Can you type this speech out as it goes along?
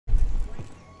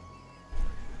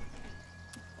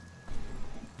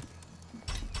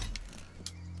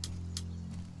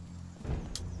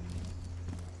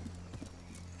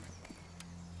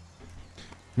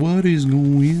What is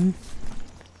going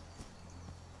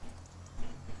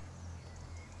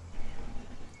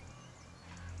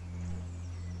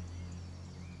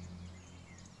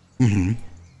on?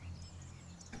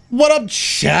 What up,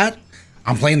 chat?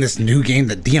 I'm playing this new game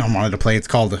that Dion wanted to play. It's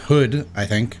called Hood, I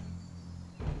think.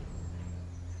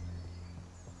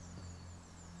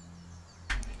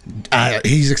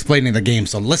 He's explaining the game,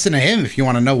 so listen to him if you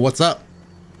want to know what's up.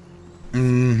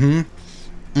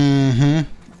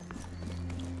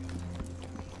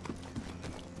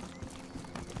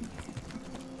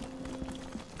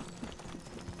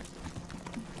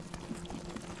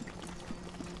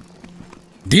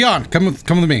 Dion, come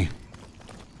with me.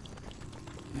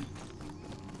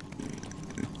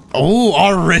 Oh,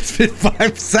 already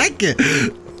 5 seconds.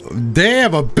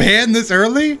 Damn, a ban this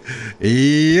early?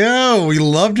 Yo, we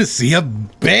love to see a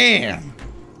ban.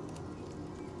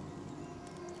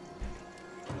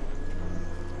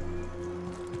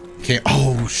 Okay,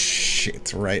 oh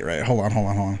shit. Right. Hold on. Hold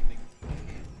on.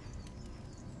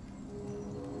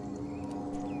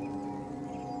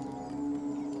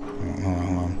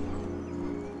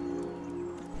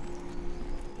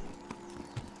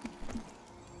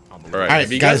 All right,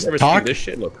 have you guys ever seen this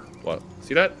shit? Look, what?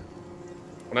 See that?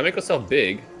 When I make myself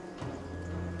big. All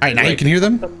right, now you can hear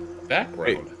them?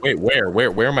 Background. Wait,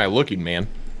 where am I looking, man?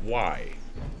 Why?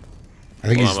 I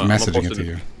think he's messaging it to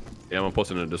you. Yeah, I'm gonna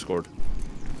post it in the Discord.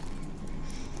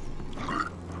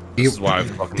 This is why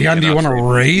Dion, do you want to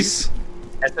race?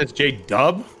 SSJ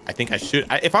dub? I think I should.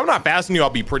 If I'm not passing you, I'll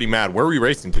be pretty mad. Where are we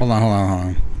racing to? Hold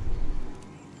on.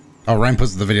 Oh, Ryan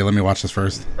posted the video. Let me watch this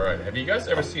first. All right, have you guys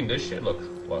ever seen this shit? Look,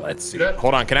 what? Let's see.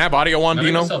 Hold on, can I have audio on,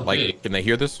 Dino? Like, can they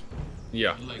hear this?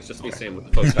 Yeah, it's just me saying with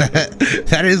the post.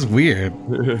 That is weird.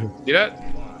 See that?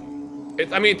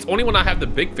 I mean, it's only when I have the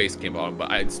big face cam on,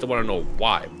 but I still want to know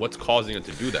why. What's causing it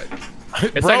to do that?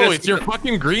 It's Bro, like it's your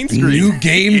fucking green screen. New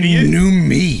game, new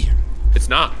me. It's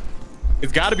not.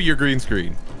 It's got to be your green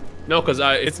screen. No, because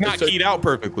it's not keyed out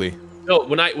perfectly. No,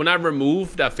 when I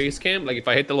remove that face cam, like if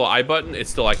I hit the little I button, it's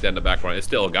still like that in the background. It's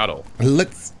still Elgato.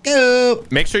 Let's go.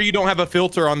 Make sure you don't have a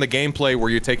filter on the gameplay where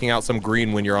you're taking out some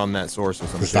green when you're on that source or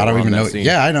something. I don't even know.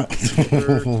 Yeah, I know.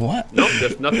 What? Nope,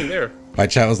 there's nothing there. My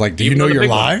chat was like, "Do you know you're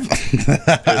live?"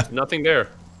 There's nothing there.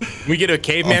 We get a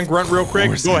caveman grunt real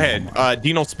quick. Go ahead,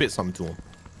 Dino, spit something to him.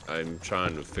 I'm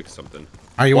trying to fix something.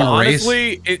 Are you want to race?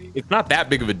 Honestly, it's not that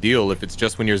big of a deal if it's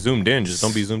just when you're zoomed in. Just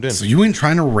don't be zoomed in. So you ain't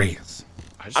trying to race?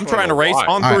 I'm trying to race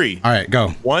on 3. All right, go.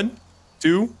 1,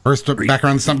 2. First back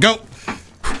around the stump. Go. All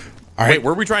right. Wait,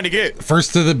 where are we trying to get?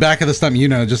 First to the back of the stump. You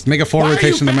know, just make a full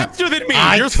rotation. Why are you faster than me?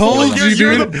 I told you, dude.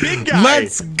 You're the big guy.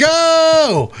 Let's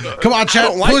go. Come on,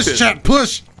 chat. Push, chat.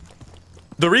 Push.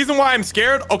 The reason why I'm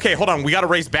scared. Okay, hold on. We got to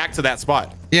race back to that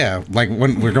spot. Yeah, like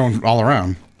when we're going all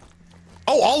around.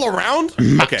 Oh, all around?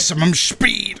 Maximum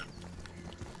speed.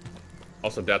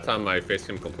 Also, that time my face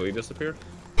cam completely disappeared.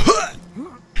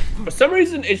 For some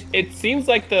reason, it seems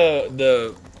like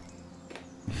the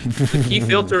key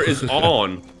filter is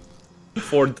on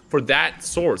for that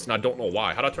source, and I don't know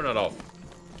why. How do I turn that off?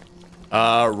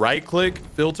 Right click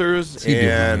filters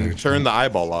and turn the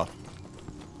eyeball off.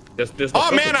 There's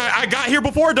oh man, I got here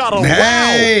before Doto.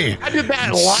 Hey, wow, I did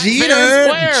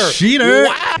that. Cheater.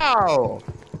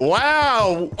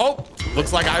 Wow. Oh,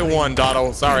 looks like I won,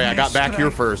 Doto. Sorry, I got back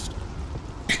here first.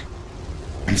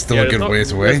 I'm still a good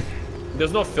ways away.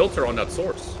 There's no filter on that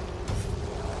source.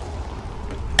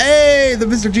 Hey, the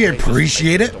Mr. G, I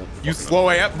appreciate it. You slow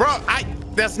AF, bro.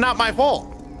 That's not my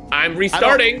fault. I'm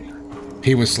restarting.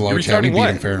 He was slow. Restarting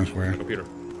what? Fair and square. Computer.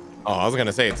 Oh, I was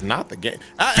gonna say it's not the game.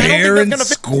 Fair and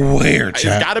square,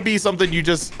 chat. It's gotta be something you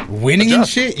just winning and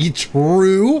shit.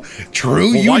 True.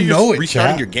 Well, you know it.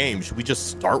 Restarting chat. your game. Should we just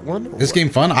start one? This game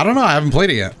fun? I don't know. I haven't played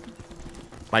it yet.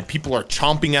 My people are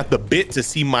chomping at the bit to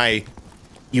see my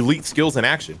elite skills in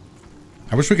action.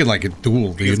 I wish we could like a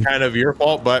duel, dude. It's kind of your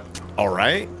fault, but all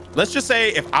right. Let's just say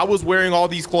if I was wearing all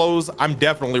these clothes, I'm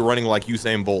definitely running like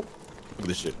Usain Bolt. Look at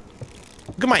this shit.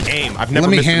 Look at my aim. I've never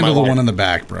missed in my life. Let me handle the one in the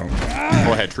back, bro.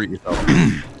 Go ahead, treat yourself.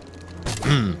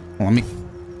 Let me.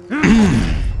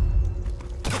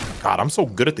 God, I'm so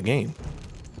good at the game.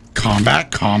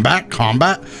 Combat.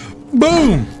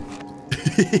 Boom.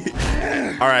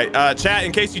 All right, chat,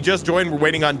 in case you just joined, we're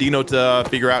waiting on Dino to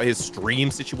figure out his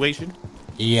stream situation.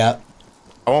 Yep.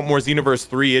 I want more Xenoverse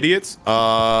 3 idiots.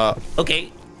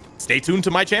 Okay. Stay tuned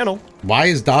to my channel. Why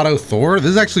is Doto Thor?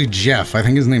 This is actually Jeff. I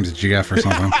think his name's Jeff or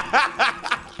something.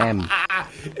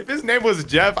 If his name was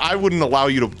Jeff, I wouldn't allow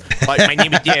you to. Like, my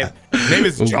name is Jeff. Name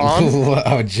is John.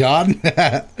 Oh, John.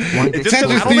 It's just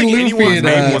 'cause I don't think anyone's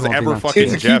name was ever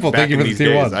fucking Jeff back in these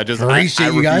days. I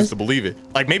refuse to believe it.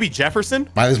 Like maybe Jefferson.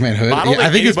 By this man Hood. Yeah,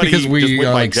 I think it's because we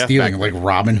are like stealing, like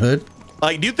Robin Hood.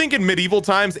 Like, do you think in medieval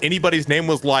times anybody's name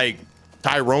was like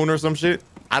Tyrone or some shit?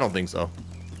 I don't think so.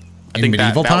 In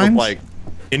medieval times? Like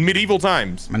in medieval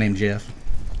times. My name's Jeff.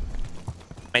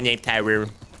 My name's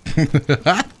Tyrone.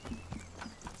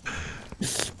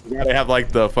 You gotta have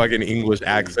like the fucking English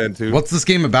accent too. What's this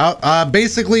game about?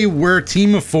 Basically, we're a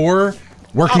team of 4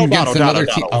 working against another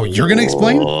team. Oh, you're gonna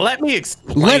explain? Let me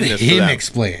explain. Let him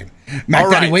explain. Mac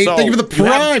Daddy, wait, thank you for the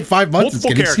prime. 5 months. It's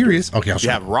getting serious. Okay, I'll show you.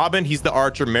 You have Robin, he's the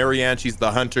archer. Marianne, she's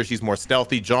the hunter. She's more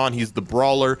stealthy. John, he's the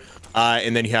brawler.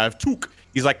 And then you have Took.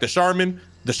 He's like the shaman.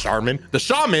 The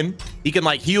shaman. He can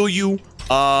like heal you.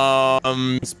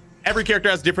 Every character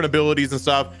has different abilities and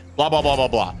stuff. Blah blah blah blah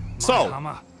blah.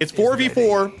 So it's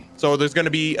 4v4. So there's going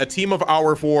to be a team of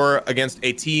our 4 against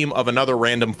a team of another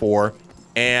random 4,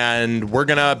 and we're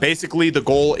gonna basically, the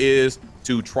goal is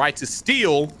to try to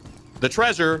steal the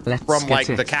treasure from like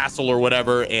the castle or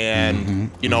whatever, and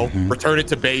you know, return it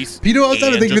to base. Peter,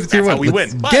 that's how we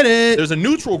win. Get it? There's a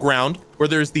neutral ground where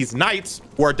there's these knights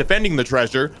who are defending the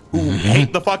treasure, who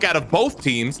hate the fuck out of both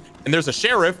teams, and there's a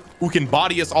sheriff who can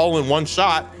body us all in one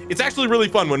shot. It's actually really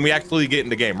fun when we actually get in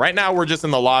the game. Right now, we're just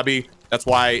in the lobby. That's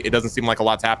why it doesn't seem like a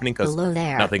lot's happening, because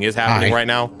nothing is happening right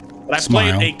now. But I've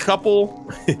played a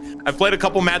couple. I've played a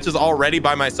couple matches already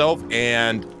by myself,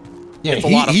 and yeah,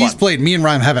 he's played. Me and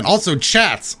Rhyme haven't. Also,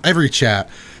 chats, every chat.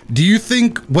 Do you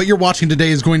think what you're watching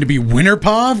today is going to be winner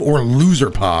POV or loser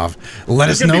POV? Let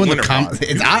us know in the comments.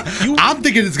 I'm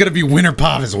thinking it's going to be winner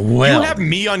POV as well. You have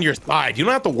me on your side. You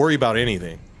don't have to worry about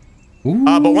anything. Ooh,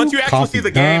 but once you actually see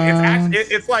the game,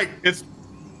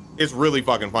 it's really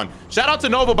fucking fun. Shout out to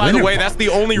Nova, by the way. That's the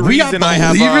only reason I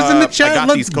have in the chat.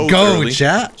 Let's go,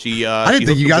 chat. I didn't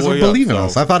think you guys would believe in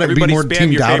us. I thought it'd be more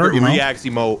Team Doubter. You know, ReAx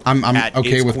emote. I'm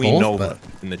okay with both. Nova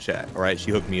in the chat. All right,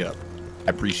 she hooked me up.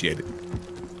 I appreciate it.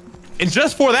 And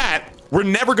just for that, we're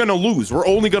never gonna lose. We're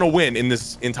only gonna win in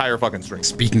this entire fucking stream.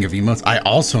 Speaking of emotes, I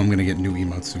also am gonna get new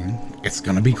emotes soon. It's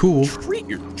gonna be cool. Treat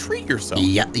yourself.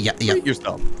 Yeah. Treat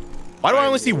yourself. Why do I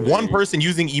only see one person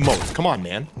using emotes? Come on,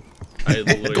 man.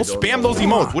 Go spam those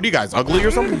emotes. What are you guys, ugly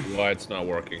or something? Why it's not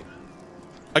working?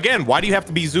 Again, why do you have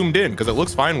to be zoomed in? Because it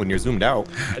looks fine when you're zoomed out.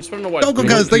 I just want to know why. Don't go,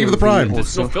 guys. Thank you for the prime.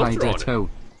 There's no filter on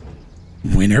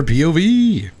it. Winner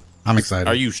POV. I'm excited.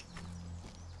 Are you?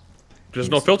 There's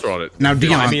no filter on it. Now,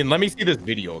 Dion. I mean, let me see this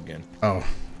video again. Oh.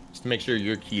 Just to make sure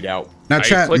you're keyed out. Now,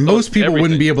 chat, most people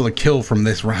wouldn't be able to kill from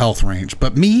this health range,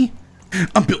 but me,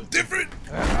 I'm built different.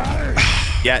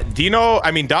 Yeah, do you know,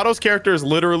 I mean, Doto's character is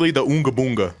literally the Oonga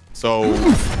Boonga. So,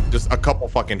 just a couple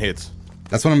fucking hits.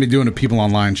 That's what I'm gonna be doing to people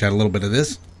online, chat. A little bit of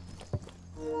this.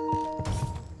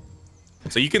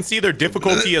 So you can see their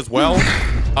difficulty as well.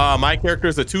 My character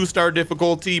is a 2-star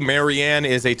difficulty. Marianne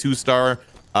is a 2-star.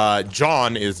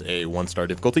 John is a 1-star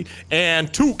difficulty.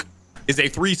 And Took is a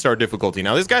 3-star difficulty.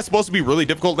 Now, this guy's supposed to be really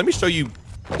difficult. Let me show you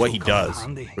what he does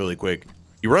really quick.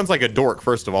 He runs like a dork,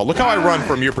 first of all. Look how I run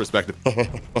from your perspective.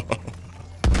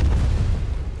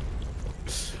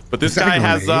 But this guy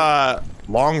has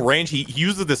long range. He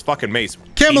uses this fucking mace.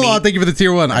 Camelot, thank you for the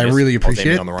tier 1. I really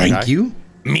appreciate it. Thank you.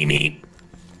 Me.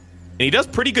 And he does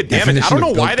pretty good damage. I don't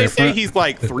know why they say he's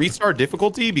like 3-star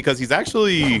difficulty, because he's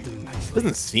actually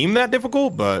doesn't seem that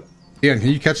difficult, but yeah, can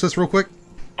you catch this real quick?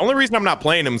 Only reason I'm not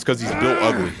playing him is because he's built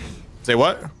ugly. Say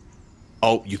what?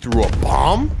 Oh, you threw a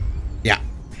bomb? Yeah.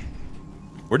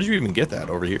 Where did you even get that?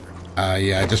 Over here?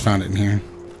 Yeah, I just found it in here.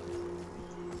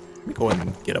 Let me go ahead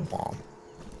and get a bomb.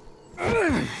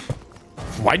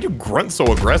 Why'd you grunt so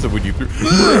aggressive when you threw?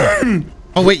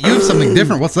 Oh wait, you have something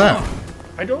different. What's that?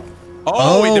 I don't.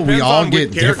 Oh, we all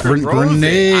get different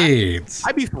grenades.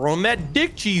 I be throwing that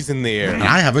dick cheese in there. And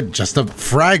I have just a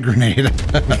frag grenade.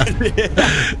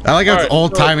 I like how it's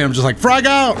old timey. I'm just like, frag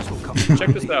out. Check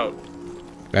this out.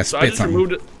 So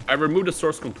I removed the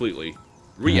source completely,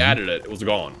 re-added it. It was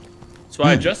gone. So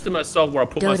I adjusted myself where I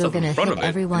put myself in front of it,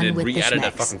 and then re-added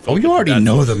that fucking filter. Oh, you already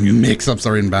know the mix-ups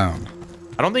are inbound.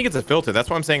 I don't think it's a filter.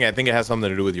 That's why I'm saying I think it has something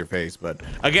to do with your face. But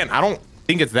again, I don't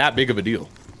think it's that big of a deal.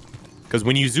 Because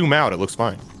when you zoom out, it looks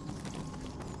fine.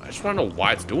 I just want to know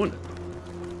why it's doing it.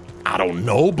 I don't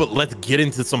know, but let's get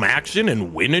into some action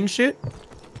and win and shit.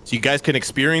 So you guys can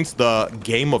experience the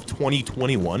game of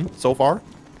 2021 so far.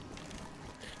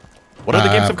 What other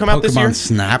games have come out this year? Pokemon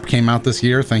Snap came out this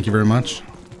year. Thank you very much.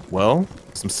 Well,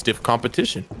 some stiff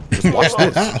competition. Just watch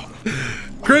this.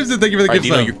 Crimson, thank you for the gift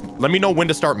sub. Let me know when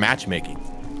to start matchmaking.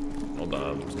 Hold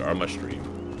on, start my stream.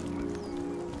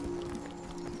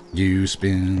 You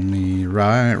spin me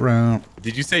right round.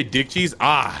 Did you say dick cheese?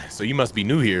 Ah, so you must be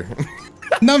new here.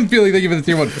 No, I'm feeling thank you for the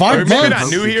tier 1. 5 months. Maybe not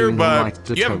new here,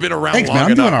 but you haven't been around. Thanks, long man.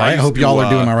 I'm enough. doing all right. I hope y'all are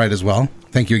doing all right as well.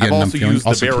 Thank you again.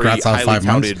 Also, congrats on 5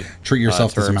 months. Treat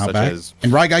yourself to some Outback.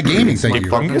 And Rye Guy Gaming, thank you.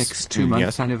 Fungus 2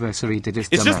 months anniversary did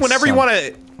it's just whenever you want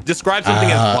to describe something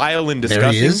as vile and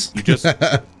disgusting, you just.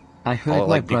 I heard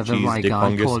my brother Rye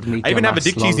Guy called me. I even have a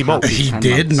dick cheese emote. He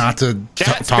did, not to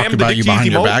talk about you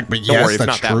behind your back, but yes,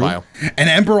 that's true. And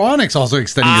Emperor Onyx also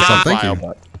extending yourself. Thank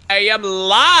you. I am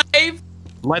live.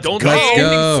 Don't say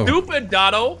anything stupid,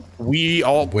 Dotto. We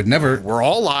all would never. We're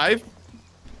all live.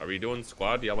 Are we doing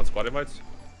squad? Do y'all want squad invites?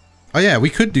 Oh yeah,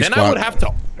 we could do then squad.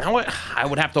 I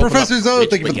would have to. Professor Zoe,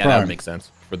 thank you for the prime. That makes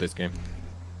sense for this game.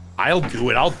 I'll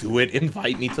do it.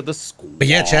 Invite me to the squad. But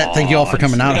yeah, chat, thank you all for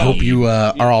coming out. I hope you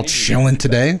are all chilling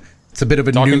today. It's a bit of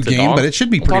a new game, but it should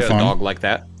be pretty fun. Dog like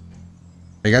that.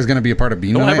 Are you guys gonna be a part of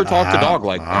Bean? Don't ever talk to dog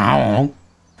like that. I don't know.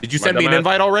 Did you send me an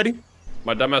invite already?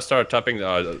 My dumbass started typing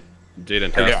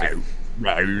Jaden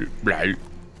Tastic.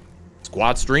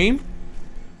 Squad stream.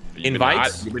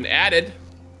 Invites. You've been added.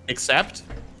 Accept.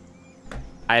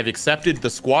 I have accepted the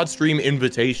squad stream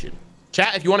invitation.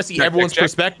 Chat, if you want to see everyone's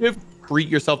perspective, treat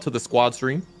yourself to the squad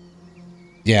stream.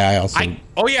 Yeah, I also.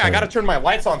 I gotta turn my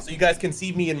lights on so you guys can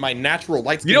see me in my natural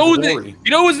light skin. You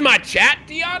know who's in my chat,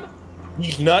 Dion?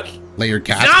 He's nuts. Let your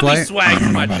cats play. Swag I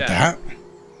don't know about that.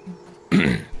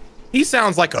 He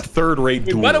sounds like a third-rate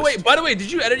duelist. By the way,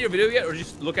 did you edit your video yet, or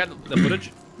just look at the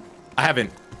footage? I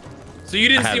haven't. So you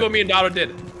didn't see what me and Dotto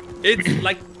did? It's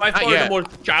like by far the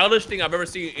most childish thing I've ever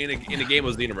seen in a game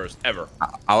of the universe ever.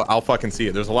 I'll fucking see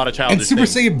it. There's a lot of childish. And Super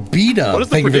Saiyan Beta.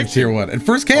 Thank you for tier 1. And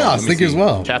First Chaos. Thank you as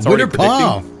well. Winner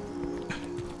Paw.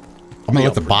 I'm gonna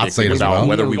let the bot say it as well.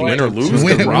 Whether we win or lose.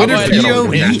 Winner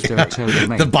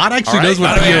POV. The bot actually knows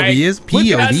what POV is.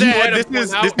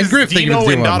 POV. This is Dino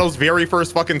and Dotto's very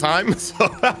first fucking time.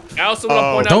 I also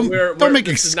want to point out don't make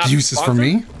excuses for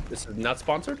me. This is not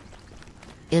sponsored.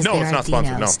 No, it's not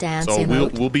sponsored. No. So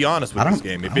we'll be honest with this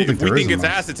game. If we think it's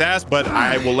ass, it's ass. But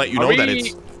I will let you know that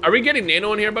it's. Are we getting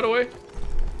Nano in here, by the way?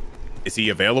 Is he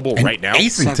available right now?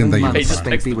 7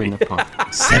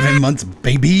 months,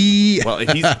 baby. Well,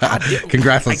 he's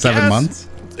congrats on 7 months.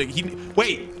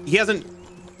 He hasn't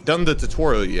done the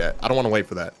tutorial yet. I don't want to wait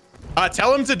for that.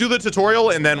 Tell him to do the tutorial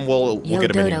and then we'll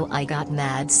get him in here. I got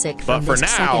mad sick but from for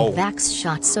now, vax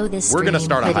shot, so this we're gonna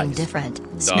start a heist. Different.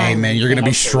 Hey man, you're gonna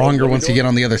be stronger once you get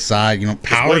on the other side. You know,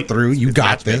 power through. You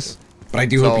got this. But I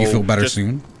do hope you feel better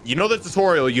soon. You know the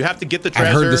tutorial. You have to get the treasure.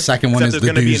 I heard the second one is the doozy.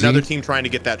 There's going to be another team trying to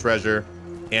get that treasure,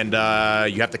 and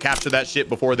you have to capture that shit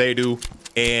before they do.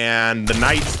 And the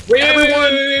knights,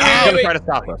 everyone is going to try to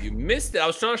stop us. You missed it. I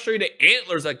was trying to show you the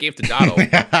antlers I gave to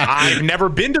Dotto. I've never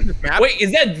been to this map. Wait,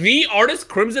 is that the artist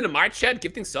Crimson in my chat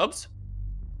gifting subs?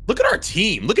 Look at our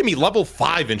team. Look at me, level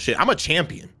 5 and shit. I'm a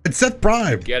champion. It's Seth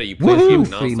Prime. Get it. You play this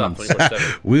game nonstop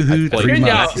 24/7. Woohoo! 3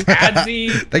 months.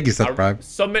 Adzi, thank you, Seth Prime.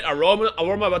 Summit Aroma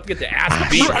about to get the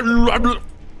ass beat.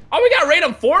 Oh, we got raid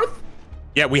on 4th?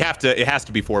 Yeah, we have to. It has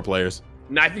to be 4 players.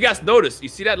 Now, if you guys notice, you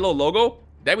see that little logo?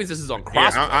 That means this is on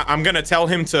cross. Yeah, I'm gonna tell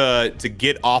him to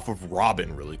get off of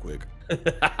Robin really quick.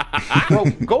 Bro,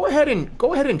 go ahead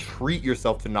and treat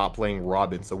yourself to not playing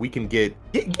Robin so we can get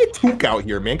Took out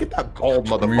here, man. Get that bald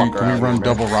motherfucker. Can we run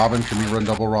double Robin? Can we run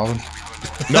double Robin?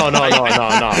 No.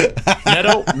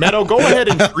 Meadow, go ahead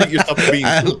and treat yourself to being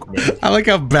Took, man. I like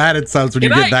how bad it sounds when you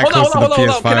get that close to the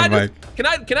PS5 mic. Can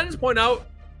I just point out?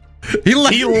 He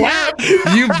left.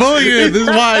 You bullied him. This is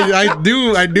why I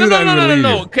knew that.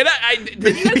 No. Can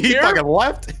did you guys hear? Fucking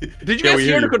left. Did you guys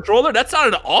hear the controller? That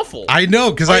sounded awful. I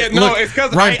know, because it's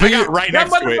because I got right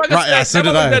next to it. Right, so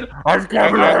did I.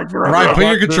 Ryan, put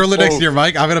your controller next to your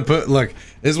mic. I'm gonna put. Look,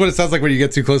 this is what it sounds like when you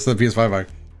get too close to the PS5 mic.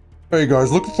 Hey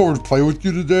guys, looking forward to playing with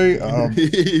you today.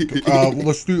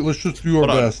 Let's just do our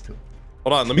best.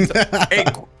 Hold on, let me.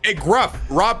 Hey, Gruff,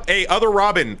 other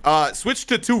Robin. Switch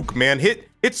to Took, man.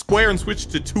 Hit square and switch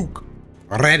to Took.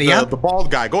 Ready up. The bald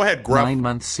guy. Go ahead, Gruff. 9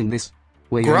 months in this.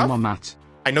 Where Gruff? you Matt?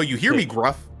 I know you hear me,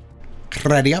 Gruff.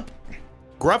 Ready up.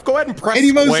 Gruff, go ahead and press Eddie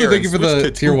square. Thank you for the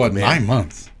tier 1. 9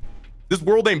 months. This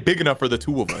world ain't big enough for the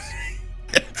 2 of us.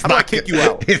 How do I kick you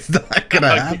out? It's not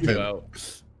gonna happen.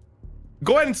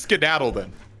 Go ahead and skedaddle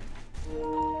then.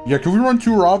 Yeah, can we run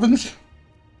 2 Robins?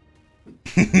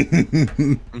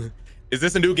 Is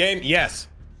this a new game? Yes.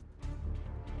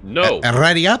 No.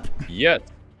 Ready up? Yes.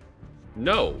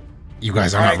 No. You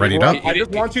guys are not ready up. I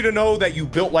just want you to know that you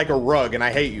built like a rug, and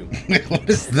I hate you. What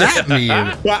does that mean?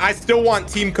 But I still want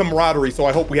team camaraderie, so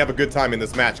I hope we have a good time in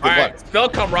this match. Good luck. Spell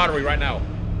camaraderie right now.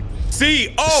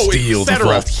 Steal the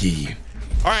vault key.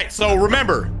 All right, so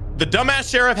remember, the dumbass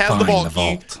sheriff has the vault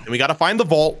key, and we got to find the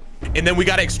vault. and then we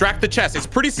got to extract the chest. It's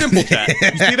pretty simple, chat. You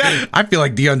see that? I feel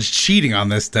like Dion's cheating on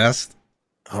this test.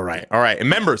 All right. And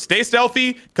remember, stay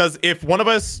stealthy, because if one of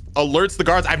us alerts the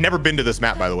guards, I've never been to this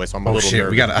map, by the way, so I'm a little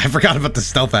nervous. I forgot about the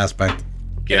stealth aspect.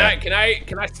 Can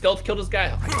I stealth kill this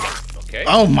guy? Okay.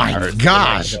 Oh my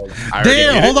gosh.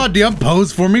 Damn, hold on, Dion.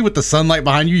 Pose for me with the sunlight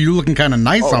behind you. You looking kind of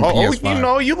nice on PS5. You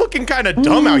know, you looking kind of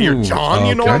dumb out here, John.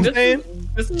 You know what I'm saying?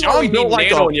 This is John built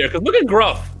like on here, because look at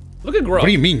Gruff. Look at Gruff. What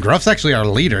do you mean? Gruff's actually our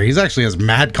leader. He's actually has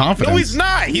mad confidence. No, he's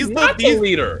not. He's not the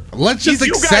leader. Let's just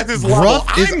accept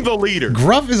Gruff is I'm the leader.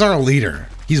 Gruff is our leader.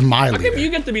 He's my leader. How come you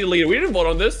get to be the leader? We didn't vote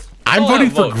on this. I'm voting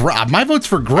for Gruff. My vote's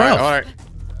for Gruff. All right.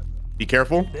 Be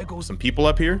careful. There goes some people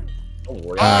up here.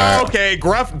 Okay,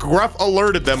 Gruff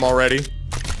alerted them already.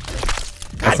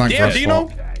 That's not Gruff's Dino.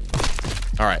 fault.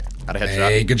 All right.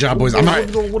 Hey, good job, boys.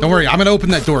 Don't worry, I'm gonna open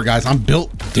that door, guys. I'm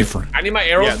built different. I need my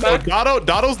arrows back. So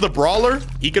Dotto's the brawler.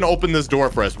 He can open this door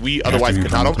for us. We otherwise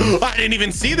cannot. I didn't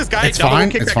even see this guy. It's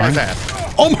fine. It's fine.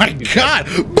 Oh my god!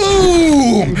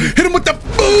 Boom! Hit him with the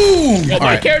boom! Yo,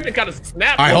 my character kind of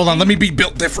snapped. All right, hold on. Let me be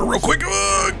built different real quick.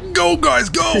 Go, guys,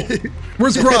 go!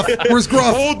 Where's Gruff? Where's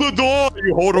Gruff? Hold the door.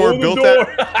 You hold built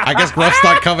that. I guess Gruff's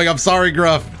not coming. I'm sorry,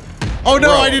 Gruff. Oh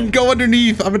no, I didn't go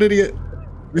underneath. I'm an idiot.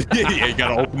 Yeah, you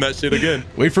gotta open that shit again.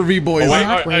 Wait for V, boys.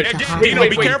 Dino,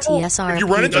 be careful. If you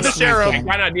run into the sheriff, I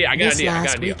got an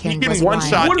idea. He can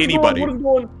one-shot anybody.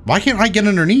 Why can't I get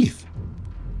underneath?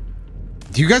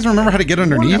 Do you guys remember how to get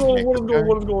underneath? What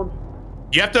is going?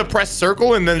 You have to press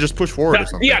circle and then just push forward or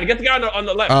something. Yeah, get the guy on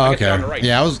the left. Oh, okay. Right.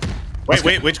 Yeah, I was.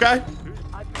 Wait, which guy?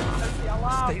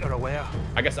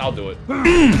 I guess I'll do it.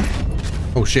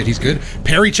 Oh shit, he's good.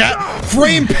 Parry, chat.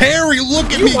 Frame parry.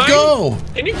 Look at me go.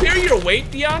 Can you parry your weight,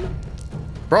 Dion?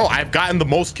 Bro, I've gotten the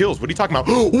most kills. What are you talking about?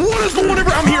 What is going on?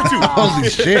 I'm here too. Holy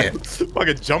shit.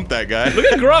 Fucking jump that guy. Look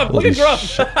at Gruff. Look at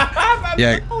Gruff.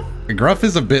 Yeah, Gruff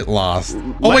is a bit lost.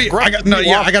 Oh wait,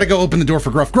 I gotta go open the door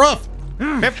for Gruff. Gruff.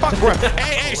 Man, fuck Gruff.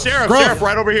 Hey, Sheriff,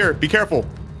 right over here. Be careful.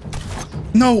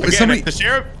 No, again, somebody. If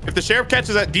the sheriff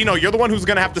catches that, Dino, you're the one who's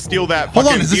gonna have to steal that. Hold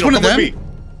on, is this one of them?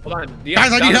 Hold on,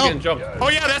 guys, I need help. Oh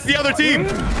yeah, that's the other team.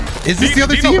 Is this the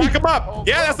other team? Back him up.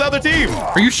 Yeah, that's the other team.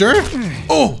 Are you sure?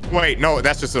 Oh. Wait, no,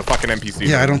 that's just a fucking NPC.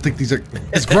 Yeah, I don't think these are.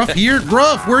 Is Gruff here?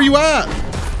 Gruff, where are you at?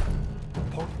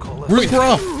 Where's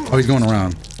Gruff? Oh, he's going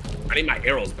around. I need my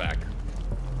arrows back.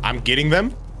 I'm getting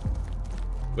them.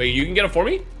 Wait, you can get them for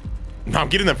me? No, I'm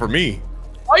getting them for me.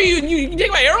 Oh, you can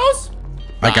take my arrows?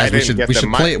 All right, guys, we should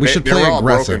play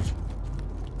aggressive. Broken.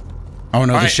 Oh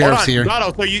no, the sheriff's here.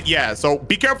 So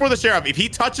be careful with the sheriff. If he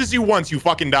touches you once, you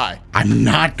fucking die. I'm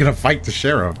not gonna fight the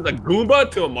sheriff. The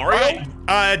Goomba to a Mario?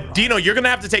 Dino, you're gonna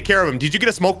have to take care of him. Did you get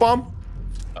a smoke bomb?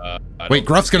 Wait,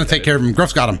 Gruff's gonna take care of him.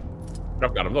 Gruff's got him.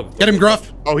 Gruff got him. Look. Get him,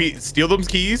 Gruff. Oh, he steal those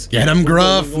keys? Get him,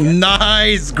 Gruff.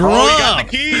 Nice, Gruff. Oh, he got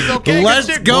the keys. Okay,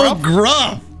 let's go,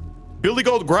 Gruff. Billy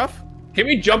Gold Gruff. Can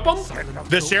we jump him?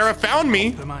 The sheriff found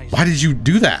me. Why did you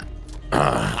do that?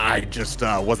 I just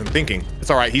wasn't thinking. It's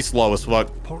all right. He's slow as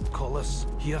fuck.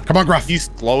 Come on, Gruff. He's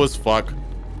slow as fuck.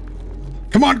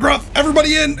 Come on, Gruff.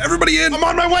 Everybody in. Everybody in. I'm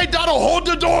on my way, Dotto. Hold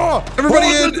the door. Everybody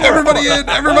in. Everybody in.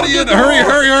 Everybody in. Hurry,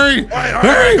 hurry, hurry.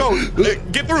 Hurry. Go.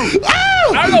 Get through.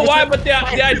 Oh! I don't know why, but the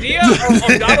idea of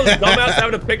Dotto's dumbass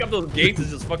having to pick up those gates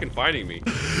is just fucking finding me.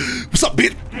 What's up,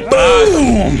 bitch?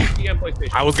 Boom.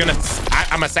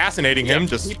 I'm assassinating him.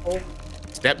 Just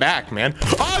step back, man.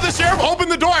 Oh, the sheriff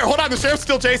opened the door. Hold on. The sheriff's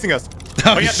still chasing us.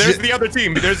 Oh, yeah. There's the other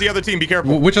team. There's the other team. Be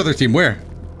careful. Which other team? Where?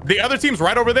 The other team's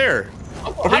right over there.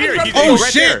 Over here. Oh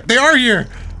shit! They are here.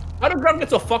 How did Gruff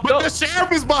get so fucked up? The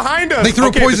sheriff is behind us. They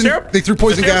threw poison. They threw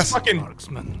poison gas.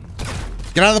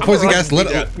 Get out of the poison gas. Let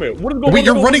it. Wait,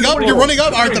 you're running up. You're running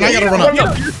up. All right, then I gotta run up.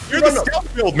 You're the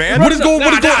stealth build, man. What is going?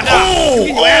 What is going? Oh!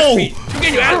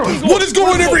 What is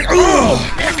going every?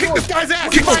 Yeah, kick this guy's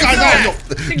ass. Kick this guy's ass.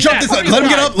 Jump this. Let him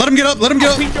get up. Let him get up. Let him get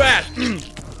up. Beat your ass.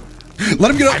 Let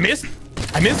him get up. I missed.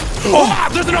 Oh,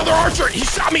 there's another archer. He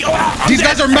shot me. Oh, these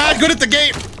guys are mad good at the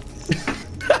game.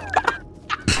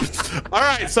 All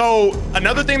right, so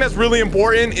another thing that's really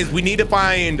important is we need to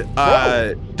find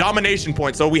domination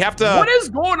points. So we have to. What is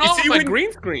going on with my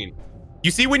green screen?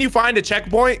 You see, when you find a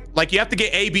checkpoint, like you have to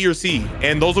get A, B, or C,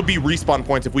 and those will be respawn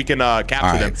points if we can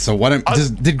capture them. So what?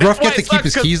 Did Gruff get to keep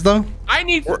his keys though? I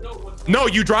need to know what's. No,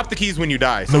 you drop the keys when you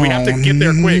die, so we have to get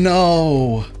there quick.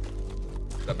 No.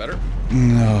 Is that better?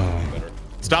 No.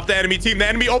 Stop the enemy team. The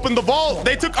enemy opened the vault.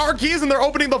 They took our keys and they're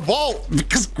opening the vault.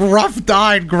 Because Gruff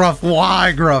died, Gruff.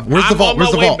 Why, Gruff? Where's the vault?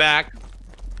 Where's the vault? Back.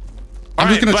 I'm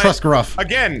just going to trust Gruff.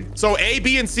 Again, so A,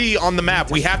 B, and C on the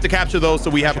map. We have to capture those so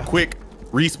we have a quick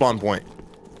respawn point.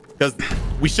 Because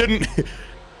we shouldn't...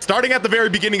 Starting at the very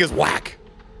beginning is whack.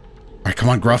 right, come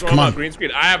on, Gruff, come on. Green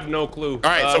screen. I have no clue. All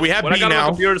right, so we have when B I got now. on my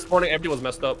computer this morning, everything was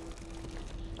messed up.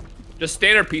 Just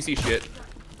standard PC shit.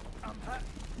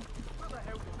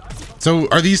 So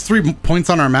are these 3 points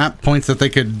on our map points that they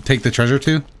could take the treasure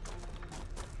to?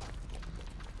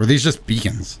 Or are these just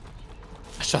beacons?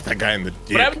 I shot that guy in the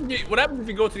dick. What happens if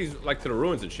you go to these, like, to the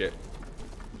ruins and shit?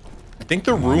 I think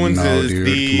the ruins is dude.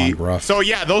 the... Come on, Gruff. So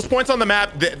yeah, those points on the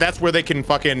map, that's where they can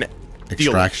fucking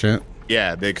extract shit?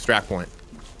 Yeah, the extract point.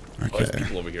 Okay. Oh, there's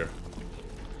people over here.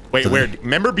 Wait, where?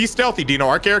 Remember, be stealthy, Dino.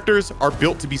 Our characters are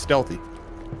built to be stealthy.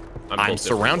 I'm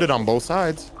surrounded on both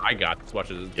sides. I got this. Watch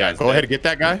this. Yeah, go ahead and get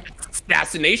that guy.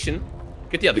 Assassination.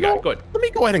 Get the other guy. Go ahead. Let me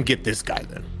go ahead and get this guy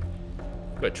then.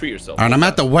 Go ahead, treat yourself. All right, I'm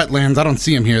at the wetlands. I don't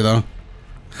see him here though.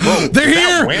 Bro, they're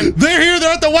here! They're here!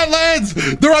 They're at the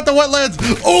wetlands! They're at the wetlands!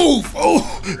 Oh!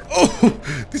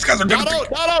 These guys are gonna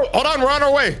Doto! Hold on, we're on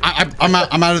our way. I'm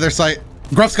out of their sight.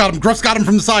 Gruff's got him. Gruff's got him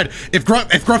from the side. If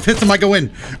Gruff hits him, I go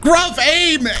in. Gruff,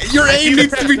 aim! Your aim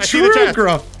needs to be true,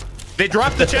 Gruff. They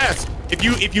dropped the chest. If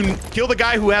you kill the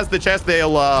guy who has the chest,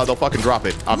 they'll fucking drop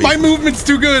it. My Obviously. movement's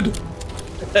too good.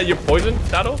 You're poisoned,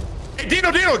 Doto? Hey,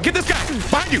 Dino, get this guy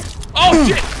behind you. Oh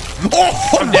shit!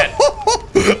 Oh, I'm dead.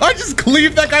 I just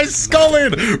cleaved that guy's skull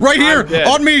in right here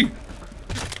on me.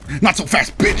 Not so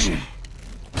fast, bitch.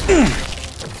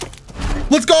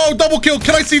 Let's go, double kill.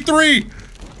 Can I see 3?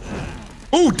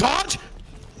 Ooh, dodge.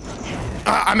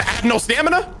 I'm at no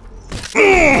stamina. No.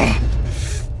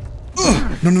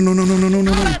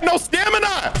 I have no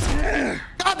stamina.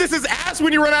 God, this is ass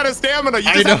when you run out of stamina.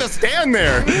 You just have to stand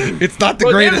there. It's not the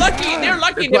greatest. They're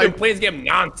lucky they've been playing this game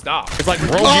non-stop. It's like,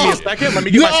 bro, give me a second. Let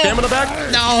me get my stamina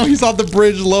back. No, he's on the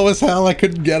bridge low as hell. I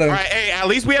couldn't get him. All right, hey, at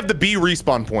least we have the B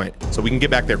respawn point, so we can get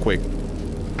back there quick.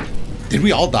 Did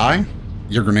we all die?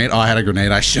 Your grenade? Oh, I had a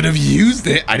grenade. I should have used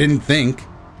it. I didn't think.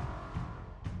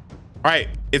 All right,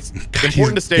 it's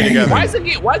important to stay together. Why is the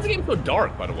game so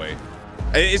dark, by the way?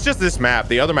 It's just this map.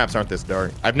 The other maps aren't this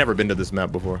dark. I've never been to this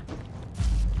map before.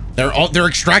 They're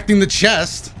extracting the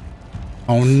chest.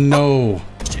 Oh no.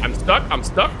 I'm stuck.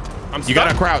 You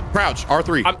gotta crouch.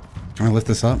 R3. Can I lift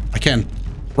this up? I can.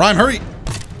 Rhyme, hurry.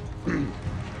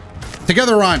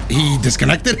 Together, Rhyme. He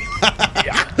disconnected.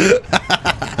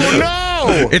 Oh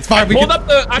no! It's fine. I pulled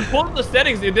up the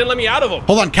settings. It didn't let me out of them.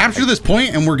 Hold on. Capture this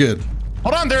point and we're good.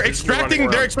 Hold on. They're extracting.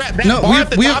 No,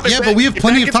 but we have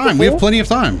plenty of time. We have plenty of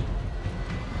time.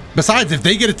 Besides, if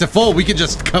they get it to full, we could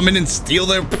just come in and steal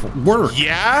their work.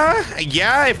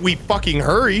 Yeah, if we fucking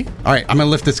hurry. All right, I'm gonna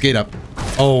lift this gate up.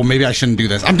 Oh, maybe I shouldn't do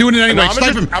this. I'm doing it anyway.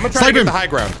 Snipe him. I'm gonna try to get the high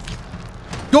ground.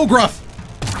 Go, Gruff.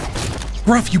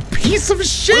 Gruff, you piece of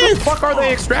shit. Where the fuck are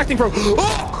they extracting from?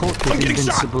 Oh, I'm getting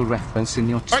shot. Reference in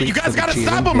your All right, you guys gotta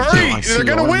stop them. Hurry. They're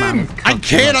gonna win. I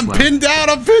can't. I'm pinned down.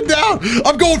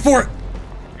 I'm going for it.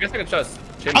 I guess I can trust.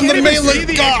 I'm the melee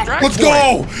god. Let's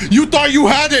go. You thought you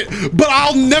had it, but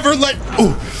I'll never let.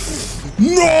 Oh,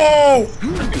 no.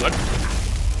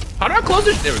 How do I close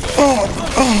it? There we go.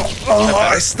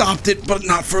 I stopped it, but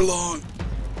not for long.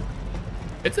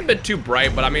 It's a bit too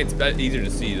bright, but I mean, it's easier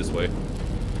to see this way.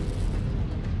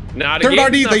 Nah, Third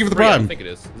RD, thank you for the prime. I don't think it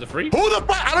is. Is it free? Who the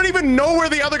fuck? I don't even know where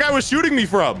the other guy was shooting me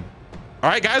from. All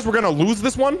right, guys, we're gonna lose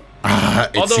this one.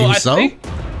 It seems so.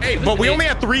 Hey, but we only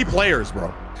have 3 players,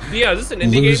 bro. Yeah, is this an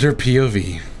indie game? Loser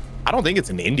POV. I don't think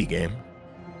it's an indie game.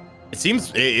 It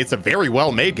seems it's a very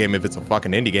well-made game if it's a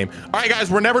fucking indie game. All right, guys,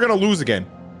 we're never gonna lose again.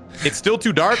 It's still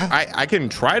too dark. I can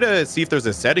try to see if there's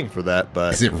a setting for that,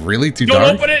 but is it really too dark?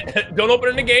 Don't open it. Don't open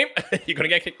it in the game. You're gonna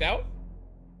get kicked out.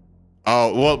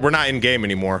 Oh well, we're not in game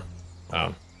anymore. Oh,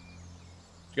 you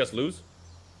guys lose,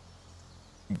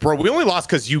 bro. We only lost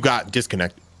because you got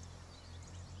disconnected.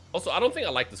 Also, I don't think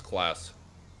I like this class.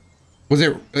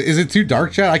 Is it too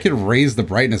dark, chat? I could raise the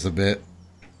brightness a bit.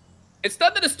 It's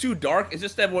not that it's too dark. It's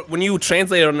just that when you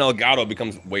translate it on Elgato, it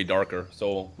becomes way darker.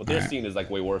 So what they're seeing is like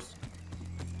way worse.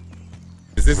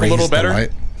 Is this a little better? All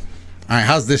right,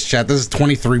 how's this, chat? This is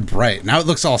 23 bright. Now it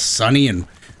looks all sunny and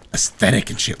aesthetic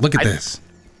and shit. Look at this.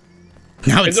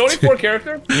 Now it's only 4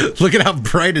 characters. Look at how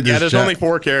bright it is. Yeah, there's chat. only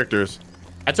 4 characters.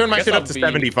 I turned my shit up to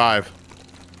 75.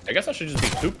 I guess I should just be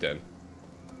pooped then.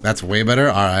 That's way better.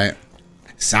 All right.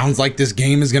 Sounds like this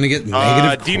game is gonna get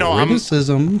negative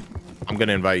criticism. I'm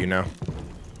gonna invite you now.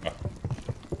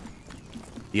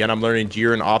 Yeah, and I'm learning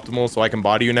Gear and Optimal so I can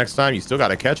body you next time. You still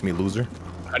gotta catch me, loser.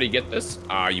 How do you get this?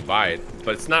 You buy it,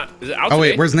 but it's not. Is it out Oh wait,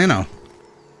 today? where's Nano?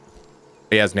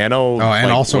 He has Nano. Oh,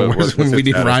 and also we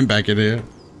need Rhyme back in here.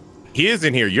 He is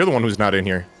in here. You're the one who's not in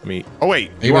here. I mean, oh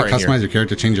wait, you are customize your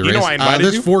character, change your race. Know I invited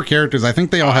there's you? 4 characters. I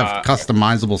think they all have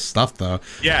customizable stuff though.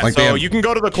 Yeah, like so you can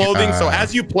go to the clothing. So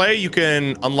as you play, you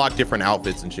can unlock different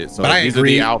outfits and shit. So these are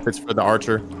the outfits for the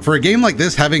archer. For a game like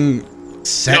this, having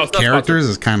set characters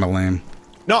is kind of lame.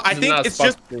 No, I think it's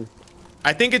just.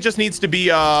 I think it just needs to be.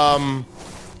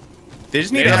 They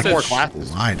just need to have more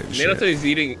classes. Nano said he's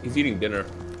eating dinner.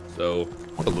 So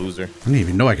what a loser. I didn't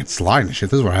even know I could slide and shit.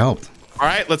 This is where I helped. All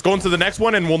right, let's go into the next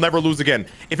one and we'll never lose again.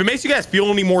 If it makes you guys feel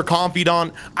any more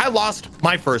confident, I lost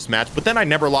my first match, but then I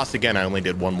never lost again. I only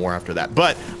did one more after that,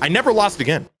 but I never lost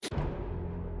again.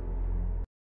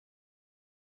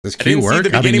 Does Q work?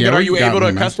 See the beginning, but are you able to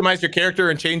customize your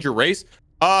character and change your race?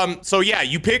 So yeah,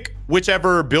 you pick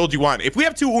whichever build you want. If we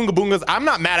have 2 Oonga Boongas, I'm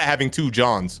not mad at having 2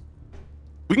 Johns.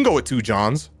 We can go with 2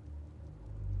 Johns.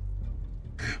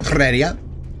 Ready up?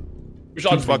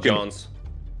 John's fucking Johns.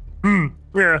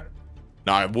 Yeah.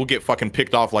 Nah, we'll get fucking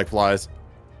picked off like flies.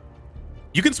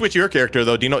 You can switch your character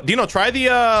though, Dino. Dino, try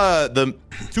the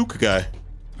Took guy.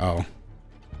 Oh.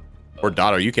 Or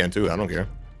Doto, you can too. I don't care.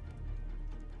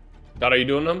 Doto, are you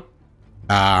doing them?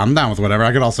 I'm down with whatever.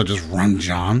 I could also just run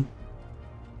John.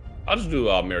 I'll just do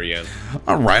Marianne.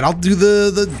 All right, I'll do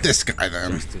this guy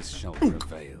then.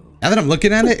 Now that I'm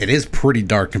looking at it, it is pretty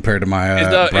dark compared to my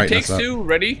It Takes Two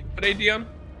ready for Dion?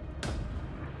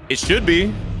 It should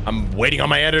be. I'm waiting on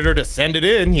my editor to send it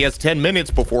in. He has 10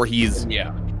 minutes before he's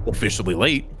officially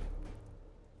late.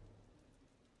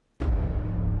 All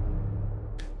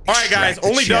right, guys,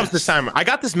 only dubs this time. I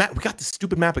got this map. We got this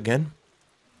stupid map again.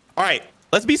 All right,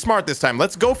 let's be smart this time.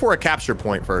 Let's go for a capture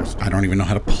point first. I don't even know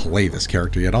how to play this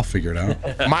character yet. I'll figure it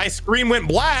out. My screen went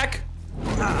black.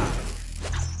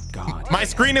 God. My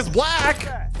screen is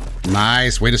black.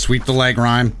 Nice. Way to sweep the leg,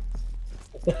 Rhyme.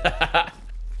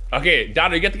 Okay,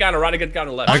 Doto, you get the guy on the right, I get the guy on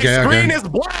the left. My screen is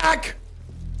black.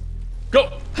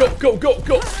 Go. Got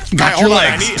your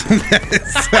legs.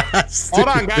 Hold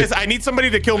on, guys. I need somebody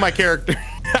to kill my character.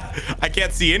 I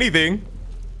can't see anything.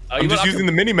 I'm just using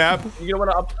the mini map. You don't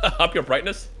want to up your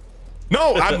brightness?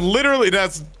 No, I'm literally,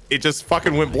 it just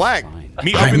fucking went black.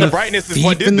 Me upping the brightness is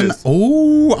what did this.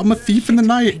 Oh, I'm a thief in the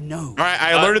night. All right,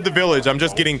 I alerted the village. I'm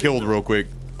just getting killed real quick.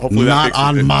 Hopefully not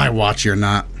on my watch, you're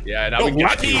not. Yeah, now let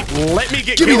me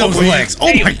get Give me those please. legs.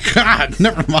 Oh my god,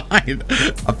 never mind.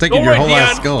 I'm taking your whole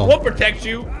ass skull. We'll protect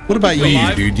you. What about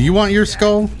you, dude? Do you want your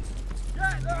skull?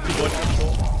 What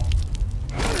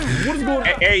is going on?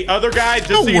 Hey, other guy,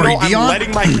 just so you know, I'm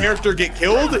letting my character get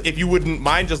killed. If you wouldn't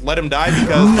mind, just let him die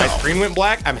because my screen went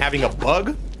black. I'm having a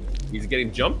bug. He's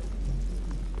getting jumped.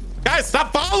 Guys,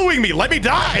 stop following me. Let me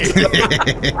die.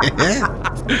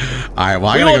 All right,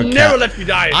 well, we will never let you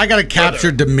die. I gotta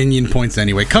capture Dominion points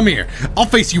anyway. Come here. I'll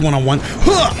face you one-on-one.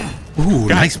 Ooh, guys,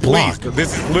 nice block. Please,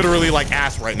 this is literally like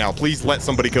ass right now. Please let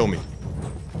somebody kill me.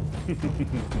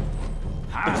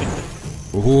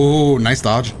 Ooh, nice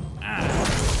dodge.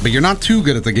 But you're not too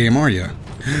good at the game, are you?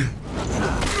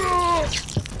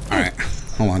 All right,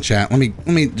 hold on, chat. Let me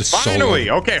just finally.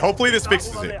 Solo. Okay, hopefully this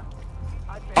fixes it.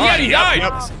 Yeah, he died.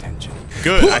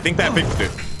 Good. I think that fixed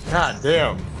it. God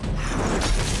damn.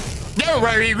 Don't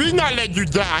worry, we're not letting you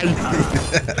die.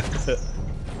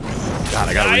 God,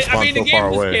 I gotta respawn so far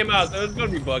away. The game just came out, so it's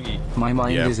gonna be buggy. My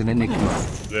mind is an enigma.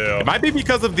 Yeah. It might be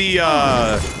because of the.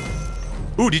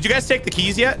 Ooh, did you guys take the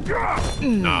keys yet?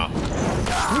 Nah.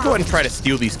 Let me go ahead and try to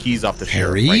steal these keys off the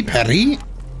Perry, right Perry.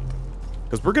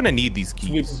 Because we're gonna need these keys.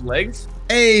 Sweep his legs.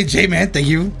 Hey, J-Man, thank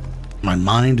you. My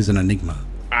mind is an enigma.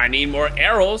 I need more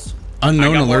arrows.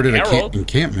 Unknown alerted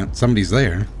encampment. Somebody's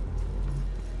there.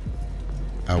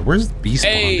 Where's the beast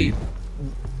spawn, dude?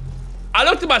 I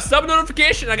looked at my sub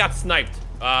notification. I got sniped.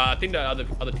 I think the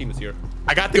other team is here.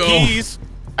 I got the keys.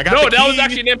 I got the keys. That was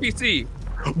actually an NPC.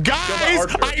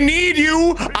 Guys, I need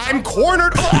you. I'm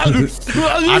cornered. I'm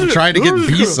trying to get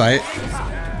B site.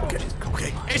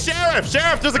 Okay. Hey, Sheriff,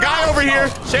 there's a guy over here.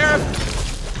 Sheriff.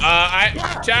 I'm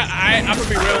gonna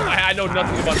be real. I know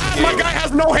nothing about this game. My guy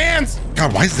has no hands.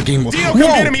 God, why is the game? Dino, come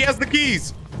get him. He has the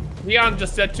keys. Leon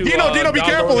just said to Dino, be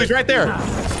careful. He's right there.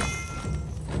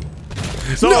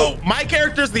 So my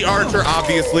character's the archer,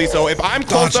 obviously. So if I'm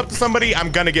close up to somebody, I'm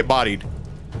gonna get bodied.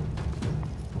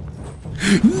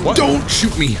 What? Don't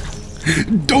shoot me.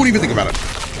 Don't even think about it.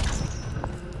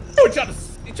 Oh, you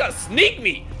try to sneak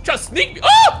me.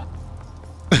 Oh!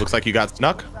 Looks like you got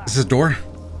snuck. This is a door.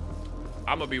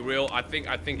 I'm gonna be real. I think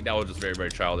that was just very, very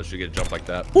childish to get jumped like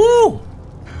that. Woo!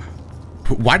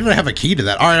 Why did I have a key to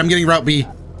that? All right, I'm getting route B.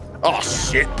 Oh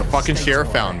shit! The fucking sheriff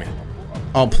found me.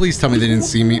 Oh, please tell me they didn't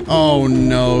see me. Oh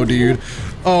no, dude.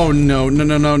 Oh no.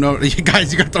 You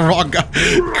guys, you got the wrong guy.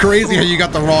 Crazy how you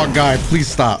got the wrong guy. Please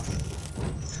stop.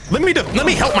 Let me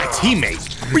help my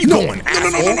teammate. Where you going,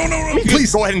 asshole? No.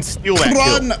 Please go ahead and steal that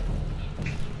run.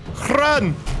 Kill.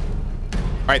 Run.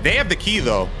 All right, they have the key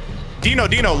though. Dino,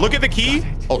 look at the key.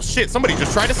 Oh shit, somebody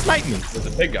just tried to snipe me. There's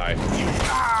a big guy. All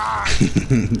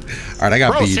right, I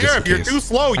got Bro, B. Sheriff, you're too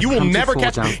slow. You will never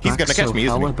catch me. He's gonna catch me,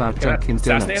 isn't he? How about Dunkin'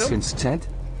 Donuts instead?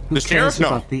 Who The Sheriff? cares No.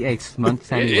 about the 8th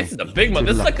month anyway? This is the big month.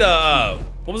 This is like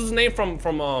what was his name from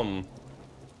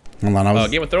Hold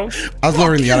on, Game of Thrones? I was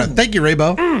lowering the audio. Thank you,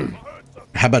 Raybo.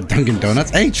 How about Dunkin'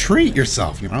 Donuts? Hey, treat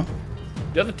yourself, you know?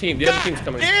 The other team's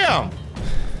coming. Damn.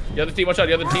 The other team, watch out,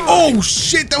 the other team. Oh,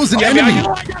 shit, that was an enemy.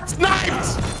 I got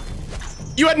sniped.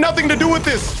 You had nothing to do with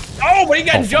this. Oh, but he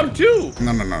got jumped too.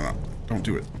 No. Don't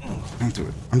do it. Don't do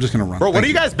it. I'm just gonna run. Bro, what Thank are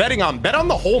you guys betting on? Bet on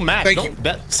the whole map. Thank Don't you.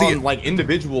 bet See on it. like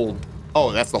individual.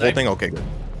 Oh, that's the whole thing? Okay,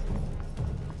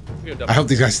 good. I hope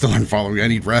these guys still aren't following me. I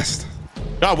need rest.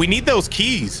 No, we need those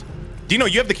keys. Dino,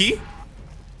 you have the key?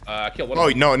 I killed one. Oh,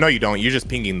 no, you don't. You're just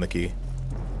pinging the key.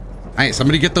 Hey,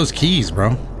 somebody get those keys,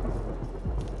 bro.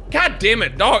 God damn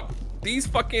it, dog. These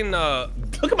fucking,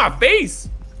 look at my face.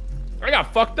 I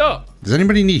got fucked up. Does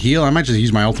anybody need heal? I might just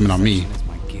use my ultimate on me.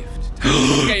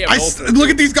 Okay, yeah, Look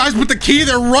at these guys with the key.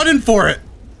 They're running for it.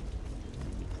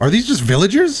 Are these just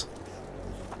villagers?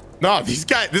 No, this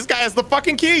guy has the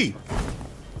fucking key.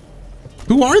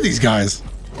 Who are these guys?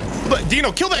 Look,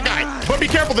 Dino, kill that guy. But be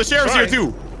careful, the sheriff's here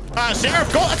too.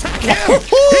 Sheriff, go attack him.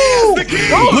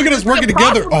 Look at us working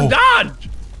together. Oh, dodge.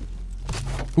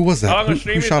 Who was that? I'm gonna Who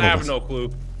stream it. I shot have us? no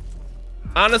clue.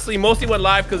 Honestly, mostly went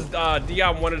live because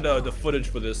Dion wanted the footage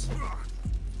for this.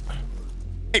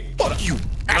 Hey, fuck you.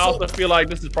 I also feel like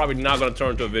this is probably not gonna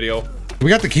turn into a video. We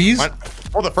got the keys?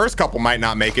 Well, the first couple might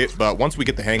not make it, but once we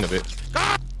get the hang of it.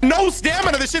 No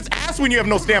stamina. This shit's ass when you have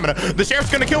no stamina. The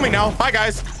sheriff's gonna kill me now. Bye,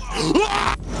 guys.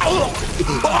 I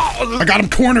got him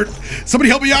cornered. Somebody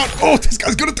help me out. Oh, this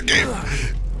guy's good at the game.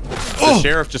 The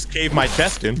sheriff just caved my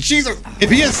chest in. Jesus. If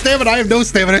he has stamina, I have no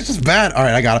stamina. It's just bad. All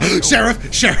right, I got him.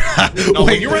 Sheriff. No,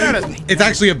 Wait, you run out of... It's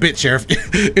actually a bit, Sheriff.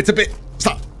 It's a bit.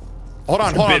 Stop. Hold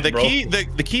on. Bit,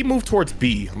 The key moved towards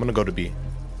B. I'm gonna go to B.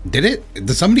 Did it?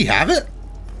 Does somebody have it?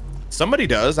 Somebody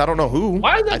does. I don't know who.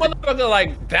 Why is that motherfucker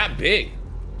like that big?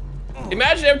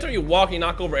 Imagine every time you walk, you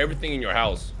knock over everything in your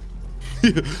house.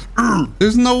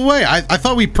 There's no way. I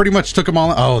thought we pretty much took them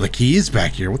all. Oh, the key is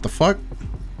back here. What the fuck?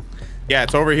 Yeah,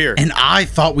 it's over here. And I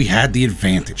thought we had the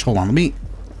advantage. Hold on, let me.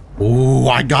 Ooh,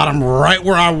 I got him right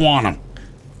where I want him.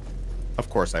 Of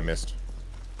course I missed.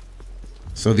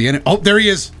 So the enemy. Oh, there he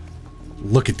is.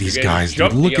 Look at these guys,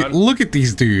 dude. Look at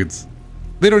these dudes.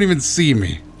 They don't even see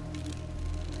me.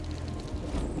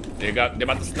 They're about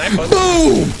to snipe us.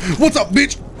 Boom! What's up,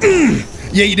 bitch?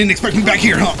 Yeah, you didn't expect me back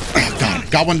here, huh?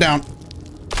 Got one down.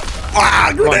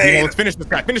 Ah, grenade! Dino, let's finish this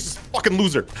guy. Finish this fucking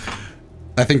loser.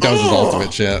 I think that was his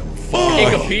ultimate shit.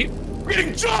 Can't compete. We're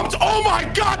getting jumped! Oh my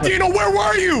god, Dino, where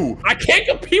were you? I can't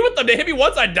compete with them. They hit me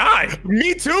once, I die.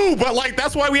 Me too, but like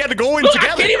that's why we had to go in Look,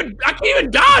 together. I can't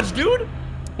even dodge, dude.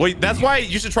 Wait, that's why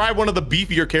you should try one of the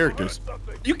beefier characters.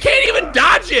 You can't even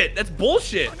dodge it. That's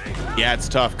bullshit. Yeah, it's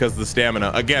tough because the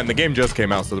stamina. Again, the game just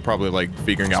came out, so they're probably like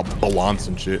figuring out balance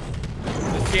and shit.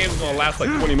 This game's gonna last like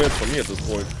 20 minutes for me at this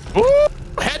point. Ooh,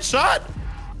 headshot!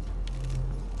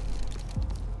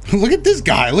 Look at this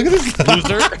guy. Look at this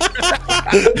Loser.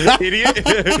 Idiot.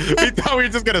 We thought we were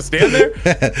just gonna stand there.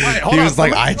 Right, he was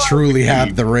like, I truly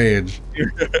have the rage.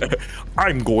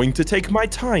 I'm going to take my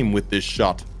time with this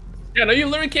shot. Yeah, no, you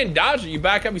literally can't dodge it. You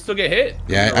back up, you still get hit.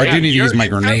 Yeah, I do need to use my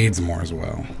grenades more as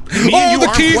well. Me Oh, the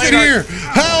key's in here!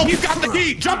 Help! He's got the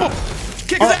key! Jump him!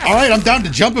 Kick All his right, ass! all right, I'm down to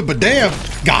jump it, but damn.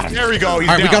 Got him. There we go. He's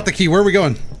all right, down. we got the key. Where are we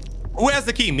going? Who has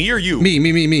the key? Me or you?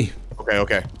 Me.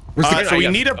 Okay. Where's So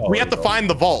we have to find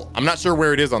the vault. I'm not sure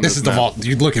where it is on this. This is the vault.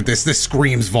 Dude, look at this. This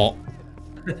screams vault.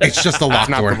 It's just a locked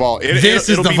not door. the vault. This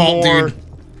is it'll the be vault, more... dude.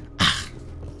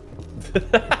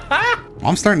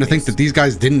 I'm starting to think that these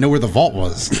guys didn't know where the vault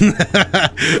was.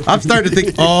 I'm starting to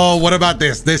think, oh, what about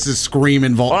this? This is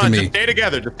screaming vault to me. Just stay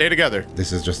together. Just stay together.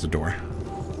 This is just a door.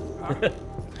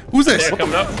 Who's this? They're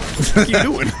coming up. What are you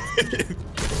doing?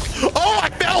 Oh, I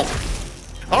fell!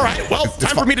 All right, well,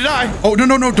 time for me to die. Oh, no,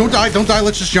 don't die. Don't die.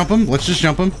 Let's just jump him. Let's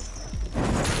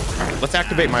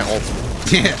activate my ult.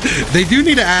 Yeah, they do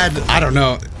need to add, I don't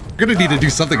know. We're gonna need to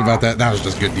do something about that. That was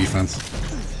just good defense.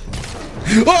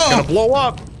 It's gonna blow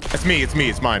up. It's me,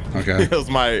 it's mine. Okay. It was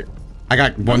my... I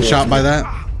got one shot by that.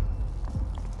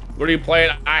 What are you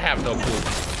playing? I have no clue.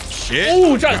 Shit.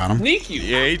 Oh, trying to sneak you.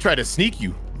 Yeah, he tried to sneak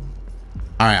you.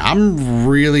 All right, I'm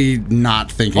really not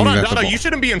thinking Hold on, that no, you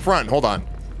shouldn't be in front. Hold on.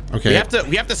 Okay. We have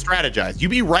to strategize. You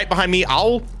be right behind me.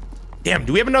 Damn,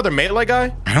 do we have another melee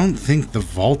guy? I don't think the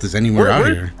vault is anywhere out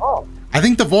here. Oh, I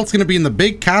think the vault's gonna be in the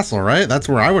big castle, right? That's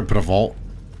where I would put a vault.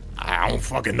 I don't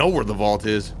fucking know where the vault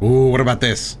is. Ooh, what about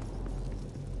this?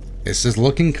 This is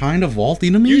looking kind of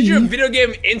vaulty to me. Use your video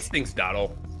game instincts,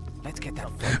 Dotto. Let's get that.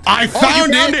 I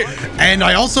found it, and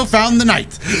I also found the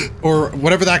knight, or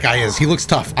whatever that guy is. He looks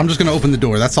tough. I'm just gonna open the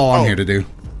door. That's all I'm here to do.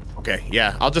 Okay,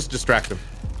 yeah, I'll just distract him.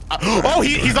 Oh,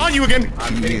 he's on you again.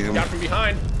 I'm getting shot from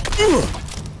behind.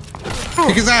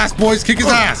 Kick his ass, boys. Kick his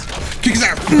ass. Kick his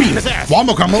ass. Beat his ass.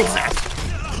 Wombo combo.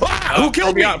 Who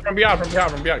killed me? From beyond.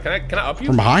 Can I up you?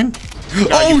 From behind? No,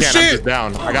 Oh, shit! I'm shit. just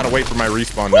down. I gotta wait for my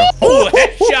respawn now. Oh,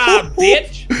 headshot,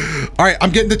 bitch! All right,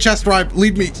 I'm getting the chest drive.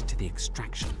 Lead me. To the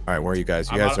extraction. All right, where are you guys?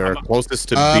 You guys are closest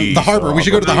to B. The harbor. So We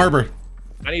should go to the harbor.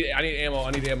 I need ammo.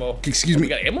 I need ammo. Excuse me. We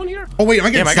got ammo in here? Oh wait, am I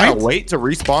getting Damn, I sniped? gotta wait to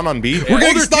respawn on B. We're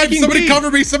getting they're sniped. taking Somebody B.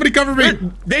 cover me. Somebody cover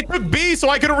me. They took B, so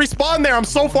I couldn't respawn there. I'm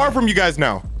so far from you guys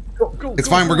now. It's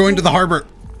fine. We're going to the harbor.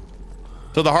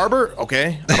 To the harbor?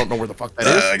 Okay. I don't know where the fuck that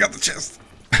is. I got the chest.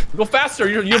 Go faster.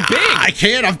 You're big. I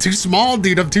can't. I'm too small,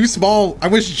 dude. I'm too small. I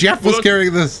wish Jeff was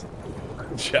carrying this.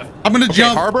 Jeff. I'm gonna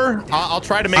jump. Harbor? I'll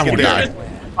try to make I it won't there. die.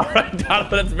 All right, Donovan,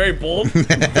 that's very bold.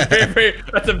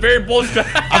 That's a very bold strat.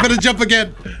 I'm gonna jump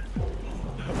again.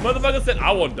 Motherfucker said,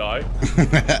 I won't die.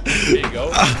 There you go.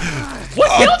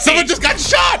 What killed me? Someone just got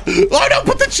shot. Oh no!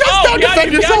 Put the chest down.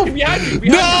 Behind Defend you, yourself. behind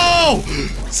you. No!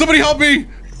 Somebody help me.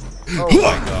 Oh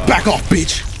my God. Back off,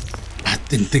 bitch. I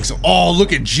didn't think so. Oh,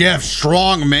 look at Jeff,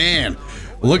 strong man.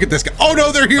 Look at this guy. Oh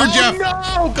no, they're here, Jeff.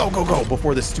 No! Go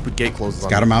before this stupid gate closes.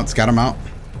 Scout him out. Scout him out.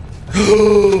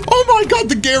 Oh my God,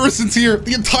 the garrison's here.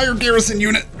 The entire garrison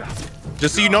unit.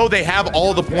 Just so you know, they have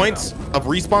all the points of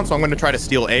respawn, so I'm going to try to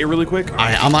steal A really quick.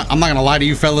 I'm not gonna lie to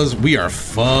you, fellas. We are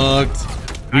fucked.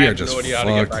 We are just I have no idea how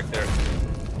to get fucked.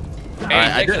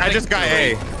 back there. I just got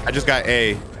A. I just got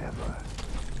A.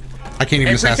 I can't even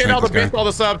Hey, appreciate assassinate all the this guy. bits, all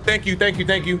the sub. Thank you.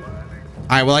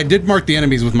 All right, well, I did mark the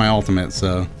enemies with my ultimate,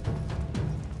 so.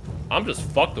 I'm just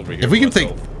fucked over here. If we can take,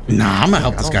 nah, I'm gonna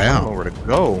help this guy I don't know out. where to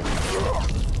go.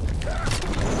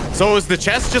 So is the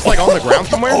chest just like on the ground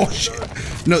somewhere? Oh shit!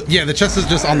 No, yeah, the chest is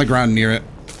just on the ground near it.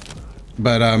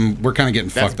 But we're kind of getting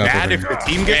That's fucked up bad over if here. the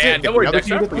team gets it. Don't worry,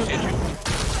 Dexter, I appreciate you.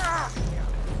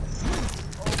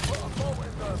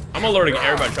 I'm alerting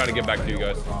everybody trying to get back to you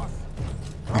guys.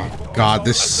 Oh God,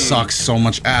 this sucks so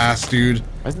much ass, dude. Why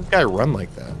does this guy run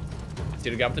like that? See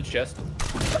the guy with the chest?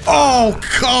 Oh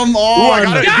come Ooh, on!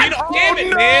 I got it. God damn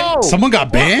it, man! Someone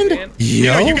got banned? man. Yo,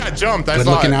 Yeah, you got jumped. I good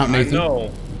saw looking it. out, I Nathan.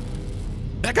 know.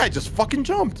 That guy just fucking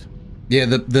jumped. Yeah,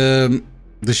 the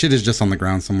shit is just on the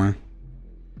ground somewhere.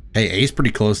 Hey, A's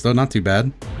pretty close though, not too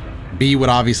bad. B would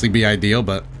obviously be ideal,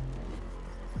 but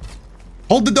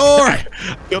hold the door.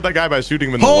 Killed that guy by shooting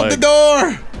him in the Hold leg.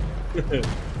 the door.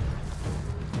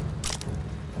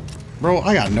 Bro,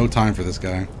 I got no time for this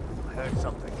guy.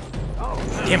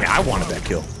 Damn it, I wanted that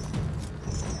kill.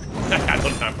 I got no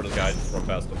time for this guy. Just run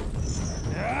past him.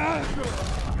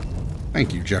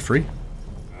 Thank you, Jeffrey.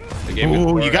 They gave me the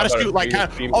Ooh, word. you gotta How about shoot a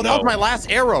like team? oh, that was No. my last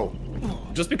arrow.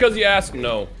 Just because you ask,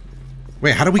 no.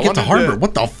 Wait, how do we get to wanted harbor? to-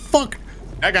 What the fuck?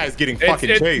 That guy's getting fucking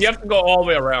chased. You have to go all the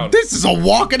way around. This is a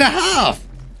walk and a half.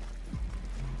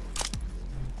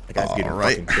 That guy's getting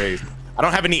Alright. fucking chased. I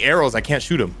don't have any arrows. I can't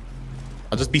shoot him.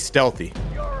 I'll just be stealthy.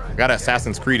 I got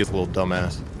Assassin's Creed, his little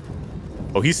dumbass.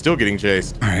 Oh, he's still getting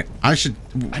chased. All right, I should.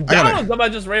 I That gotta, one,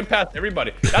 somebody just ran past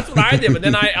everybody. That's what I did, but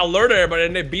then I alerted everybody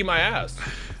and they beat my ass.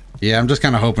 yeah, I'm just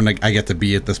kind of hoping I get to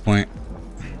be at this point.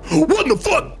 What in the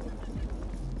fuck?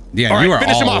 Yeah, All right, you are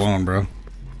finish him all off. alone, bro.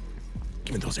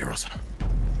 Give me those arrows.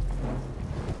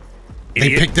 They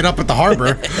Idiot. picked it up at the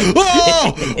harbor.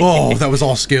 Oh, that was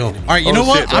all skill. All right, you know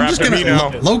what? shit, they're I'm just after me now.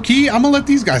 gonna low key. I'm gonna let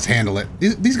these guys handle it.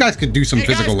 These guys could do some Hey,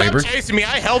 physical guys, labor. stop chasing me.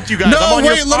 I helped you guys. I'm No, on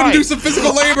your wait, let them side. do some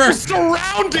physical labor. I'm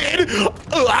surrounded.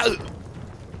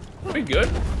 We good?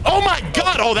 Oh my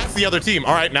god. Oh, that's the other team.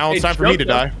 All right, now it's Hey, time for me to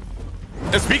die.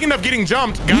 jump And speaking of getting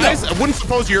jumped, guys, I wouldn't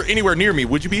suppose you're anywhere near me,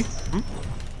 would you be?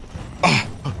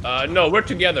 No, we're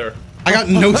together. I got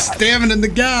no stamina in the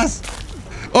gas.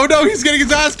 Oh no, he's getting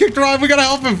his ass kicked around. We gotta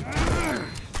help him.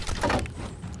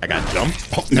 I got jumped.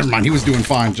 Oh, never mind. He was doing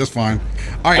fine, just fine.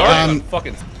 All right, Sorry,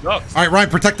 fucking sucks. all right, Ryan,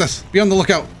 protect us. Be on the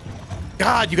lookout.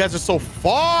 God, you guys are so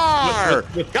far.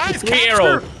 With Guys, three capture.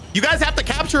 arrows. You guys have to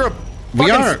capture a We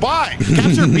fucking are. spot.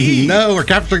 Capture B. No, we're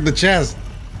capturing the chest.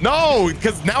 No,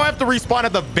 because now I have to respawn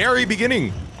at the very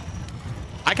beginning.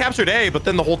 I captured A, but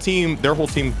then their whole team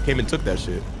came and took that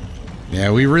shit.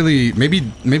 Yeah, we really maybe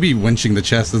winching the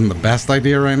chest isn't the best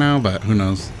idea right now, but who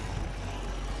knows?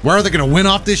 Where are they gonna win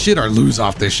off this shit or lose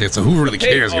off this shit? So who really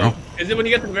cares, you know? Is it when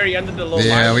you get to the very end of the little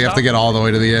Yeah, line we have to get all the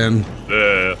way to the end.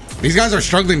 These guys are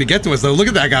struggling to get to us though. Look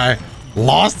at that guy,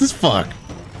 lost as fuck.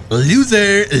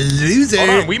 Loser. Hold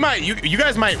on, we might. You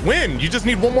guys might win. You just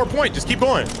need one more point. Just keep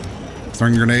going.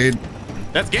 Throwing grenade.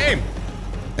 That's game.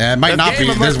 It might not be.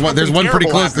 There's one pretty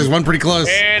close. There's one pretty close.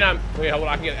 And wait, hold on.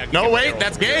 I can no, wait.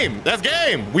 That's game. That's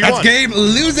game. That's won. Game.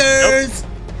 Losers.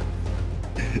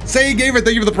 Nope. Say gamer,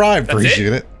 thank you for the prime.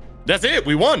 Appreciate it. That's it.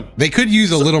 We won. They could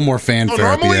use a little more fanfare. So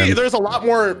normally, at the end. There's a lot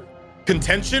more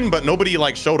contention, but nobody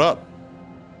like showed up.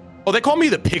 Oh, they call me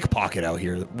the pickpocket out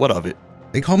here. What of it?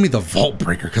 They call me the vault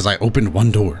breaker because I opened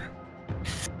one door.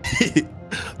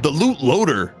 The loot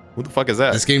loader. What the fuck is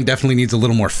that? This game definitely needs a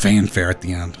little more fanfare at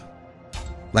the end.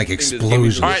 Like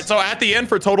explosions. All right, so at the end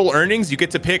for total earnings, you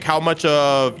get to pick how much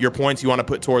of your points you want to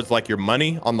put towards like your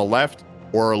money on the left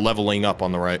or leveling up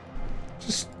on the right.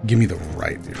 Just give me the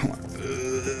right. Come on.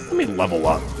 Let me level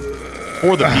up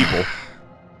for the people.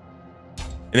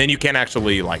 And then you can't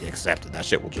actually like accept it. That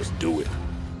shit will just do it.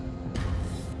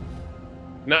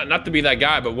 Not to be that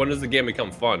guy, but when does the game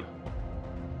become fun?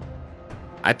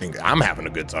 I think I'm having a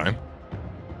good time.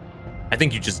 I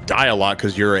think you just die a lot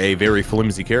because you're a very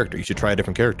flimsy character. You should try a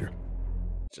different character.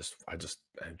 I'm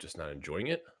just not enjoying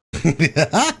it.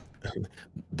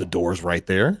 The door's right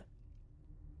there.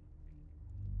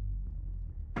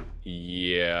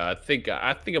 Yeah, I think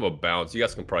I'm a bounce. You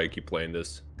guys can probably keep playing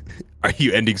this. Are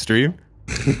you ending stream?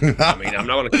 I mean, I'm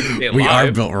not gonna keep staying We live.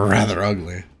 are built rather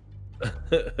ugly.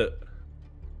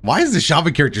 Why is the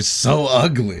shaman character so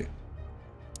ugly?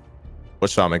 What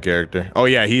shaman character? Oh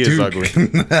yeah, he is ugly.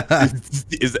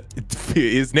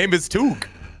 His name is Took.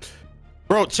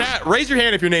 Bro, chat, raise your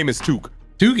hand if your name is Took.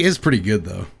 Took is pretty good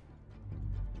though.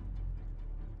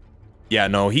 Yeah,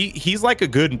 no, he's like a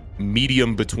good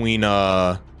medium between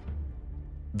the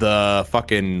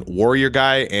fucking warrior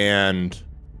guy and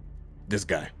this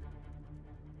guy.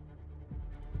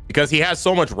 Because he has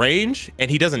so much range and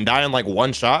he doesn't die in like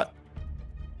one shot.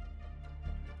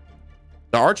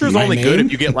 The archer is only good if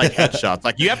you get like headshots.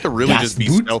 Like you have to really just be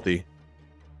stealthy.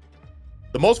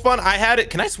 The most fun I had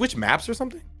can I switch maps or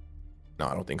something? No,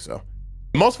 I don't think so.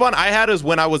 The most fun I had is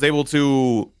when I was able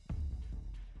to,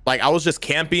 like, I was just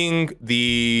camping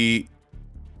the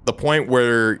point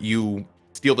where you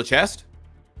steal the chest.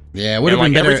 Yeah, it would have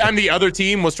been better. Every time the other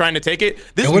team was trying to take it,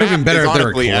 this would have been better if they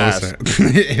were closer.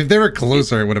 If they were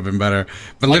closer, it would have been better.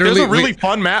 But like, literally, there's a really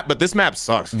fun map, but this map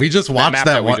sucks. We just watched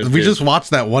that one. We just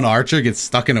watched that one archer get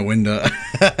stuck in a window.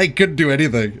 I couldn't do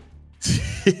anything.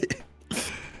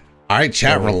 All right,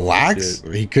 chat, relax.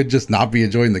 Shit. He could just not be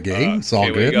enjoying the game. It's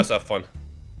all good. You guys have fun.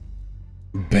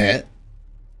 Bet.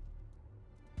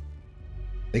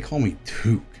 They call me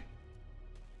Took.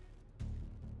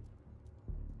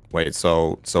 Wait,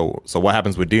 so what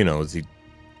happens with Dino? Is he?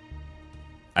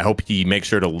 I hope he makes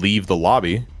sure to leave the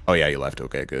lobby. Oh yeah, he left.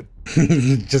 Okay, good.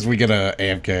 Just we get a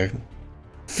AFK.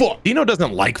 Fuck. Dino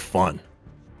doesn't like fun.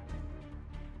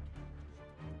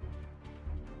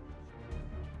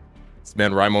 This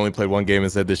man Rhyme only played one game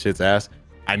and said this shit's ass.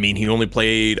 I mean, he only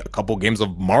played a couple games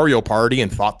of Mario Party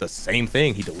and thought the same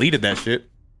thing. He deleted that shit.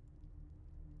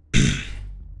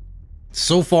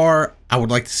 So far, I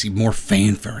would like to see more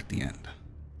fanfare at the end.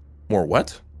 More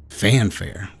what?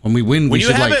 Fanfare. When we win, we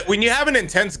should like. When you have an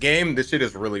intense game, this shit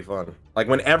is really fun. Like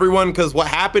when everyone, because what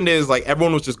happened is like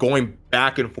everyone was just going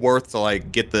back and forth to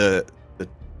like get the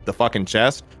fucking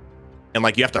chest, and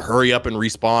like you have to hurry up and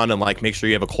respawn and like make sure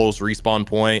you have a close respawn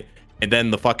point, and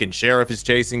then the fucking sheriff is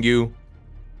chasing you.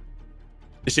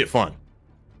 This shit fun.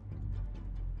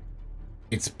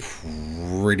 It's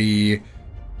pretty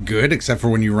good, except for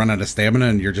when you run out of stamina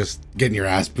and you're just getting your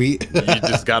ass beat. You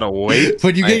just gotta wait.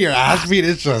 When you get your ass beat,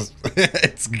 it's just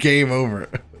it's game over.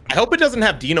 I hope it doesn't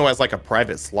have Dino as like a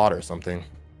private slot or something.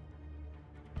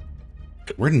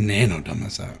 Where did Nano done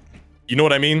this at? You know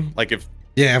what I mean? Like if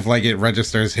like it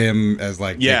registers him as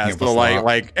like so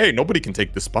like hey, nobody can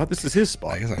take this spot. This is his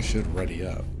spot. I guess I should ready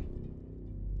up.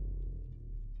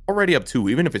 I'll ready up too,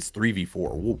 even if it's 3v4,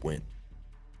 we'll win.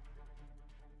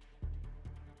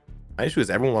 My issue is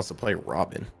everyone wants to play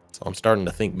Robin, so I'm starting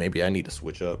to think maybe I need to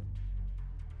switch up.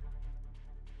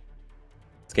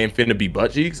 This game finna be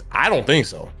butt cheeks? I don't think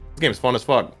so. This game is fun as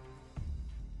fuck.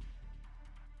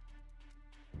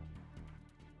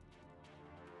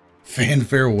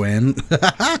 Fanfare win.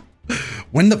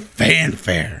 Win the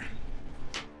fanfare.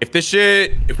 If this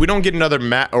shit, if we don't get another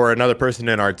Matt or another person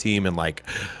in our team in like,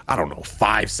 I don't know,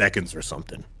 5 seconds or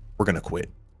something, we're gonna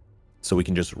quit. So we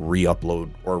can just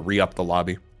re-upload or re-up the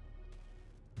lobby.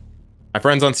 My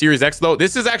friends on SeeReax though,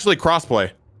 this is actually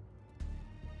crossplay.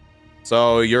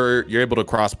 So you're able to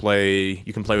crossplay.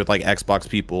 You can play with like Xbox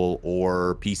people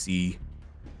or PC,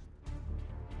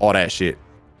 all that shit.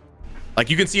 Like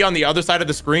you can see on the other side of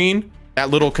the screen, that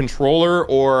little controller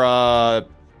or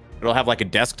It'll have like a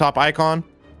desktop icon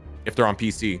if they're on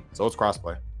PC. So it's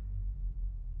crossplay.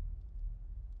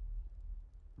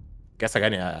 Guess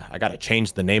I gotta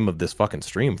change the name of this fucking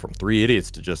stream from 3 idiots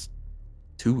to just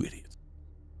 2 idiots.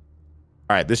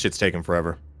 All right, this shit's taking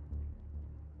forever.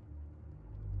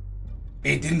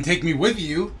 It didn't take me with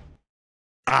you.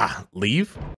 Ah,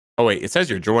 leave? Oh wait, it says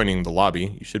you're joining the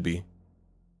lobby. You should be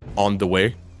on the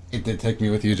way. It did take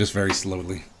me with you, just very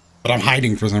slowly. But I'm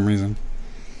hiding for some reason.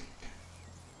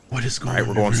 What is going on? All right,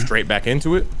 we're going straight back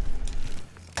into it.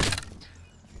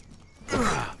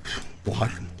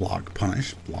 Block, block,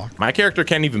 punish, block. My character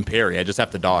can't even parry. I just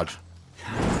have to dodge.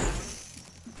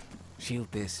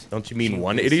 Shield this. Don't you mean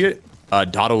one idiot?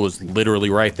 Dotto was literally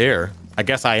right there. I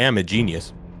guess I am a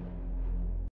genius.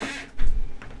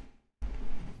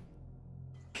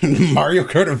 Mario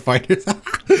Kart and Fighters.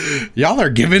 Y'all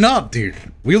are giving up, dude.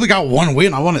 We only got 1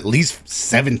 win. I want at least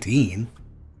 17.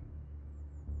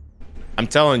 I'm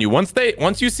telling you, once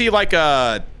you see like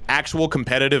a actual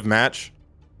competitive match,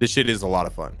 this shit is a lot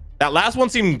of fun. That last one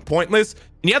seemed pointless.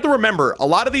 And you have to remember, a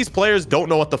lot of these players don't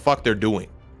know what the fuck they're doing.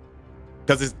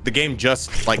 Because the game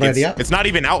just, like, it's not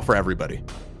even out for everybody.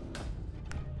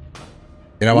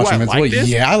 Did I watch Invincible? Like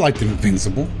yeah, I liked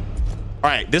Invincible. All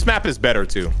right, this map is better,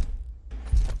 too.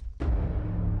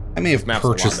 I may have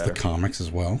purchased the comics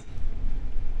as well.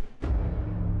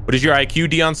 What is your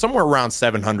IQ, Dion? Somewhere around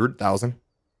 700,000.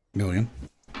 Million.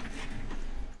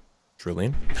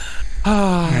 Trillion.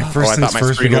 Right, first I thought my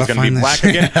screen was gonna be black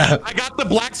again. I got the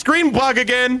black screen bug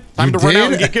again. Time to run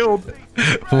out and get killed.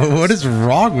 What is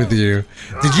wrong with you?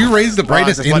 Did you raise the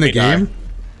brightness in the game?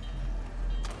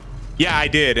 Yeah, I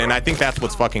did, and I think that's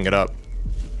what's fucking it up.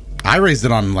 I raised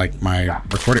it on like my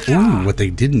recording. Ooh, what they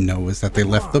didn't know is that they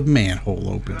left the manhole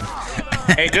open.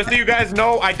 Hey, just so you guys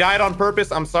know, I died on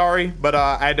purpose. I'm sorry, but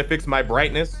I had to fix my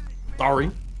brightness. Sorry.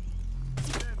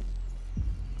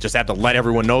 Just had to let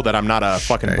everyone know that I'm not a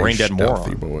fucking brain dead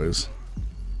moron. Boys.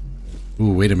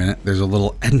 Ooh, wait a minute. There's a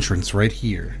little entrance right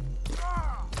here.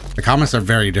 The comments are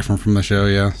very different from the show,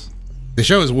 yes. The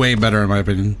show is way better in my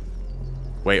opinion.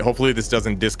 Wait, hopefully this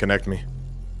doesn't disconnect me.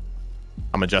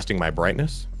 I'm adjusting my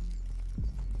brightness.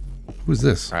 Who's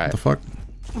this? All right. What the fuck?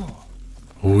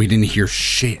 Oh, we didn't hear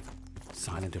shit.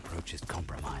 Silent approach is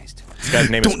compromised. This guy's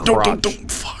name is Crotch.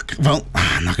 Don't. Fuck. Well,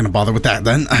 I'm not gonna bother with that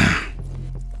then.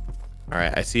 All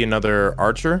right, I see another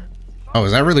archer. Oh,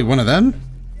 is that really one of them?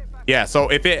 Yeah, so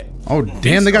if it... Oh,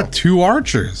 damn, they got 2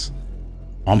 archers.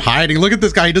 I'm hiding. Look at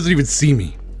this guy. He doesn't even see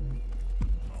me.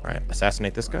 All right,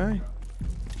 assassinate this guy.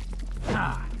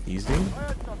 Easy.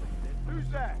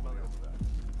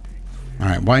 All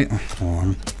right, why? Hold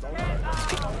on.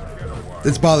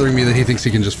 It's bothering me that he thinks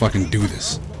he can just fucking do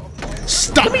this.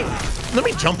 Stop me! Let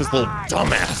me jump this little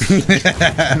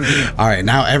dumbass. All right,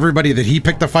 now everybody that he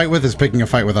picked a fight with is picking a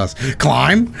fight with us.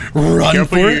 Climb, run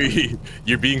for it.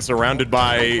 You're being surrounded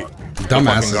by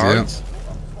dumbasses. Yeah.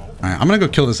 All right, I'm gonna go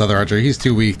kill this other archer. He's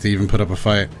too weak to even put up a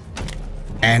fight.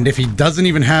 And if he doesn't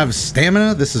even have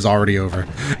stamina, this is already over.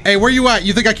 Hey, where you at?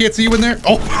 You think I can't see you in there?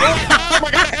 Oh! Oh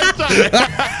my God,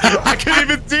 headshot. I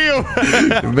couldn't even see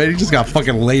him. Man, he just got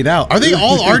fucking laid out. Are they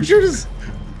all archers?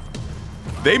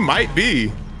 They might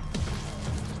be.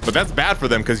 But that's bad for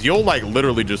them because you'll like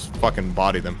literally just fucking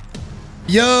body them.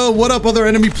 Yo, what up, other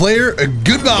enemy player?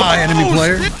 Goodbye, enemy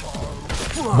player. Shit.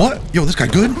 What? Yo, this guy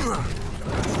good? All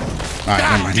right,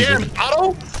 never mind. Damn,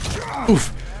 Otto.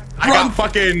 Oof. I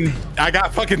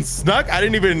got fucking snuck. I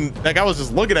didn't even, that guy was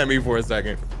just looking at me for a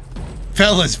second.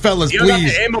 Fellas, please. You got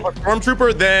the aim of a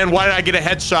stormtrooper, then why did I get a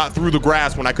headshot through the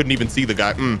grass when I couldn't even see the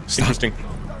guy? Interesting.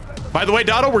 By the way,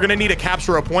 Dotto, we're gonna need to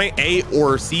capture a point, A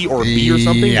or C or B or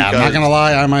something. Yeah, I'm not gonna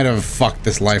lie, I might have fucked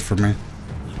this life for me.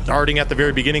 Starting at the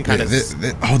very beginning, kind of.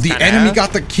 Oh, the enemy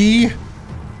got the key.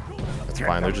 That's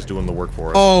fine. They're just doing the work for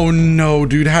us. Oh no,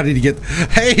 dude! How did he get?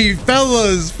 Hey,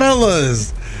 fellas!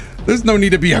 There's no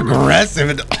need to be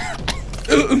aggressive.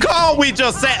 Can't we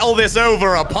just settle this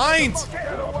over a pint?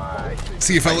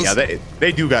 See you, fellas. Yeah,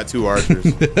 they do got 2 archers.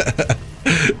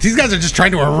 These guys are just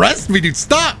trying to arrest me, dude.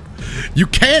 Stop! You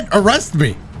can't arrest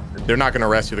me. They're not gonna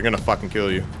arrest you. They're gonna fucking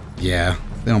kill you. Yeah,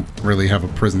 they don't really have a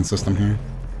prison system here.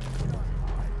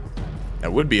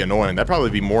 That would be annoying. That'd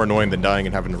probably be more annoying than dying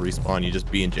and having to respawn. You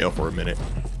just be in jail for a minute.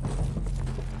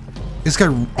 This guy,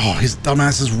 oh, his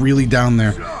dumbass is really down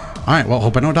there. All right, well,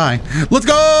 hope I don't die. Let's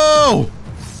go!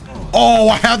 Oh,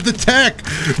 I have the tech.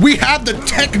 We have the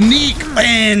technique,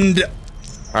 and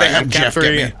all right, I'm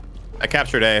capturing. I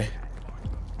captured A.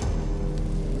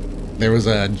 There was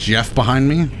a Jeff behind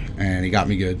me, and he got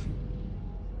me good.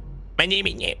 My name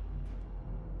is Jeff.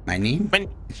 My name?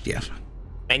 It's Jeff.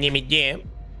 My name is Jeff.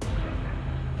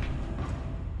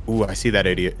 Ooh, I see that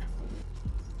idiot.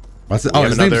 What's it? Oh,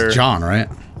 his name's John, right?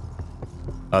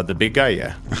 The big guy,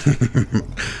 yeah.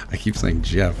 I keep saying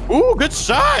Jeff. Ooh, good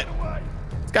shot.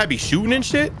 This guy be shooting and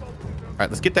shit. All right,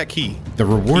 let's get that key. The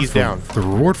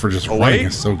reward for just running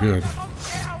is so good.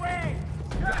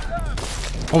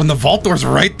 Oh, and the vault door's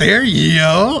right there,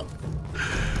 yo.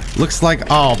 Looks like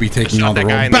I'll be taking all the roll.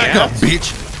 Back up,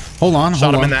 bitch. Hold on,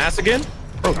 Shot him in the ass again.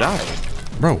 Bro, die.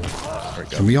 Bro,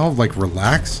 can we all like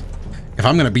relax? If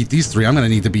I'm gonna beat these three, I'm gonna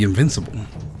need to be invincible.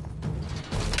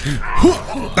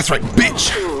 That's right, bitch.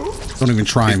 Don't even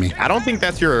try me. I don't think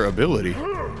that's your ability.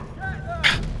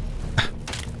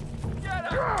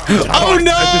 Oh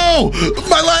no!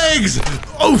 My legs!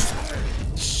 Oof!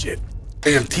 Shit.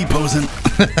 Damn, T-posing.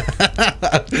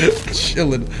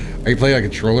 Chilling. Are you playing a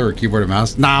controller or keyboard and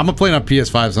mouse? Nah, I'm playing on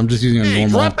PS5, so I'm just using a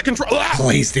normal drop the controller.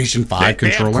 PlayStation 5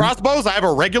 controller. They have crossbows. I have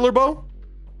a regular bow.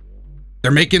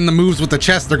 They're making the moves with the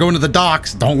chest. They're going to the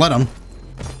docks. Don't let them.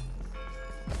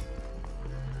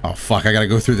 Oh fuck! I gotta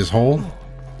go through this hole.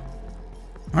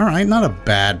 All right, not a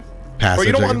bad passage. Bro,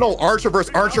 you don't want no archer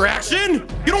versus archer action.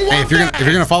 You don't want if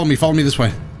you're gonna follow me this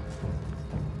way.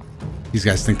 These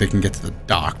guys think they can get to the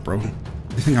dock, bro.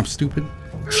 You think I'm stupid?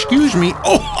 Excuse me.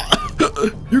 Oh,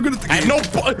 you're gonna think. I know.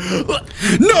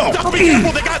 No. Be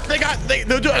careful. They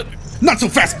not so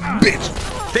fast,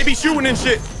 bitch. They be shooting and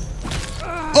shit.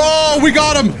 Oh, we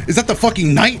got him. Is that the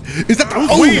fucking knight? Is that the?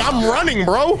 Oh, wait, I'm running,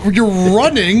 bro. You're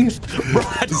running. Bro,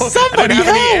 Somebody help.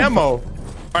 Any ammo. All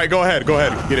right, go ahead.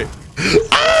 Get it.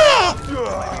 Ah!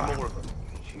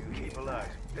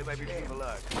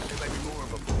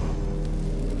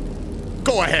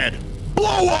 Go ahead.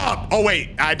 Blow up. Oh wait,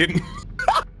 I didn't.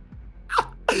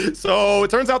 So it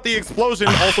turns out the explosion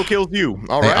also kills you.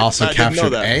 All right. They also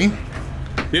captured A.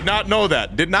 Did not know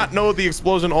that. Did not know the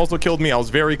explosion also killed me. I was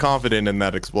very confident in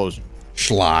that explosion.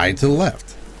 Slide to the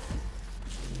left.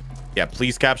 Yeah,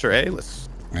 please capture A. Let's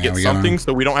get something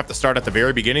so we don't have to start at the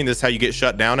very beginning. This is how you get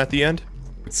shut down at the end.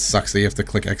 It sucks that you have to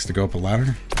click X to go up a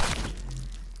ladder.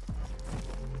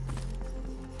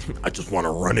 I just want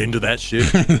to run into that shit.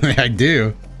 I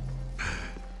do.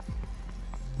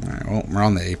 All right, well, we're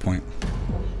on the A point.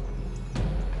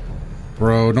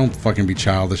 Bro, don't fucking be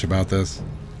childish about this.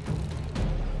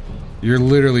 You're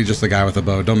literally just a guy with a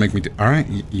bow. Don't make me do. All right,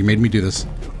 you made me do this.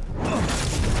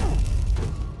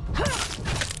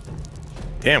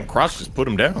 Damn, Crotch just put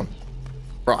him down.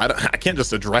 Bro, I can't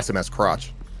just address him as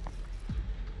Crotch.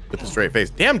 With a straight face.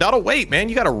 Damn, Doto, wait, man.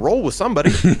 You got to roll with somebody.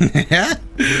 Yeah.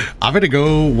 I'm going to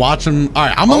go watch them. All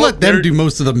right, I'm going to let them do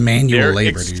most of the manual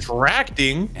labor, dude.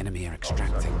 Extracting. Enemy are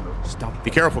extracting. Stop. Be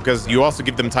careful, because you also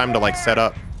give them time to, like, set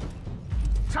up.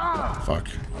 Fuck.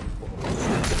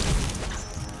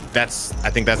 I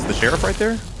think that's the sheriff right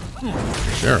there.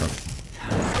 Sheriff.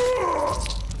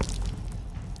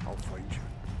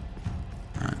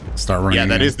 All right, start running. Yeah,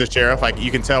 that is the sheriff. Like,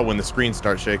 you can tell when the screen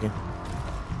starts shaking.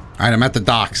 All right, I'm at the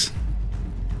docks.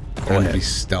 I'm gonna be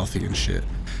stealthy and shit.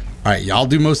 All right, y'all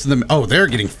do most of them. Oh, they're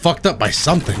getting fucked up by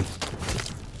something.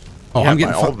 Oh, yeah, I'm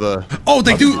getting all the. Oh,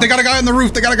 they do. They got a guy on the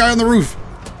roof. They got a guy on the roof.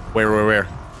 Where?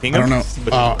 Ping him? I don't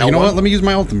know. You know what? Let me use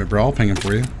my ultimate, bro. I'll ping him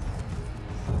for you.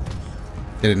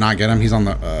 Did it not get him? He's on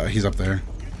the. He's up there.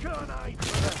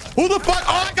 Who the fuck?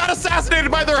 Oh, I got assassinated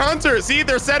by their hunter. See,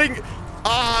 they're setting.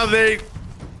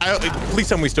 Please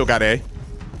tell me we still got A. Do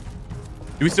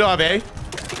we still have A?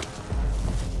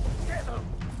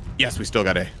 Yes, we still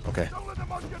got A. Okay.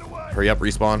 Hurry up,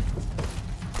 respawn.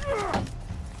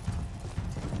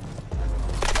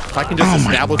 If I can just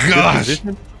establish a good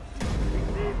position.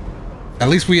 At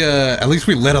least we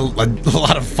let a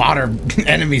lot of fodder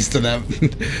enemies to them.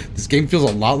 This game feels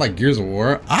a lot like Gears of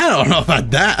War. I don't know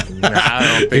about that.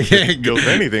 I don't think it feels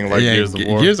anything like Gears of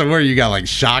War. Gears of War, you got like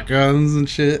shotguns and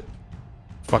shit.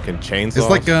 Fucking chainsaws.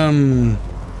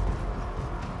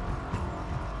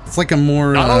 It's like a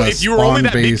more if you were only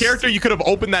that big character, you could have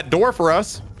opened that door for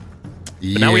us.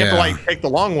 But now we have to like take the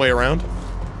long way around.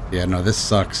 Yeah, no, this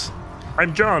sucks.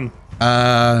 I'm John.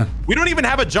 We don't even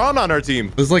have a John on our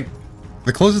team. It's like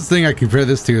the closest thing I compare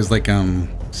this to is like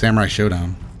Samurai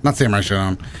Showdown. Not Samurai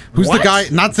Showdown. Who's the guy?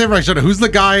 Not Samurai Showdown. Who's the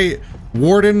guy?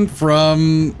 Warden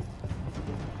from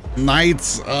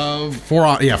Knights of For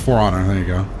Honor. Yeah, For Honor. There you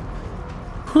go.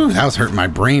 Whew, that was hurting my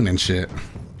brain and shit.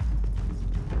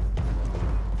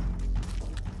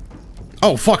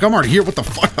 Oh fuck! I'm already here. What the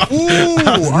fuck? Ooh,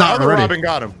 our other Robin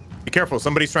got him. Be careful.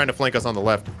 Somebody's trying to flank us on the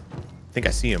left. I think I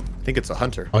see him. I think it's a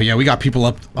hunter. Oh yeah, we got people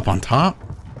up on top.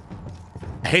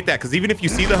 I hate that because even if you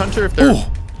see the hunter, if they're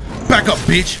back up,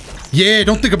 bitch. Yeah,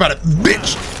 don't think about it,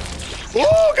 bitch.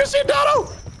 Oh, good shit,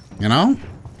 Doto. You know.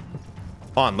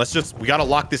 We gotta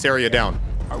lock this area down.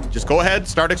 Just go ahead,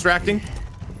 start extracting.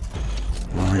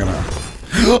 Oh, I gotta.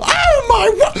 Oh my!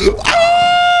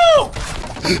 Oh!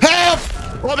 Help!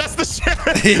 Well, that's the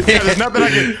sheriff. Yeah, there's nothing I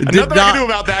can do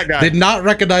about that guy. Did not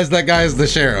recognize that guy as the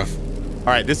sheriff. All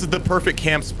right, this is the perfect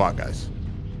camp spot, guys.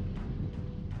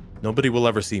 Nobody will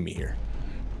ever see me here.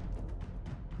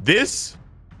 This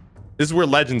is where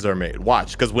legends are made.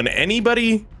 Watch, because when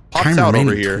anybody pops out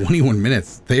over here, 21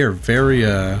 minutes. They are very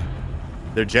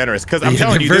they're generous. Because I'm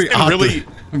telling you, this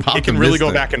can really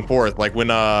go back and forth. Like when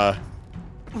like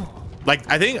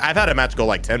I think I've had a match go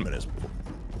like 10 minutes before.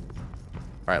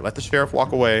 All right, let the sheriff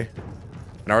walk away.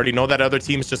 And I already know that other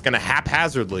team's just gonna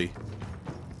haphazardly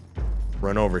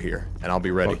run over here, and I'll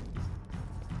be ready.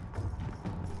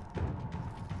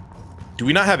 Do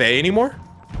we not have A anymore?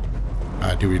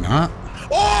 Do we not?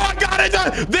 Oh, I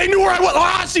got it! They knew where I was.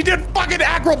 Ah, she did fucking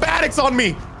acrobatics on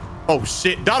me. Oh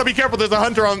shit! Dotto, be careful. There's a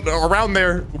hunter around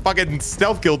there who fucking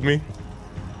stealth killed me.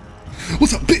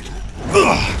 What's up, bitch?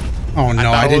 Ugh. Oh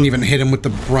no! I didn't even hit him with the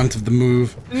brunt of the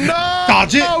move. No!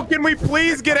 Dodge it! Oh, can we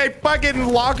please get a fucking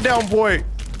lockdown point?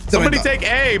 Somebody take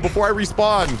A before I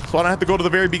respawn, so I don't have to go to the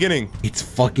very beginning. It's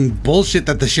fucking bullshit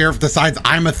that the sheriff decides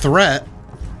I'm a threat.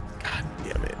 God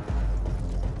damn it.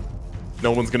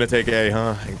 No one's gonna take A,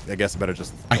 huh? I guess I better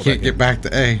just... I can't get back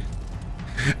to A.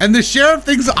 And the sheriff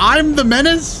thinks I'm the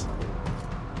menace?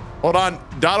 Hold on.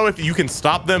 Dotto, if you can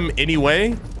stop them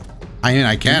anyway. I mean,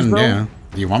 I can, yeah.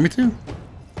 Do you want me to?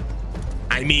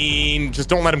 I mean, just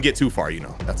don't let him get too far, you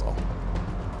know. That's all.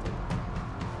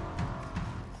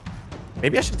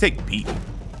 Maybe I should take B.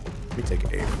 Let me take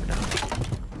A for now.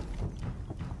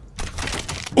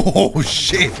 Oh,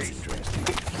 shit.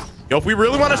 Yo, if we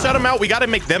really want to shut them out, we got to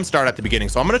make them start at the beginning.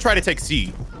 So I'm going to try to take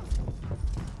C.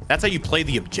 That's how you play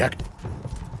the objective.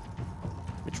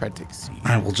 Let me try to take C. All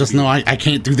right, well, just know I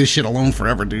can't do this shit alone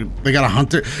forever, dude. They got a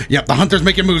hunter. Yep, the hunter's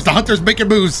making moves. The hunter's making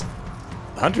moves.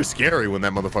 The hunter's scary when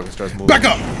that motherfucker starts moving. Back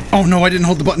up. Oh, no, I didn't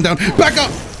hold the button down. Back up.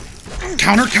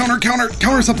 Counter, counter, counter,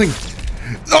 counter something.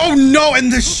 Oh no, and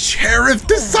the sheriff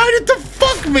decided to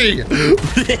fuck me.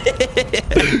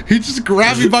 He just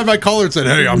grabbed me by my collar and said,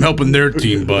 hey, I'm helping their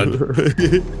team, bud.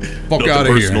 Fuck out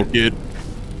of here. Kid.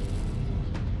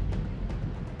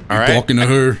 All right. Talking to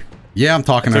her. Yeah, I'm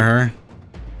talking to her.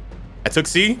 I took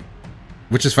C.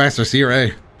 Which is faster, C or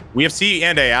A? We have C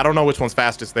and A. I don't know which one's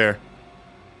fastest there.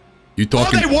 You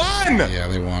talking? Oh, they won! Yeah,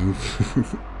 they won.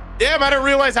 Damn, I didn't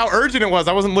realize how urgent it was.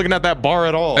 I wasn't looking at that bar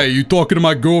at all. Hey, you talking to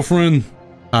my girlfriend?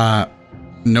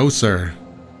 No, sir.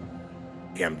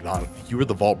 Damn, you were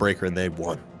the vault breaker and they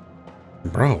won.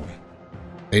 Bro,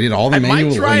 they did all the manual labor. I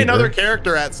might try labor. Another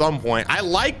character at some point. I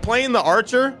like playing the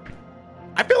archer.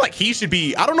 I feel like he should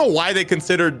be, I don't know why they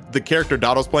considered the character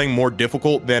Dotto's playing more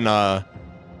difficult than,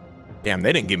 damn,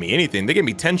 they didn't give me anything. They gave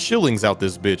me 10 shillings out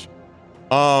this bitch.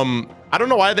 I don't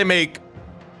know why they make,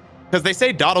 because they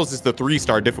say Dotto's is the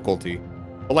 3-star difficulty.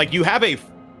 But like you have a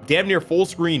damn near full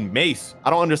screen mace. I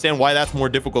don't understand why that's more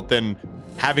difficult than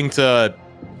having to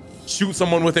shoot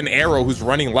someone with an arrow who's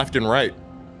running left and right.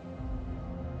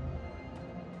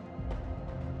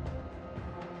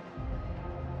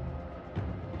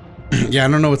 Yeah, I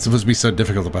don't know what's supposed to be so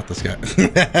difficult about this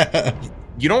guy.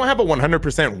 You don't have a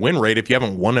 100% win rate if you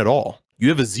haven't won at all. You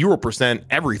have a 0%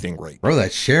 everything rate. Bro,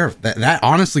 that sheriff, that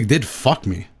honestly did fuck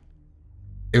me.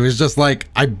 It was just like,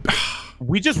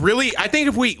 we just really, I think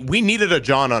if we needed a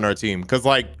John on our team, because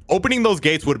like opening those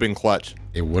gates would have been clutch.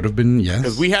 It would have been, yes.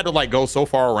 Because we had to like go so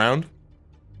far around.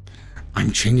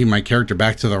 I'm changing my character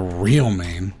back to the real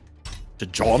man. To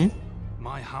John?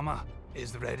 My hammer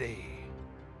is ready.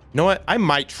 You know what? I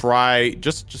might try,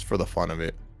 just for the fun of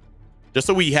it. Just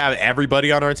so we have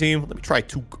everybody on our team. Let me try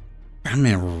Took. I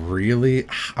mean, really?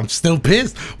 I'm still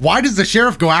pissed. Why does the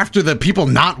sheriff go after the people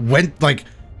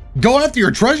go after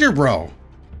your treasure, bro?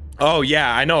 Oh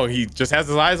yeah, I know. He just has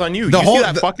his eyes on you. You see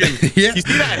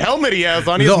that helmet he has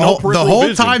on. He has no peripheral the whole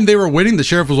vision. time they were winning, the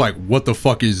sheriff was like, "What the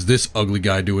fuck is this ugly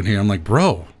guy doing here?" I'm like,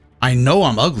 "Bro, I know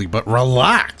I'm ugly, but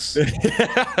relax."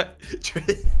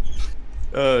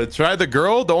 Try the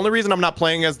girl. The only reason I'm not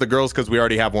playing as the girl is because we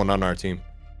already have one on our team.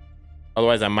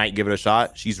 Otherwise, I might give it a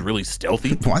shot. She's really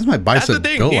stealthy. Why is my bicep? That's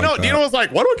the thing. Dino was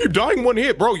like, "Why do I keep dying one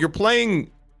hit, bro? You're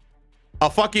playing a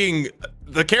fucking.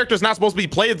 The character's not supposed to be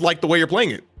played like the way you're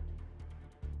playing it.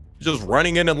 Just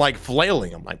running in and like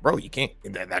flailing." I'm like, bro, you can't.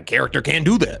 That character can't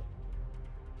do that.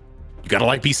 You gotta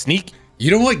like be sneaky.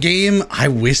 You know what game I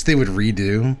wish they would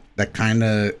redo that kind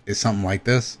of is something like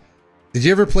this? Did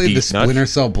you ever play the Splinter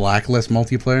Cell Blacklist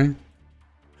multiplayer?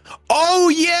 Oh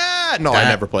yeah! No, I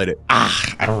never played it.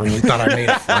 I really thought I made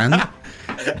a friend.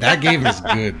 That game is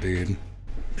good, dude.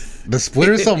 The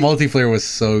Splinter Cell multiplayer was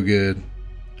so good.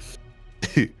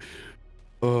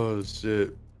 Oh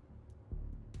shit.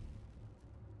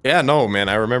 Yeah, no, man.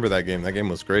 I remember that game. That game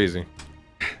was crazy.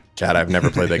 Chad, I've never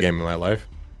played that game in my life.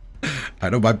 I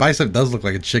know my bicep does look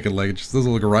like a chicken leg. It just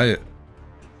doesn't look right.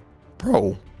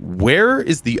 Bro, where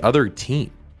is the other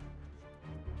team?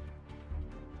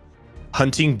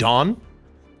 Hunting Dawn?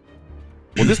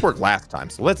 Well, this worked last time,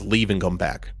 so let's leave and come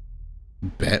back.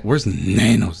 Bet. Where's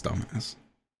Nano's dumbass?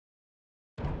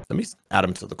 Let me add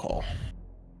him to the call.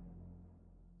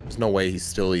 There's no way he's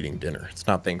still eating dinner. It's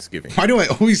not Thanksgiving. Why do I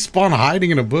always spawn hiding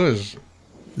in a bush?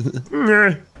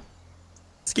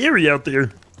 Scary out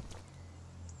there.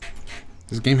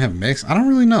 Does this game have mix? I don't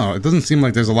really know. It doesn't seem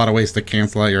like there's a lot of ways to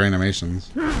cancel out your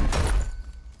animations.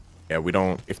 Yeah, we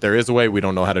don't. If there is a way, we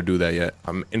don't know how to do that yet.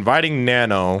 I'm inviting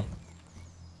Nano.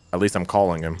 At least I'm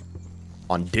calling him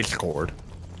on Discord.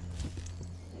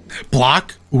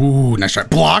 Block. Ooh, nice try.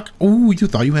 Block. Ooh, you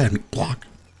thought you had me. Block.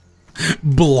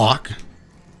 Block.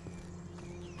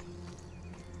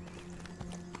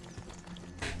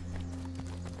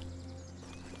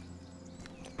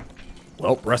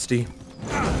 Well, Rusty.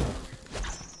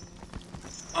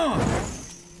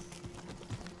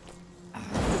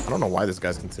 I don't know why this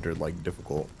guy's considered like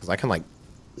difficult, because I can like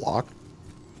block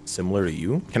similar to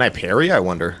you. Can I parry? I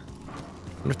wonder.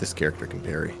 I wonder if this character can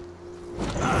parry.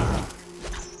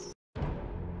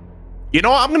 You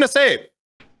know, I'm gonna say it.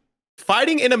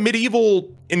 Fighting in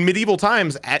medieval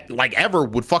times at like ever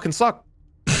would fucking suck.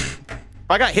 If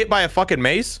I got hit by a fucking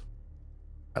mace.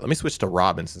 All right, let me switch to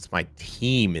Robin since my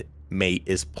teammate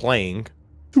is playing.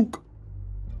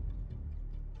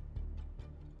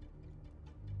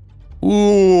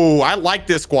 Ooh, I like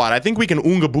this squad. I think we can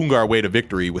oonga boonga our way to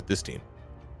victory with this team.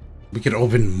 We could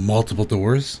open multiple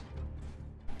doors.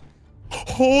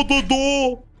 Hold the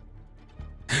door.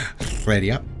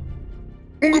 Ready up.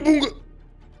 Oonga boonga.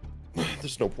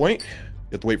 There's no point. You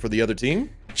have to wait for the other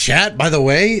team. Chat, by the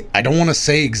way, I don't want to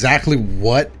say exactly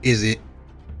what is it.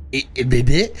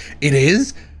 It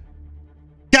is.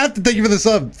 Captain, thank you for the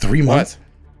sub. 3 months. What?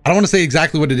 I don't want to say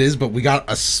exactly what it is, but we got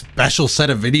a special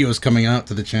set of videos coming out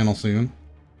to the channel soon.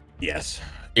 Yes.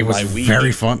 It was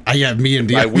very fun. Yeah, me and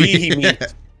Dion. By we,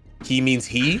 he means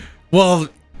he? Well,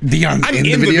 Dion in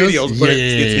the videos, but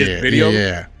it's his video.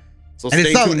 Yeah. So and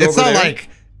it's not like,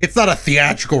 it's not a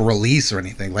theatrical release or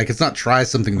anything. Like, it's not try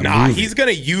something the movie. He's going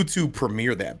to YouTube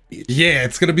premiere that bitch. Yeah,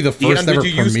 it's going to be the first ever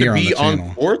premiere on the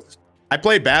channel. Sports? I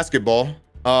played basketball.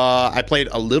 I played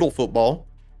a little football.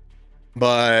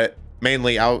 But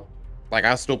mainly I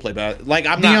still play bad. Like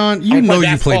I'm Dion, not. You know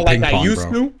you played ping pong, I used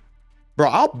to. Bro,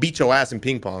 I'll beat your ass in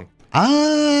ping pong.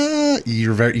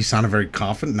 You sounded very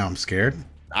confident. Now I'm scared.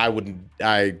 I wouldn't.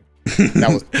 That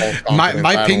was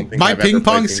my ping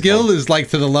pong skill is like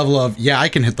to the level of I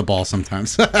can hit the ball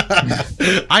sometimes.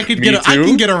 I can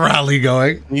get a rally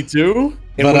going. Me too.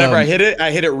 And but, whenever I hit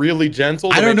it really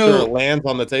gentle. I don't know. Sure it lands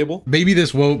on the table. Maybe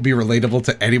this won't be relatable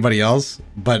to anybody else,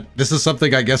 but this is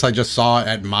something I guess I just saw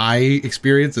at my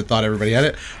experience and thought everybody had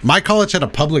it. My college had a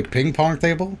public ping pong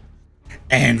table,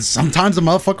 and sometimes a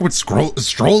motherfucker would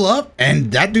stroll up,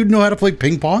 and that dude knew how to play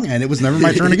ping pong, and it was never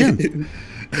my turn again.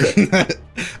 I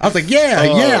was like,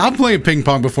 I'm playing ping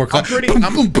pong before class.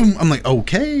 I'm like,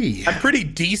 okay. I'm pretty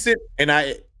decent, and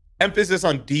emphasis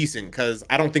on decent because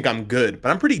I don't think I'm good, but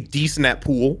I'm pretty decent at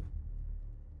pool.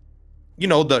 You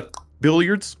know, the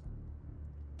billiards.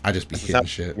 I just be hitting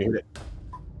shit.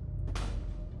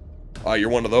 You're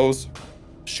one of those.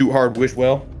 Shoot hard, wish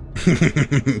well.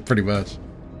 Pretty much.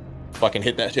 Fucking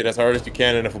hit that shit as hard as you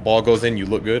can, and if a ball goes in, you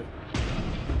look good.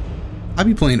 I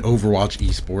be playing Overwatch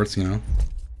esports, you know.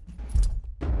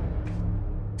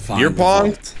 Beer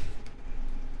pong.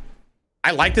 I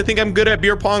like to think I'm good at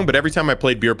beer pong, but every time I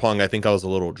played beer pong, I think I was a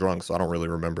little drunk, so I don't really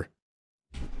remember.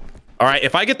 All right,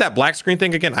 if I get that black screen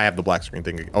thing again, I have the black screen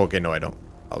thing. Oh, okay, no, I don't.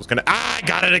 I was gonna. I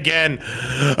got it again.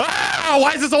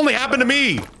 Why does this only happen to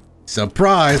me?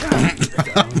 Surprise!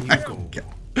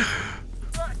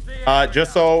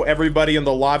 Just so everybody in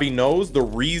the lobby knows, the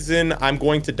reason I'm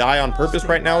going to die on purpose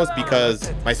right now is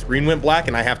because my screen went black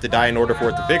and I have to die in order for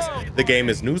it to fix. The game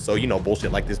is new, so you know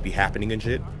bullshit like this be happening and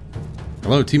shit.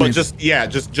 Hello, teammates. But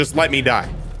just let me die.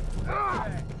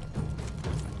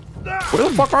 Where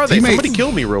the fuck are they? Teammates. Somebody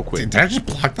kill me real quick. Did I just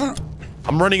block that?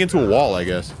 I'm running into a wall, I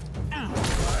guess.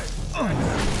 Oh.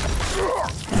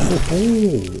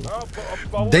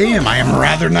 Damn, I am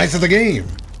rather nice at the game.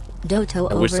 Doto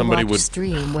Overwatch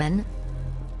stream when?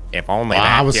 If only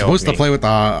I was supposed to play with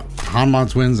the Hanma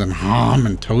twins and Ham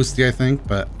and Toasty, I think,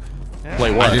 but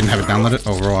play what? I didn't have it downloaded.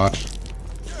 Overwatch.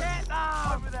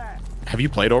 Have you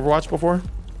played Overwatch before?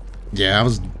 Yeah,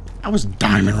 I was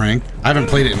diamond rank. I haven't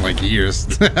played it in like years.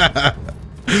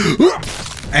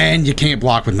 And you can't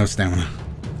block with no stamina.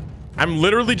 I'm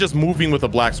literally just moving with a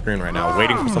black screen right now,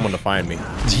 waiting for someone to find me.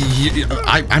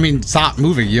 I mean, stop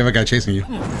moving. You have a guy chasing you.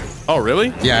 Oh,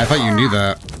 really? Yeah, I thought you knew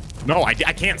that. No, I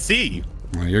can't see.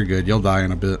 Well, you're good. You'll die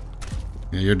in a bit.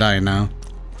 Yeah, you're dying now.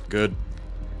 Good.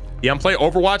 Yeah, I'm playing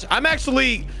Overwatch. I'm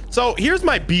actually... So here's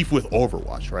my beef with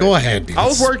Overwatch, right? Go ahead, dude. I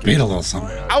was working a little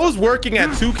something. I was working at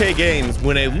 2K Games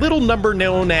when a little number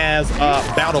known as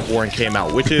Battleborn came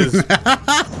out, which is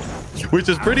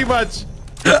pretty much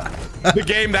the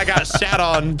game that got shat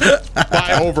on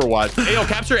by Overwatch. Hey, yo,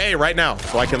 capture A right now,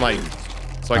 so I can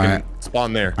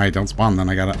spawn there. All right, don't spawn then.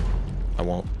 I got it. I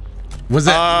won't. Was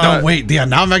it? No, wait. Yeah,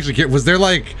 now I'm actually curious. Was there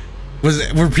like,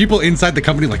 were people inside the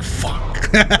company like, fuck?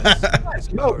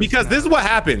 No, because this is what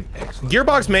happened.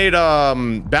 Gearbox made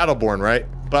Battleborn, right?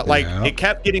 But like it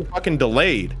kept getting fucking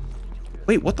delayed.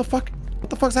 Wait, what the fuck? What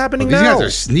the fuck's happening now? These guys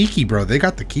are sneaky, bro. They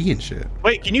got the key and shit.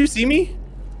 Wait, can you see me?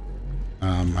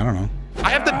 I don't know. I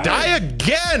have to die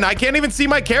again. I can't even see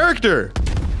my character.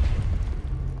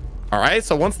 All right,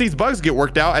 so once these bugs get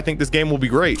worked out, I think this game will be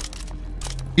great.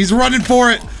 He's running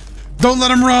for it. Don't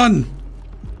let him run.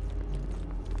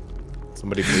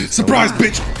 Somebody please. Surprise,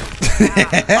 bitch.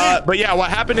 But yeah, what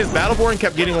happened is Battleborn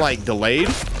kept getting like delayed.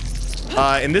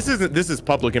 And this is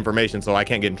public information, so I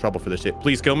can't get in trouble for this shit.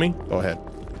 Please kill me. Go ahead.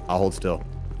 I'll hold still.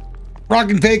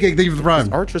 Rockin' pancake, thank you for the prime.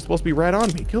 This Archer's supposed to be right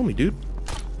on me. Kill me, dude.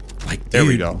 Like, there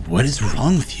we go. What is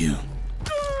wrong with you?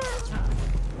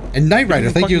 And Knight Rider,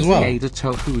 thank you as well.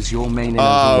 Who's your main in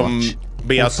Overwatch?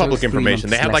 But yeah, it's public information.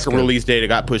 They had like a release date. It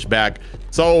got pushed back.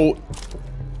 So,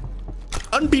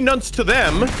 unbeknownst to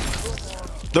them,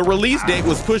 the release date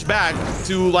was pushed back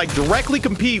to like directly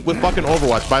compete with fucking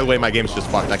Overwatch. By the way, my game's just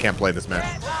fucked. I can't play this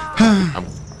match. I'm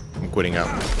quitting out.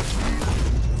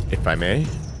 If I may,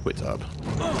 quit sub.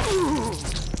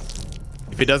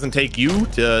 If it doesn't take you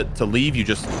to leave, you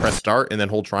just press start and then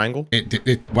hold triangle.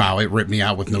 Wow, it ripped me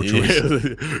out with no choice. I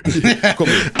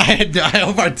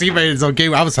hope our teammate is okay.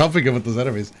 I was helping him with those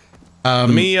enemies. Let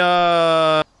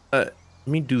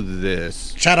me do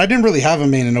this. Chad, I didn't really have a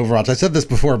main in Overwatch. I said this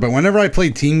before, but whenever I play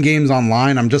team games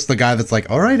online, I'm just the guy that's like,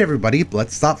 all right, everybody,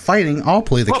 let's stop fighting. I'll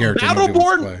play the character.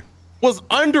 Battleborn was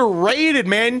underrated,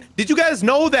 man. Did you guys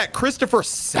know that Chris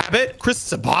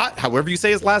Sabat, however you say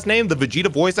his last name, the Vegeta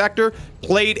voice actor,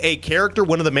 played a character,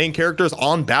 one of the main characters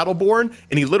on Battleborn,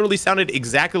 and he literally sounded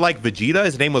exactly like Vegeta.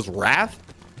 His name was Wrath.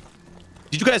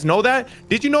 Did you guys know that?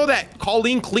 Did you know that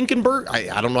Colleen Klinkenberg,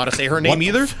 I don't know how to say her name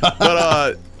either,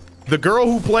 but the girl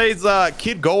who plays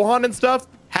Kid Gohan and stuff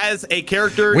has a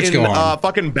character in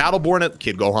fucking Battleborn.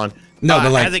 Kid Gohan. No,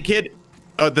 as a kid,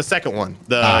 the second one,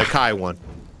 the Kai one.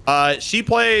 She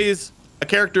plays a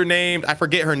character named, I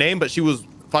forget her name, but she was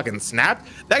fucking snapped.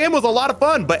 That game was a lot of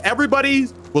fun, but everybody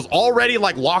was already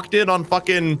like locked in on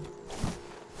fucking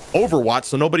Overwatch,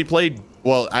 so nobody played.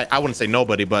 Well, I wouldn't say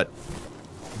nobody, but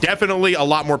definitely a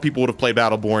lot more people would have played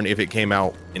Battleborn if it came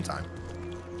out in time.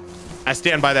 I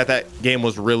stand by that. That game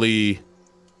was really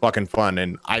fucking fun,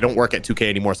 and I don't work at 2K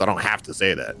anymore, so I don't have to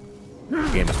say that. The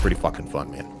game is pretty fucking fun,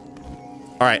 man.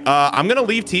 All right, I'm gonna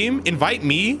leave team. Invite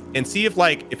me and see if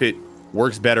it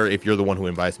works better if you're the one who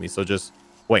invites me. So just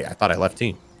wait. I thought I left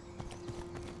team.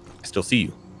 I still see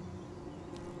you.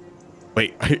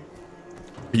 Wait,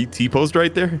 you T-posed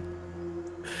right there?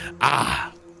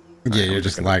 Ah. Yeah, you're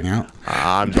just lagging out.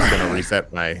 I'm just gonna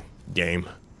reset my game.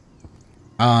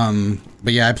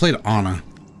 But yeah, I played Ana.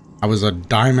 I was a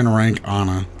diamond rank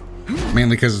Ana,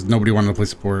 mainly because nobody wanted to play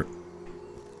support,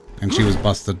 and she was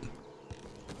busted.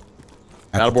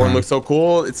 Battleborn looks so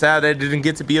cool. It's sad that it didn't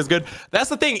get to be as good. That's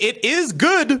the thing. It is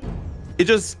good. It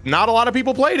just not a lot of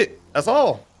people played it. That's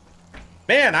all.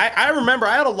 Man, I remember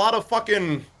I had a lot of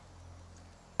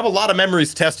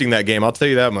memories testing that game. I'll tell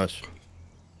you that much.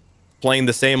 Playing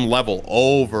the same level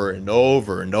over and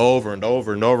over and over and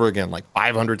over and over again, like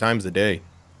 500 times a day,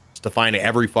 just to find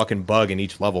every fucking bug in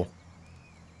each level.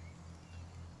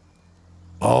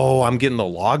 Oh, I'm getting the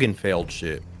login failed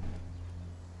shit.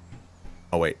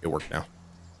 Oh wait, it worked now.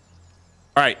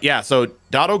 All right, yeah. So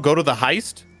Dotto, go to the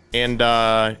heist and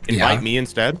invite me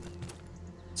instead.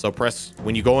 So press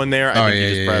when you go in there. I think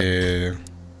you just press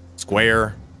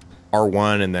square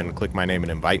R1 and then click my name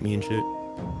and invite me and shit.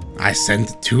 I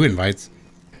sent 2 invites.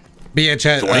 But yeah,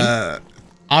 chat.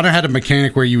 Ana had a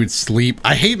mechanic where you would sleep.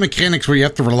 I hate mechanics where you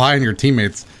have to rely on your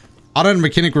teammates. Ana had a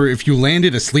mechanic where if you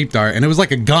landed a sleep dart, and it was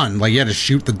like a gun, like you had to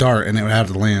shoot the dart and it would have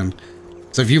to land.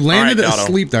 So if you landed a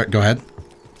sleep dart, go ahead.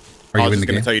 I was just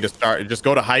gonna tell you to start. Just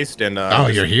go to heist and. Oh,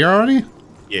 you're here already?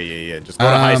 Yeah. Just go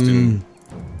to heist and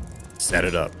set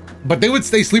it up. But they would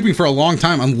stay sleeping for a long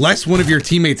time unless one of your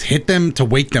teammates hit them to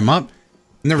wake them up.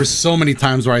 And there were so many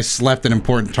times where I slept an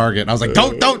important target. And I was like,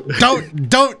 don't,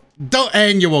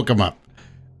 and you woke them up.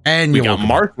 And we got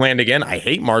marshland again. I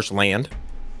hate marshland.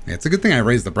 Yeah, it's a good thing I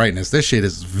raised the brightness. This shit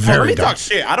is very let me dark. talk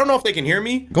shit. I don't know if they can hear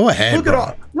me. Go ahead, look at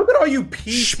all you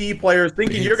PC players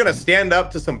thinking you're gonna stand up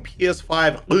to some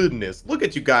PS5 goodness. Look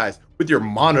at you guys with your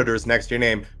monitors next to your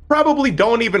name. Probably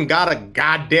don't even got a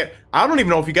goddamn. I don't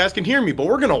even know if you guys can hear me, but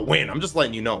we're gonna win. I'm just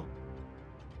letting you know.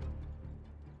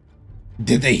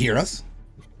 Did they hear us?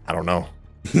 I don't know.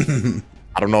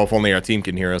 I don't know if only our team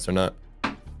can hear us or not.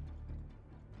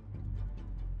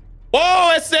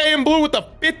 Whoa, SA in blue with the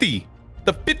 50.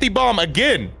 The 50 bomb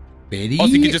again. Also,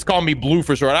 you can just call me Blue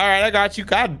for short. All right, I got you.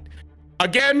 God.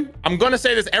 Again, I'm going to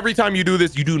say this every time you do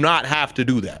this. You do not have to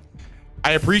do that.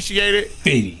 I appreciate it.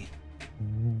 50.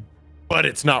 But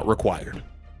it's not required.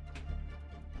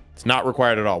 It's not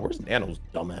required at all. Where's Nano's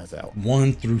dumbass out?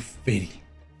 1 through 50.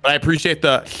 But I appreciate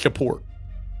the support.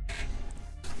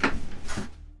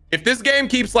 If this game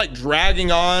keeps like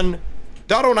dragging on,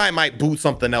 Doto and I might boot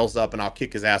something else up and I'll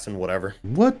kick his ass and whatever.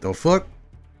 What the fuck?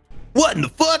 What in the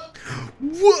fuck?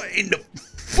 What in the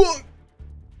fuck?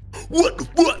 What the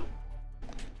fuck?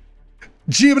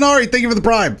 Giovanari, thank you for the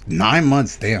prime. 9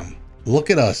 months, damn. Look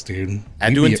at us, dude.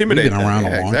 And to intimidate them around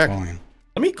a long time.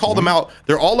 Let me call them out.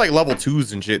 They're all like level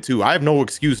 2s and shit too. I have no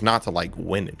excuse not to like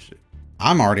win and shit.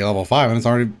 I'm already level 5 and it's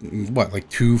already, what, like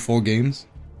 2 full games?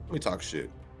 Let me talk shit.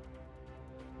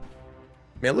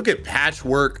 Man, look at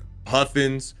Patchwork,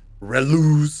 Puffins,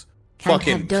 Reluz.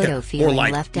 Fucking Dodo feeling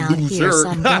like left out here,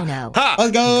 some dono. Let's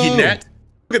go.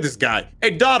 Look at this guy.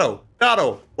 Hey, Doto,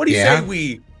 what do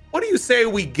you say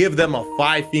we give them a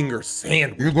 5-finger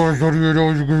sandwich? You guys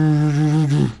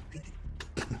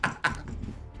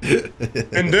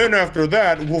and then after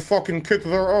that, we'll fucking kick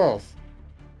their ass.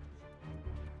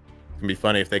 It's gonna be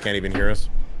funny if they can't even hear us.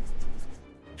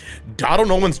 Doto,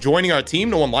 no one's joining our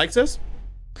team. No one likes us.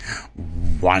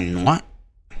 What?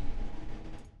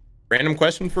 Random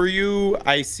question for you.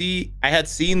 I had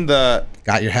seen the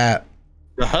got your hat.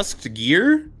 The husked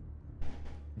gear.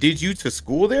 Did you to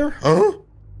school there? Huh?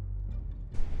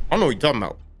 I don't know what you're talking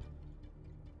about.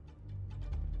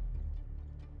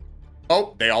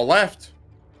 Oh, they all left.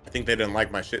 I think they didn't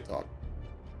like my shit talk.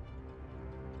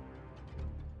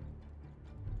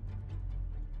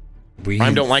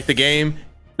 I don't like the game.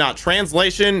 Now,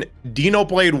 translation, Dino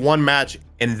played 1 match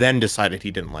and then decided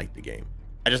he didn't like the game.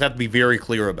 I just have to be very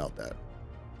clear about that.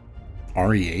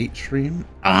 RE8 stream?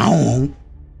 Oh.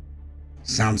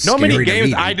 Sounds scary. No many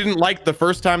games I didn't like the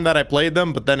first time that I played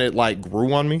them, but then it like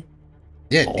grew on me.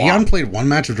 Yeah, Dion played 1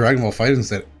 match of Dragon Ball FighterZ and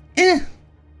said, eh.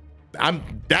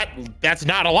 That's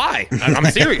not a lie. I'm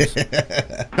serious.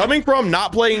 Coming from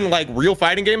not playing like real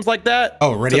fighting games like that.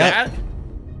 Oh, ready up? That,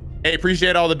 hey,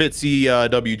 appreciate all the bits,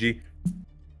 CWG.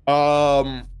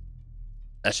 That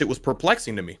shit was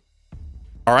perplexing to me.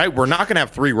 All right, we're not gonna have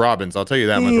 3 Robins. I'll tell you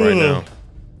that much right now. Right,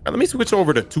 let me switch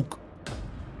over to Tuk.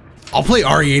 I'll play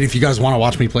RE8 if you guys want to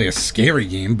watch me play a scary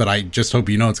game, but I just hope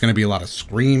you know it's gonna be a lot of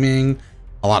screaming,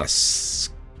 a lot of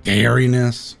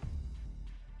scariness,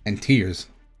 and tears.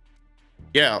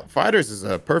 Yeah, Fighters is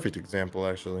a perfect example,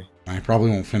 actually. I probably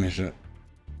won't finish it.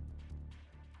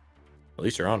 At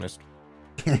least you're honest.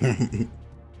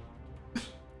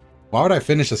 Why would I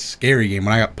finish a scary game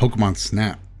when I got Pokemon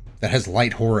Snap that has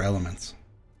light horror elements?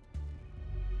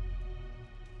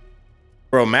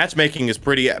 Bro, matchmaking is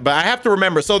pretty, but I have to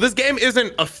remember, so this game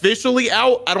isn't officially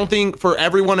out, I don't think, for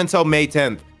everyone until May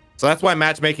 10th. So that's why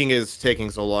matchmaking is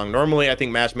taking so long. Normally, I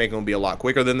think matchmaking will be a lot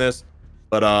quicker than this,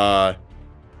 but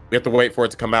we have to wait for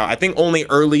it to come out. I think the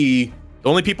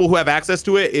only people who have access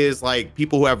to it is like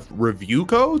people who have review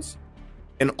codes,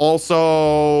 and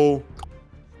also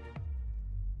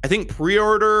I think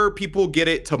pre-order people get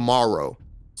it tomorrow.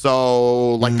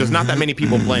 So like there's not that many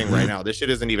people playing right now. This shit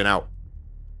isn't even out.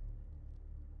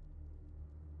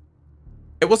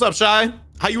 Hey, what's up, Shy?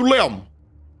 How you limb?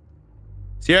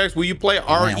 SeeReax, will you play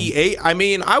RE8? I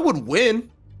mean, I would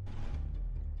win.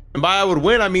 And by I would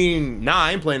win, I mean, nah,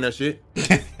 I ain't playing that shit.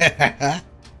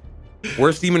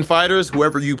 Worst Demon Fighters,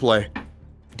 whoever you play.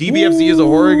 DBFZ is a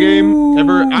horror game.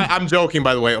 I'm joking,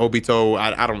 by the way, Obito.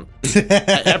 I don't.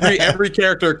 every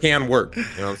character can work. You know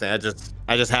what I'm saying?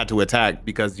 I just had to attack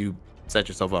because you set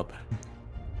yourself up.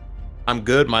 I'm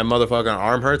good. My motherfucking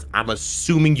arm hurts. I'm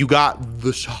assuming you got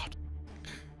the shot.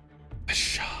 A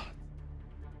shot.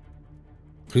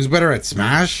 Who's better at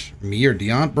Smash? Me or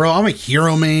Dion? Bro, I'm a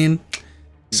hero main.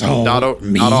 So Doto,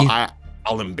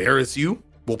 I'll embarrass you.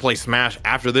 We'll play Smash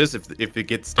after this if it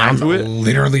gets down to it.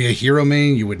 Literally a hero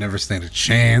main. You would never stand a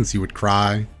chance. You would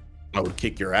cry. I would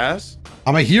kick your ass.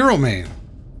 I'm a hero main.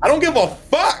 I don't give a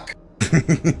fuck.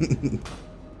 I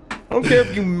don't care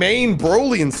if you main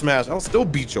Broly in Smash. I'll still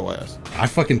beat your ass. I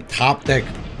fucking top deck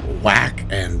whack,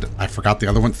 and I forgot the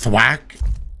other one, thwack,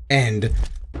 and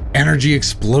energy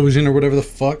explosion or whatever the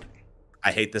fuck.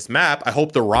 I hate this map. I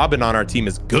hope the Robin on our team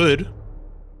is good.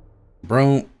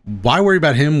 Bro, why worry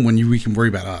about him when we can worry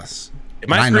about us? If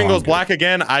my screen goes black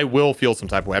again, I will feel some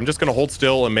type of way. I'm just going to hold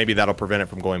still, and maybe that'll prevent it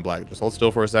from going black. Just hold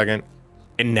still for a second,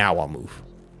 and now I'll move.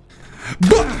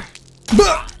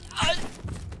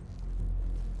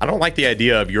 I don't like the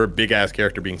idea of your big-ass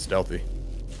character being stealthy.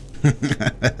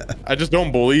 I just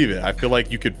don't believe it. I feel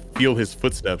like you could feel his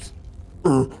footsteps.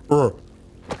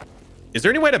 Is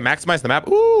there any way to maximize the map?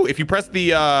 Ooh, if you press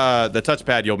the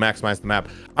touchpad, you'll maximize the map.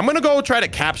 I'm going to go try to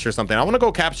capture something. I want to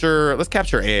go capture... Let's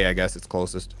capture A, I guess. It's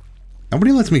closest.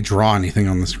 Nobody lets me draw anything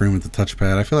on the screen with the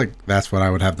touchpad. I feel like that's what I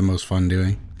would have the most fun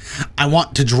doing. I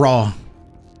want to draw.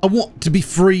 I want to be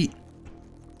free.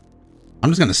 I'm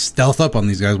just going to stealth up on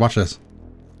these guys. Watch this.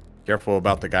 Careful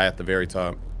about the guy at the very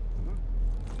top.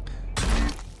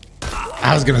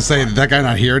 I was going to say, did that guy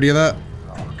not hear any of that?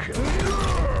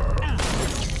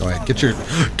 Go ahead.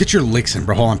 Get your licks in,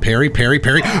 bro. Hold on. Parry, parry,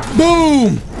 parry.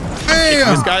 Boom!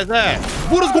 Bam! This guy's ass.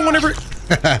 What is going over?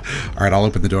 All right, I'll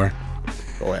open the door.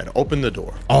 Go ahead, open the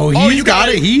door. Oh, you got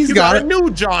it. He's got it. A new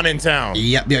John in town.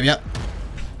 Yep.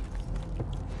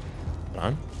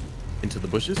 John, into the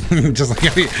bushes. Just like,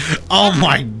 oh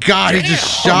my God, he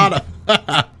just shot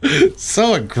him.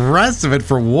 So aggressive, and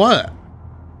for what?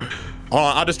 Hold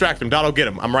on, I'll distract him. Dot'll get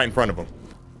him. I'm right in front of him.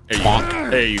 There you go.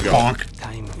 There you go. Bonk.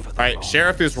 All right,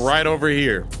 Sheriff is right over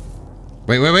here.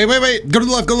 Wait. Go to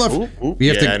the left. Go to the left. Ooh, we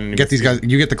have to get these guys.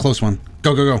 You get the close one.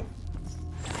 Go.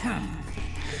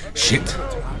 Shit.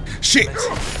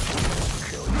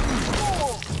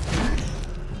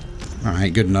 All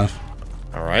right, good enough.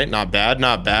 All right, not bad.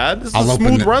 This is I'll a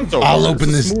smooth run so far. I'll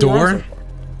open this door.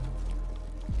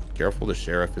 Careful, the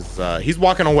sheriff is he's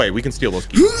walking away. We can steal those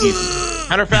keys. Easy.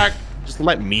 Matter of fact, just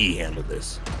let me handle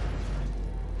this.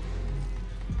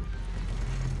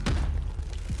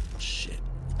 Shit.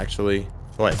 Actually,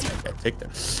 go ahead. Take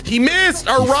that. He missed!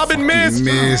 Our Robin missed! He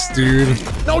missed, dude.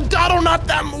 No, Dotto, not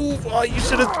that move. Oh, you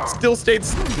should have still stayed.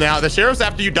 Now, the sheriff's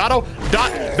after you. Dotto.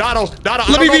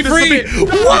 Let me be free!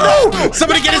 Whoa!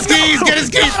 Somebody get his keys! Get his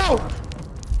keys!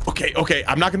 Okay.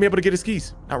 I'm not gonna be able to get his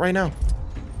keys. Not right now.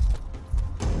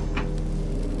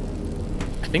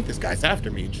 I think this guy's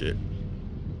after me and shit.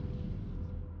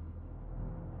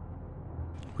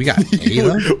 We got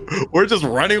Ayla? We're just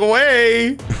running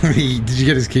away. Did you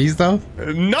get his keys though?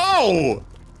 No.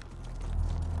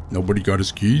 Nobody got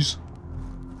his keys.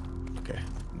 Okay,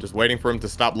 I'm just waiting for him to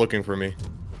stop looking for me.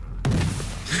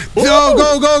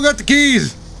 Go! Got the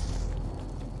keys.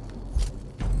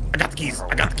 I got the keys.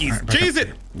 Right, chase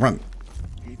it. Run.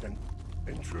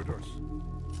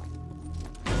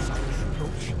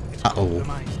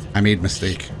 Uh-oh. I made a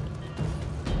mistake.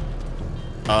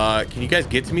 Can you guys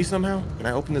get to me somehow? Can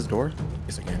I open this door?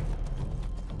 Yes, I can.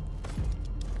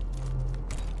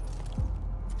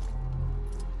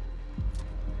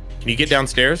 Can you get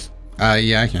downstairs?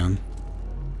 Yeah, I can.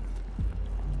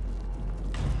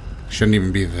 Shouldn't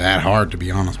even be that hard, to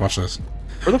be honest. Watch this.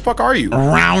 Where the fuck are you?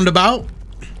 Roundabout.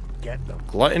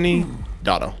 Gluttony.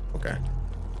 Dotto. Okay.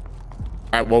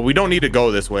 All right, well, we don't need to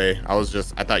go this way. I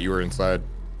thought you were inside.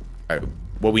 All right,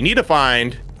 what we need to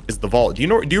find is the vault. Do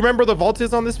you remember the vault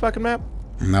is on this fucking map?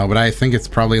 No, but I think it's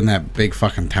probably in that big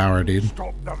fucking tower, dude.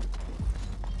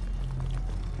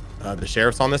 The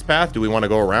sheriff's on this path. Do we want to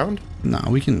go around? No,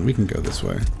 we can go this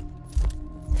way.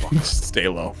 Just stay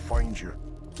low. Find you.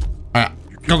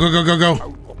 Go.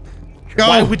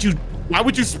 Why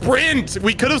would you sprint?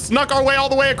 We could have snuck our way all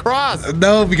the way across.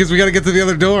 No, because we got to get to the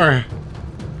other door.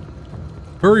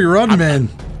 Hurry, run, man.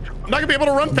 I'm not gonna be able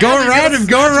to run fast.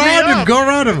 Go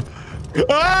around him.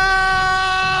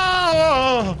 Ah!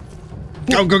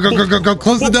 Go.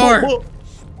 Close the door.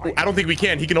 I don't think we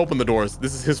can. He can open the doors.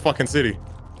 This is his fucking city.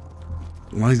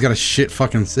 Well, he's got a shit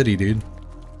fucking city, dude.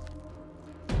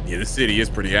 Yeah, this city is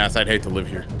pretty ass. I'd hate to live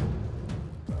here.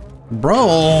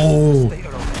 Bro,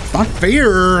 it's not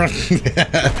fair.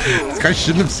 This guy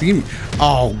shouldn't have seen me.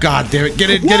 Oh, god damn it. Get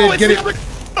it. No,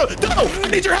 I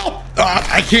need your help.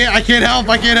 I can't help.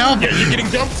 Yeah, you're getting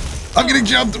jumped. I'm getting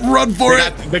jumped. Run for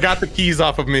it. They got the keys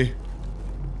off of me.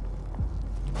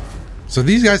 So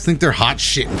these guys think they're hot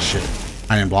shit and shit.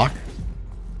 I didn't block.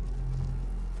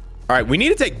 All right, we need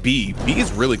to take B. B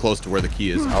is really close to where the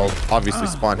key is. I'll obviously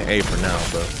spawn A for now,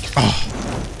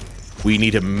 but we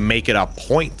need to make it a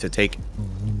point to take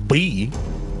B.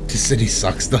 The city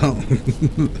sucks though.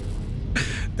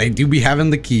 They do be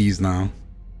having the keys now.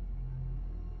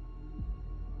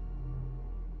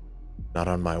 Not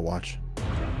on my watch.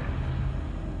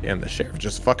 Damn, the sheriff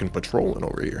just fucking patrolling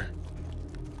over here.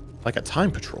 Like a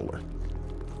time patroller.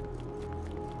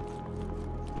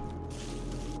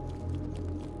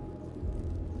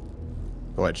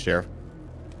 Go ahead, Sheriff.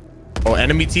 Oh,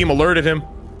 enemy team alerted him.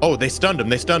 Oh, they stunned him.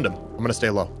 They stunned him. I'm gonna stay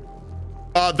low.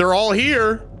 They're all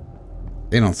here.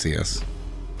 They don't see us.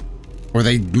 Or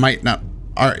they might not.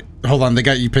 All right, hold on. They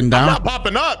got you pinned down? I'm not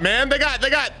popping up, man. They got.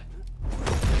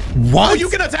 What? Oh, you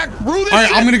can attack through this. All right,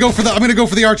 shit? I'm gonna go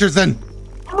for the archers then.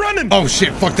 I'm running. Oh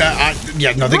shit, fuck that.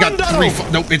 Yeah, no, they got Doto.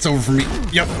 3. Nope, it's over for me.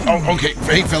 Yep. Oh, okay.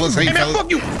 Hey, fellas. Hey, Hey, man, fellas. fuck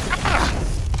you.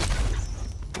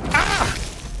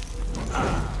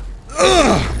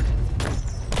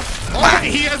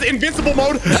 He has invincible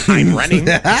mode. I'm running.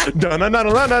 They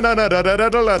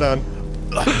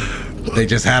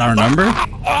just had our number?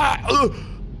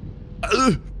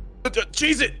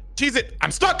 Cheese it.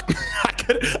 I'm stuck.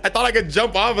 I thought I could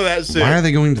jump off of that shit. Why are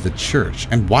they going to the church?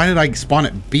 And why did I spawn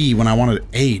at B when I wanted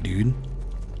A, dude?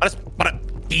 I spun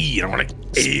at B. I want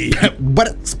A.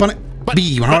 But spawn at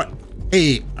B when I wanted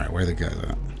A. All right, where are the guys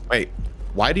at? Wait,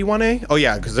 why do you want A? Oh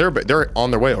yeah, because they're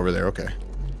on their way over there. Okay.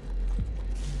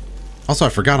 Also, I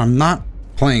forgot I'm not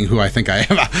playing who I think I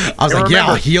am. I was like, yeah,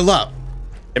 I'll heal up.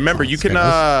 Remember, you can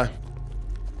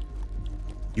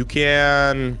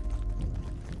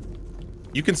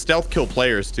stealth kill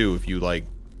players too if you like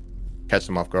catch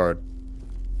them off guard.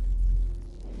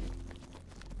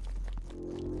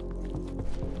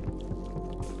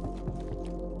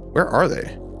 Where are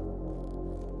they?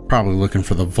 Probably looking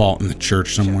for the vault in the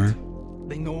church somewhere.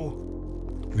 They know.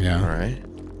 Yeah. All right.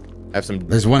 I have some.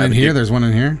 There's one in here. There's one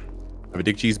in here. I have a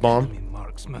dig cheese bomb.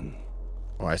 Marksman.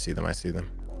 Oh, I see them. I see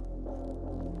them.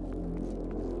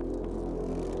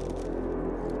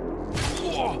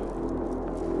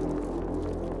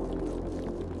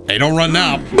 Hey, don't run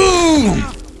now. Boom!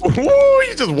 Ooh,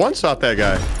 you just one shot that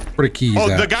guy. Where the keys Oh,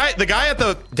 at? the guy at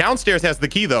the downstairs has the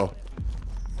key though.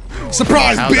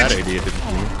 Surprise, How bitch! that idiot didn't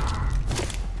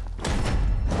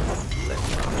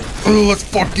Oh, let's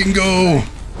fucking go.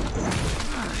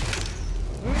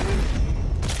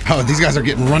 Oh, these guys are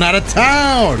getting run out of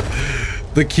town.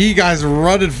 The key guy's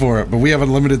running for it, but we have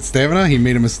unlimited stamina. He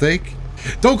made a mistake.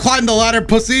 Don't climb the ladder,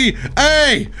 pussy.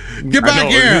 Hey, get back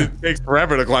here. It takes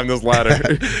forever to climb this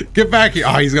ladder. Get back here.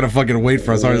 Oh, he's going to fucking wait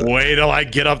for us. Wait till I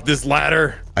get up this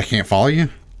ladder. I can't follow you.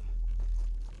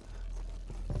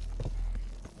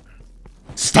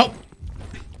 Stop.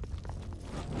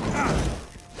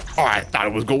 Oh, I thought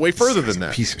it was go way further than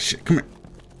that. Piece of shit. Come here.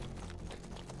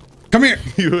 Come here.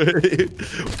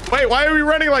 Wait, why are we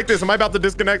running like this? Am I about to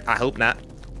disconnect? I hope not.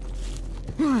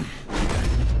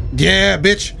 Yeah,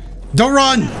 bitch. Don't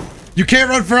run. You can't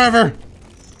run forever.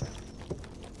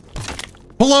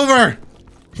 Pull over.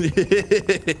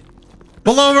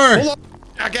 Pull over. Pull up,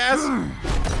 jackass.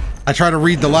 I try to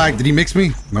read the lag. Did he mix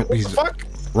me? Nope. What the fuck?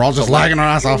 We're all just lagging our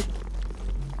ass off.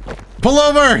 Pull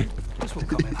over. This will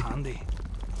come in handy.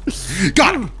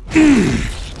 Got him.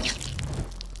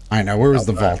 I know. Where was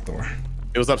the vault door?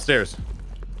 It was upstairs.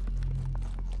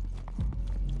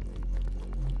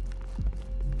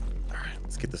 All right,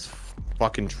 let's get this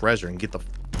fucking treasure and get the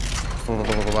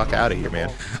fuck out of here,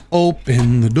 man.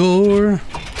 Open the door.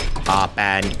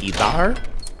 Open the door.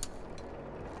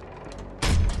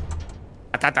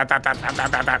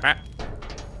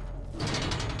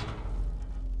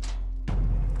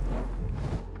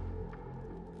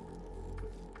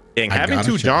 Dang, having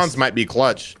 2 Johns might be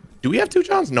clutch. Do we have 2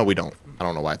 Johns? No, we don't. I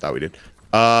don't know why I thought we did.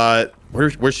 Where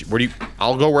do you?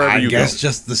 I'll go wherever you go. I guess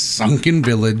just the sunken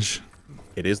village.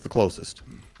 It is the closest.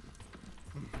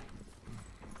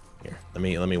 Here, let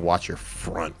me watch your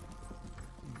front.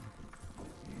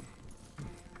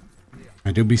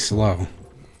 I do be slow.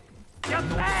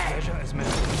 Treasure is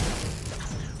missing.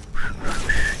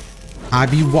 I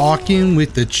be walking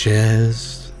with the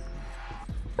chest.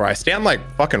 Or I stand like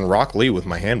fucking Rock Lee with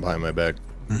my hand behind my back.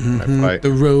 I fight.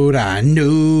 The road I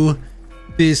know.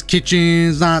 This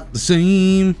kitchen's not the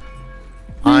same.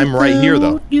 I'm right here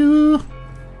though. You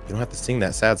don't have to sing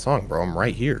that sad song, bro. I'm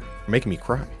right here. You're making me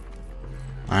cry. All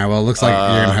right, well, it looks like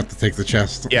you're gonna have to take the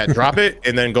chest. Yeah, drop it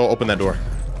and then go open that door.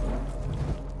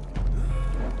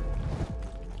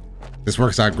 This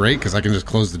works out great because I can just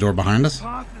close the door behind us.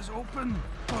 Path is open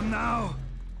for now.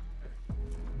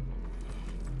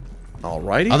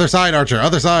 Alrighty. Other side, Archer.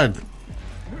 Other side.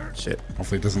 Shit.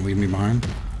 Hopefully it doesn't leave me behind.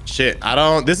 Shit. I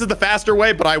don't. This is the faster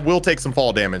way, but I will take some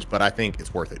fall damage. But I think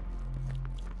it's worth it.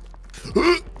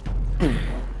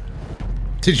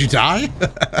 Did you die?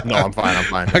 No, I'm fine. I'm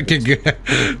fine. Okay, good.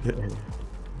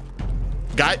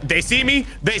 Guy, they see me.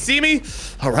 They see me.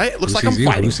 All right. Looks like I'm you?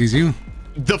 fighting. Who sees you?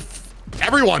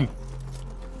 Everyone.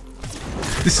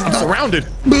 This is I'm surrounded.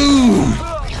 Boom.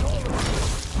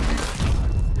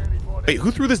 Wait, who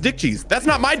threw this dick cheese? That's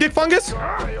not my dick fungus.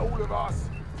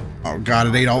 Oh god,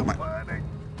 it ate all my.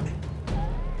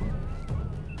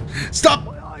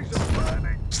 Stop!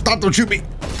 Stop, don't shoot me!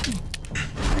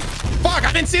 Fuck,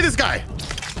 I didn't see this guy!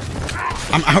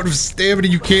 I'm out of stamina.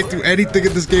 You can't do anything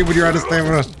in this game when you're out of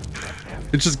stamina.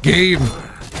 It's just game.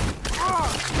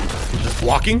 Just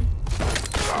walking?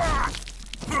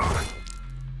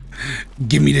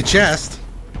 Give me the chest.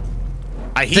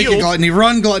 I healed. Take it, Gluttony.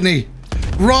 Run, Gluttony.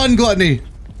 Run, Gluttony.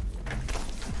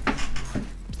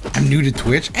 I'm new to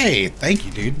Twitch. Hey, thank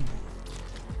you, dude.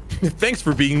 Thanks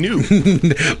for being new.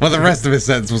 Well, the rest of his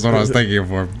sentence was what I was thanking him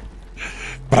for.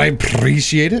 But I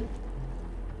appreciate it.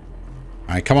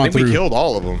 All right, come on through. We killed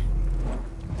all of them.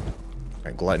 All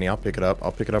right, Gluttony, I'll pick it up.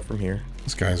 I'll pick it up from here.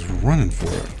 This guy's running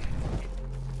for it.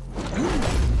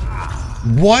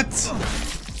 What?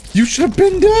 You should have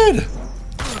been dead.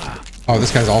 Oh,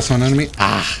 this guy's also an enemy?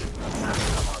 Ah.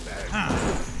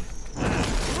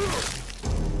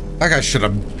 That guy should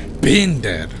have been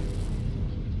dead.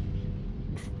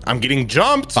 I'm getting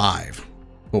jumped. 5,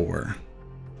 4,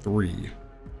 3.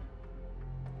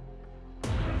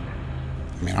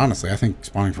 I mean, honestly, I think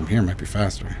spawning from here might be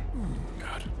faster.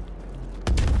 God.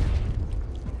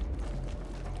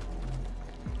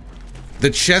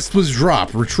 The chest was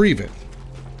dropped. Retrieve it.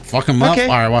 Fuck him up. All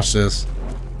right, watch this.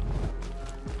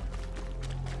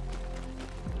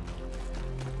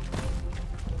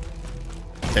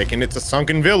 Taking it to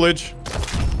Sunken Village.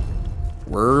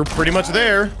 We're pretty much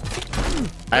there.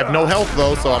 I have no health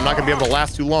though, so I'm not gonna be able to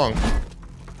last too long.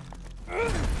 All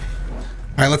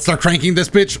right, let's start cranking this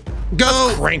bitch. Go!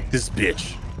 Let's crank this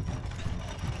bitch.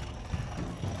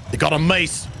 They got a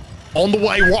mace on the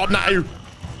way right now. All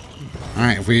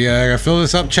right, if we fill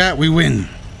this up, chat, we win.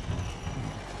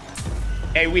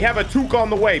 Hey, we have a toque on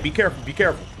the way. Be careful, be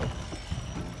careful.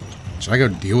 Should I go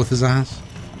deal with his ass?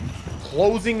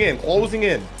 Closing in, closing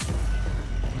in.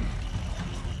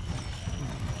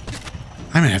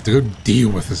 I might have to go deal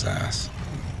with his ass.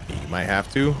 You might have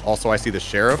to. Also, I see the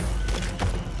sheriff.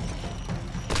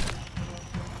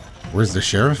 Where's the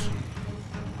sheriff?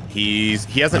 He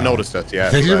hasn't noticed us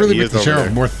yet. Did you really make the sheriff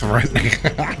there. more threatening?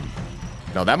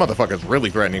 No, that motherfucker's really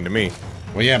threatening to me.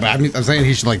 Well, yeah, but I mean, I'm saying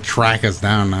he should like track us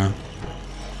down now.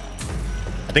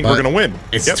 I think we're gonna win.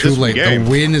 It's too late. The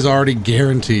win is already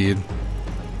guaranteed.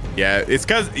 Yeah, it's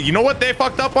because you know what they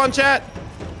fucked up on, chat?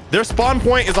 Their spawn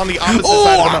point is on the opposite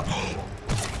side of the map.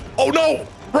 Oh no!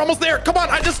 We're almost there. Come on,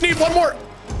 I just need one more.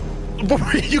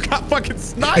 You got fucking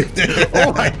sniped.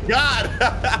 Oh my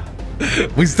god.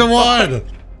 We still won.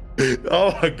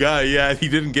 Oh my god, yeah, he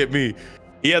didn't get me.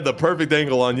 He had the perfect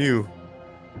angle on you.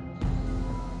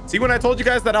 See when I told you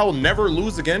guys that I will never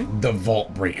lose again? The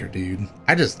vault breaker, dude.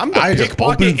 I'm the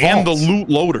pickpocket and the loot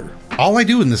loader. All I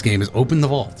do in this game is open the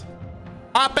vault.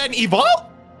 Up and evolve?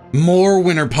 More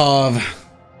winter pov.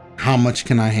 How much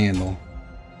can I handle?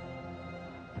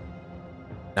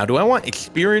 Now, do I want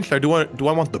experience or do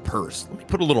I want the purse? Let me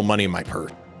put a little money in my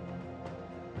purse.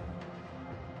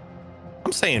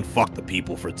 I'm saying fuck the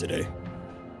people for today.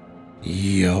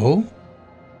 Yo.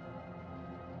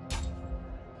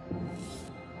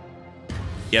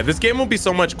 Yeah, this game will be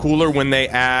so much cooler when they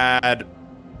add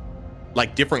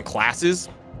like different classes.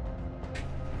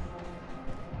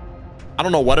 I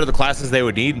don't know what other classes they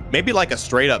would need. Maybe like a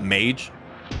straight up mage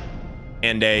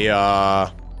and a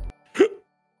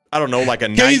I don't know, like a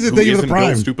knight who isn't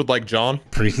built stupid like John.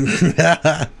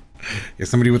 Yeah,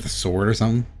 somebody with a sword or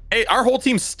something. Hey, our whole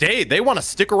team stayed. They want to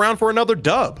stick around for another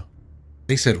dub.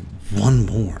 They said one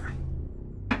more.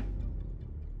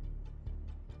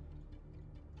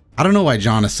 I don't know why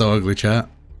John is so ugly, chat.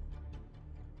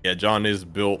 Yeah, John is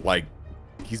built like,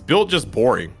 he's built just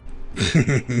boring.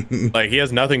 Like he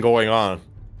has nothing going on.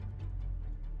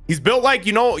 He's built like,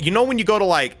 you know when you go to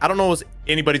like, I don't know if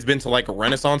anybody's been to like a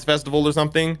Renaissance festival or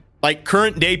something, like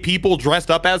current day people dressed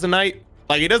up as a knight.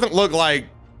 Like he doesn't look like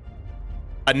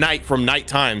a knight from Night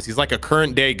Times. He's like a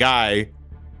current day guy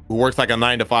who works like a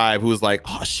 9-to-5 who's like,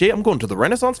 oh shit, I'm going to the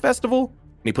Renaissance festival.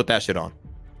 And he put that shit on.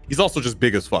 He's also just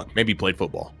big as fuck. Maybe he played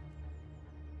football.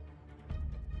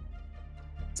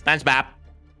 SpongeBob.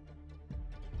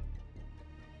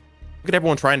 Look at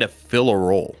everyone trying to fill a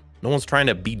role. No one's trying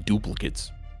to be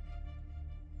duplicates.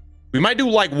 We might do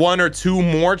like 1 or 2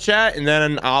 more, chat, and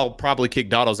then I'll probably kick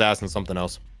Doto's ass in something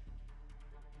else.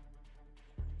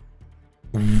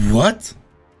 What?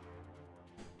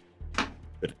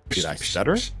 Did I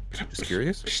stutter? Just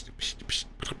curious.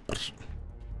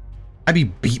 I be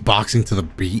beatboxing to the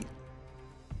beat.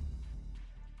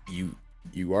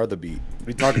 You are the beat. What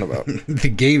are you talking about? The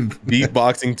game.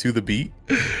 Beatboxing to the beat?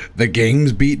 The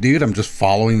game's beat, dude. I'm just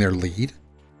following their lead,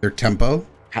 their tempo.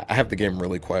 I have the game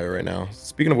really quiet right now.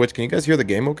 Speaking of which, can you guys hear the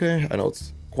game okay? I know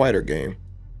it's a quieter game.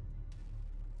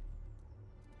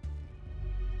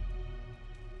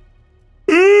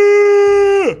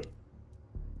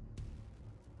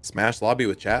 Smash lobby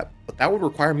with chat, but that would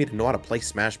require me to know how to play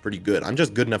Smash pretty good. I'm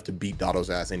just good enough to beat Doto's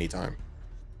ass anytime.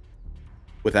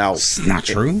 Without... It's not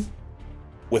true.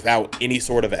 Without any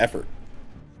sort of effort.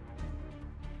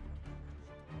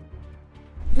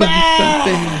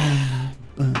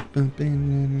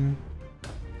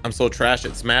 I'm so trash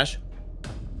at Smash.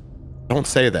 Don't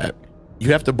say that.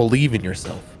 You have to believe in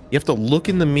yourself. You have to look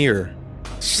in the mirror.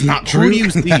 It's not true. Who do you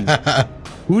see?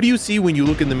 Who do you see when you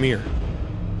look in the mirror?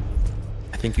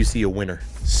 I think you see a winner.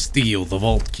 Steal the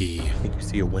vault key. I think you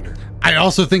see a winner. I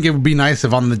also think it would be nice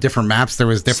if on the different maps there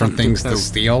was different things to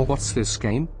steal. What's this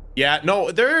game? Yeah,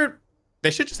 no,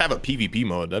 they should just have a PvP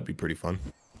mode. That'd be pretty fun.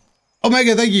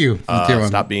 Omega, thank you.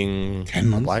 Stop being 10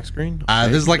 months. Black screen. Okay.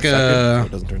 This is like so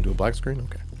it doesn't turn into a black screen.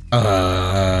 Okay.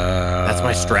 That's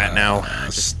my strat now.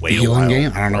 Stealing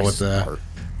game. I don't know what the.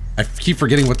 I keep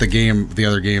forgetting what the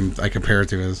other game I compare it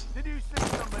to is.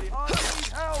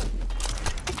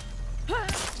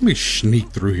 Let me sneak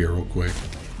through here real quick.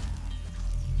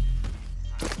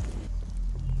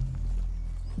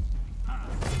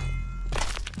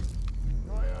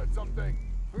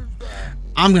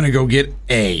 I'm gonna go get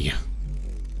A.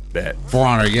 Bet. For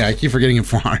Honor, yeah, I keep forgetting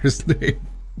For Honor's name.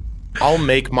 I'll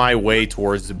make my way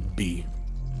towards B.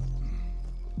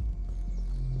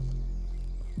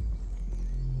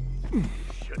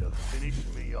 Should have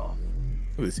finished me off.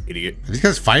 Look at this idiot. Are these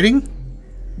guys fighting?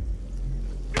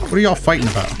 What are y'all fighting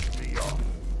about?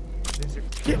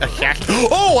 Get a hack.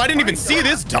 Oh, I didn't even see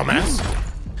this, dumbass.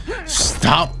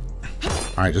 Stop.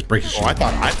 All right, just break his shit. Oh, I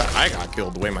thought I got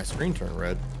killed the way my screen turned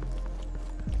red.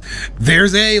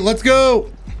 There's A. Let's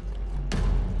go.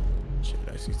 Shit,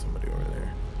 I see somebody over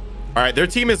there. All right, their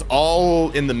team is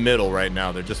all in the middle right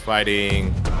now. They're just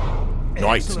fighting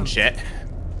knights and shit.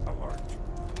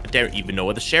 I don't even know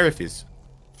where the sheriff is.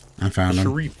 I found him.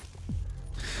 Sharif.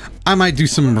 I might do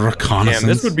some reconnaissance. Damn,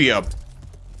 this would be a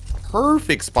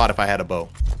perfect spot if I had a bow.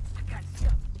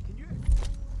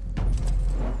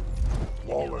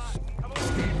 Wallace.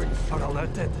 Are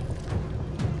alerted.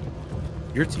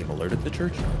 Your team alerted the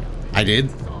church. I did.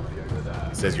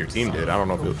 It says your team did. I don't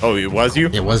know if it was, oh, it was you?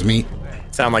 It was me.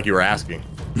 Sound like you were asking.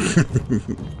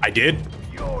 I did?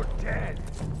 You're dead.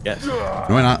 Yes. No,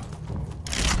 why not?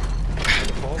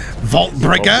 Vault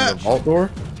breaker. Open the vault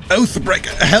door? Oath breaker.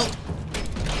 Help.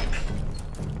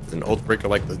 Is an oath breaker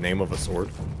like the name of a sword?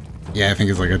 Yeah, I think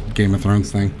it's like a Game of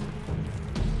Thrones thing.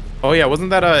 Oh yeah, wasn't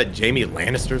that a Jaime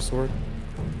Lannister sword?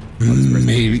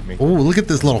 Maybe. Oh, look at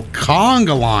this little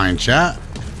conga line, chat.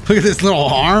 Look at this little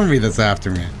army that's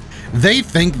after me. They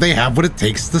think they have what it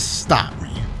takes to stop me.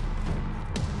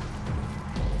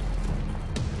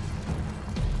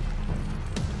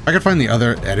 If I could find the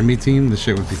other enemy team, this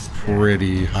shit would be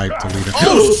pretty hyped to lead it.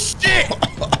 Oh shit!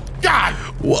 God!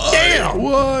 Why? Damn!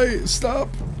 Why? Stop.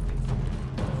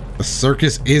 The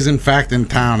circus is in fact in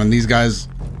town, and these guys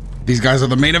are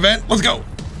the main event. Let's go.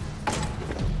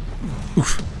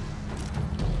 Oof.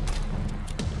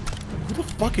 Who the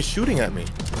fuck is shooting at me?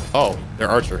 Oh, they're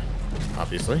Archer,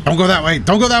 obviously. Don't go that way.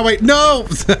 Don't go that way. No.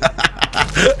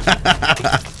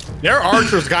 Their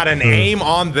Archer's got an aim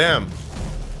on them.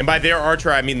 And by their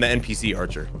Archer, I mean the NPC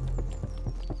Archer.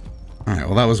 All right,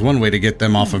 well, that was one way to get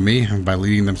them off of me, by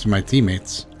leading them to my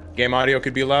teammates. Game audio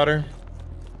could be louder.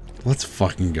 Let's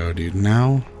fucking go, dude.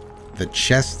 Now, the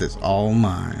chest is all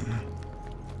mine.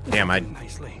 Damn,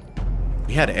 Nicely.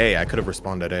 we had A. I could have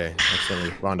responded A. Accidentally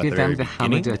responded Give at the them very the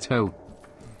hammer beginning. toe.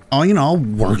 Oh, you know, I'll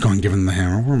work on giving the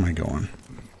hammer. Where am I going?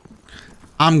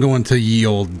 I'm going to ye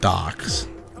old docks.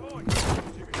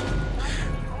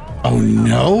 Oh,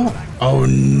 no. Oh,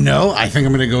 no. I think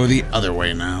I'm going to go the other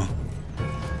way now.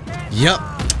 Yep.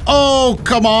 Oh,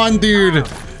 come on, dude.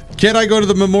 Can't I go to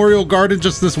the Memorial Garden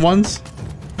just this once?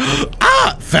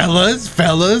 Ah, fellas,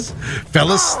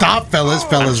 stop, fellas,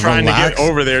 I'm trying relax. to get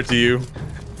over there to you.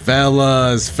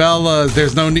 Fellas,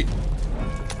 there's no need.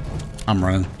 I'm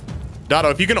running.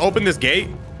 Doto, if you can open this gate.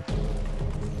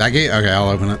 That gate? Okay, I'll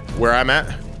open it. Where I'm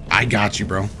at? I got you,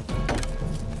 bro.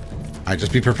 I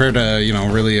just be prepared to, you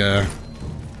know, really, Yeah,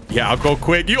 I'll go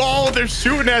quick. Oh, they're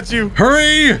shooting at you.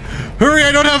 Hurry! Hurry,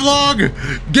 I don't have long!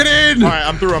 Get in! All right,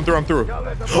 I'm through.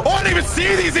 Oh, I didn't even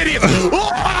see these idiots.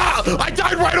 Oh, I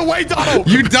died right away, Doto.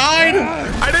 You died?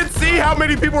 I didn't see how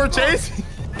many people were chasing.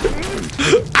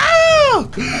 Ah!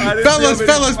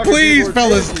 Fellas, please,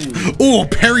 fellas. Oh,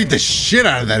 parried the shit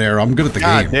out of that arrow. I'm good at the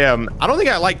God game. damn. I don't think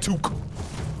I like two.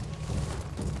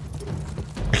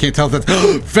 I can't tell if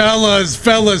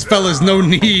that's... fellas, no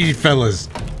need, fellas.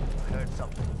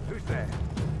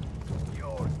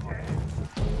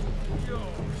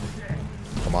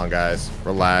 Come on, guys.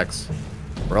 Relax.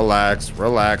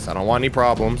 I don't want any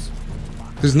problems.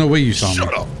 There's no way you saw me.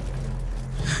 Shut up.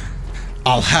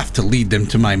 I'll have to lead them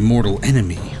to my mortal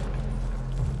enemy.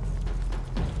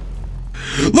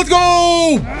 Let's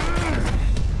go!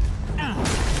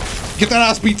 Get that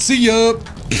ass beat. See ya.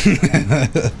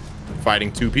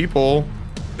 Fighting 2 people.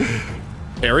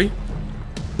 Harry?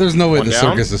 There's no way One the down?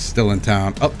 circus is still in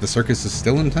town. Oh, the circus is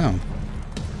still in town.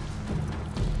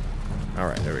 All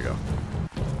right, there we go.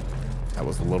 That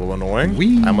was a little annoying.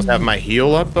 Whee. I almost have my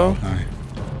heal up though. All right.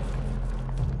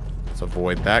 Let's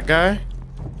avoid that guy.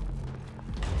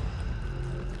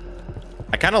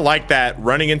 I kind of like that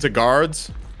running into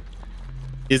guards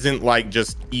isn't like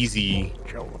just easy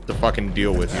to fucking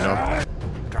deal with, you know?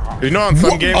 You know, on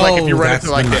some games, like if you run into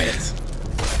like this.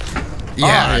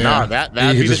 Yeah, nah, that'd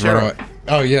be the sheriff.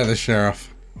 Oh yeah, the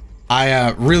sheriff.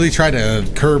 I really tried to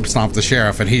curb stomp the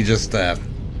sheriff, and he just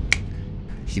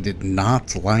he did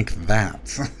not like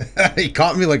that. He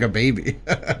caught me like a baby.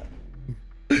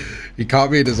 He caught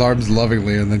me in his arms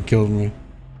lovingly and then killed me.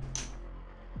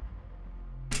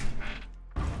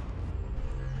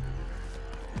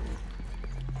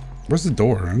 Where's the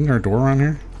door? Isn't there a door around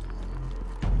here?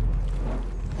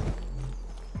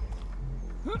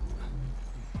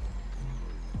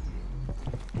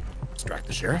 Distract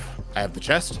the sheriff. I have the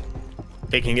chest.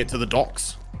 Taking it to the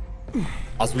docks.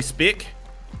 As we speak.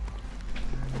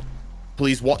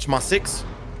 Please watch my 6.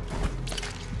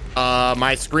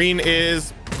 My screen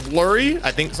is blurry.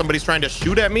 I think somebody's trying to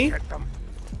shoot at me.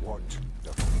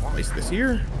 Place this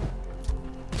here.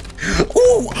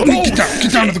 Ooh,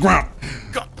 get down to the ground.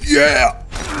 God. Yeah.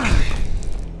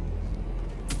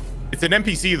 It's an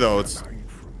NPC though. It's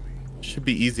should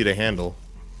be easy to handle.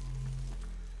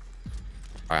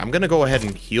 All right, I'm gonna go ahead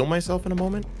and heal myself in a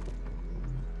moment.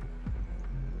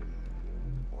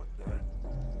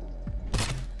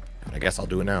 I guess I'll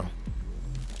do it now.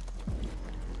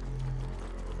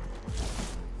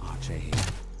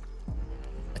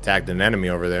 I tagged an enemy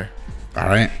over there. All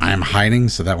right, I am hiding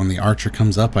so that when the archer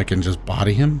comes up, I can just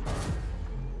body him.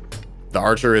 The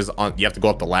archer is on. You have to go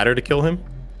up the ladder to kill him.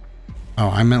 Oh,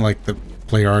 I meant like the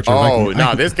player archer. Oh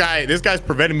no, this guy's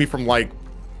preventing me from like.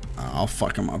 I'll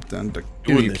fuck him up then.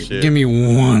 Doing this shit. Give me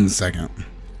 1 second.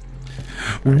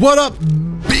 What up,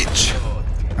 bitch?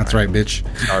 That's right, bitch.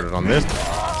 Started on this.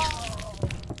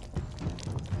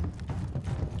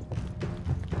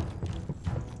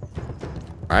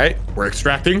 All right, we're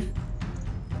extracting.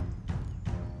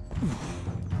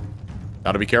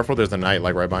 Gotta be careful. There's a knight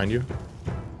like right behind you.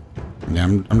 Yeah,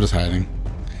 I'm just hiding.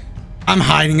 I'm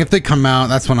hiding. If they come out,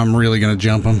 that's when I'm really gonna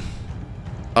jump them.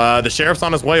 The sheriff's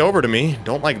on his way over to me.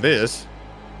 Don't like this.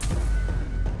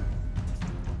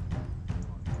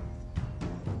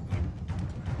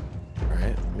 All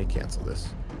right, let me cancel this.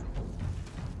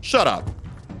 Shut up.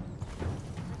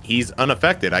 He's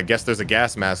unaffected. I guess there's a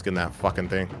gas mask in that fucking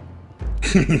thing.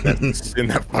 That's in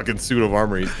that fucking suit of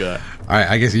armor he's got. All right,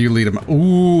 I guess you lead him.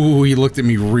 Ooh, he looked at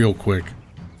me real quick.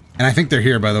 And I think they're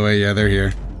here, by the way. Yeah, they're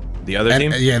here. The other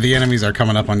team? Yeah, the enemies are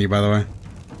coming up on you, by the way.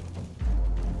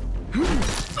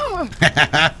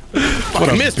 What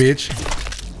a missed. bitch.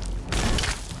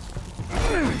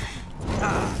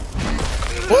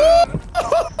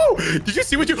 Oh! Did you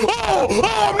see what you... Oh!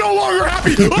 I'm no longer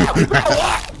happy!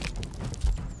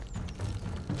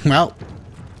 Well,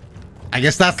 I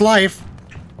guess that's life.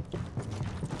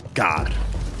 God.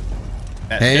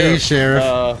 Hey,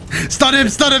 Sheriff. Stun him,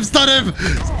 stun him, stun him!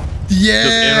 Yeah!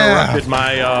 Just interrupted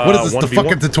my, what is this, the 1v1?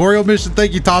 fucking tutorial mission?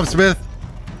 Thank you, Tom Smith.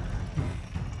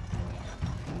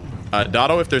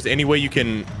 Dotto, if there's any way you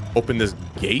can open this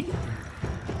gate?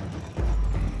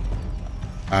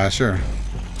 Sure.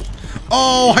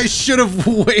 Oh, I should have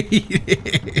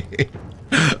waited.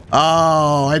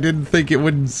 Oh, I didn't think it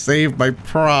would save my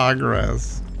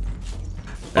progress.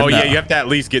 Oh, yeah, you have to at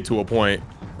least get to a point.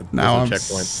 Now I'm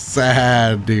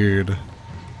sad, dude.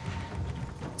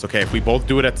 It's okay. If we both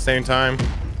do it at the same time,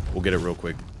 we'll get it real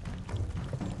quick.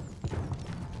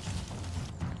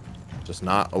 Just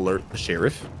not alert the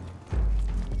sheriff.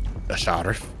 The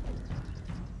sheriff.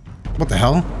 What the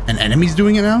hell? An enemy's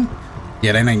doing it now?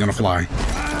 Yeah, that ain't gonna fly.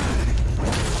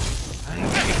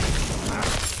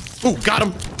 Oh, got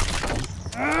him.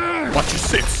 Watch your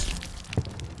 6.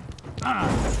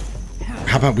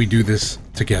 How about we do this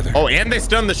together? Oh, and they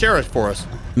stunned the sheriff for us.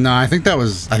 No, I think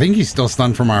he's still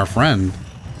stunned from our friend.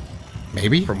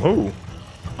 Maybe? From who?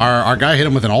 Our guy hit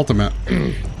him with an ultimate.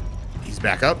 He's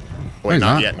back up. No, Wait, he's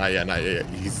not not. yet, not yet, not yet.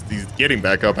 He's getting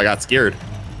back up. I got scared.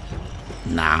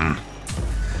 Nah.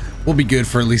 We'll be good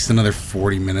for at least another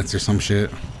 40 minutes or some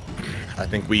shit. I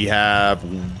think we have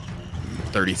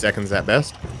 30 seconds at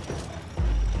best.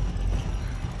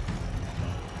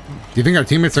 Do you think our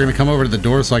teammates are gonna come over to the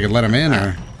door so I can let them in,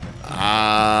 or?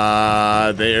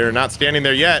 They're not standing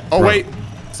there yet. Oh, wait.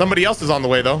 Somebody else is on the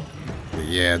way, though.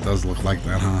 Yeah, it does look like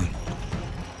that, huh?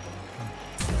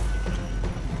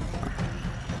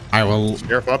 I will.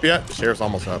 Sheriff up yet? The sheriff's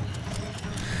almost up.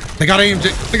 They got aim.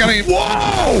 They got aim.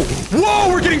 Whoa! Whoa!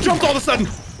 We're getting jumped all of a sudden.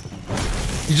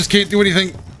 You just can't do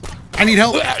anything. I need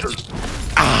help.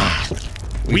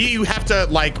 We have to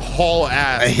like haul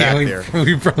ass back there.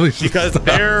 We probably should because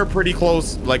they're pretty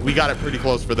close. Like we got it pretty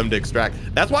close for them to extract.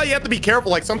 That's why you have to be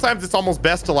careful. Like sometimes it's almost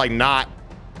best to like not.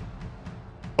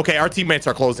 Okay, our teammates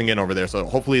are closing in over there, so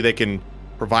hopefully they can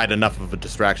provide enough of a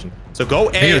distraction. So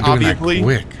go A, obviously,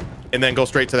 and then go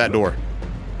straight to that door.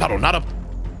 Not up.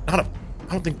 I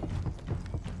don't think.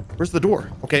 Where's the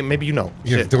door? Okay, maybe you know.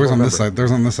 Yeah, doors on this side.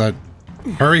 Doors on this side.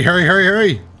 Hurry! Hurry! Hurry!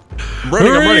 Hurry! I'm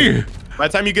running. By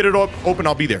the time you get it open,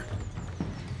 I'll be there.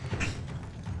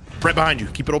 Right behind you.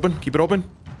 Keep it open. Keep it open.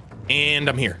 And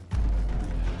I'm here.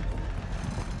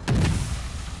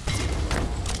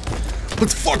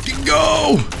 Let's fucking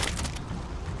go!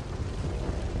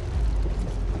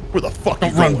 Where the fuck?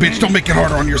 Don't run, bitch! Don't make it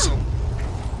harder on yourself.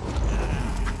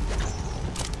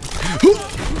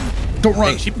 Don't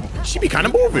run. Hey, she be kind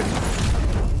of moving.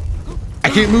 I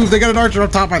can't move. They got an archer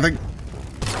up top, I think.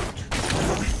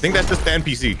 I think that's just the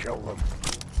NPC.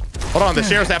 Hold on, the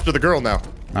sheriff's after the girl now.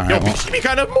 Right, yo, she be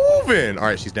kind of moving. All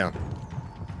right, she's down.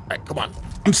 All right, come on.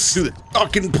 I'm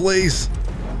stuck in place.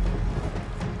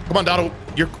 Come on, Dotto.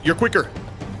 You're quicker.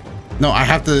 No, I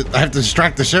have to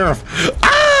distract the sheriff.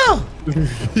 Ah!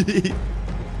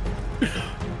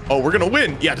 Oh, we're gonna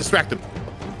win. Yeah, distract him.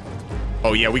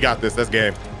 Oh yeah, we got this. That's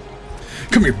game.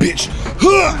 Come here, bitch.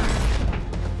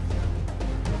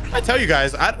 I tell you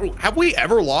guys, have we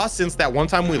ever lost since that one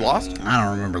time we lost? I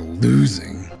don't remember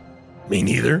losing. Me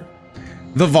neither.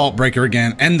 The vault breaker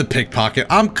again and the pickpocket.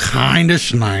 I'm kind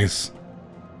of nice.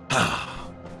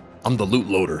 I'm the loot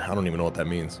loader. I don't even know what that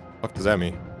means. What does that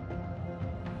mean?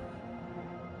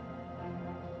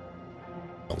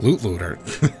 A loot loader.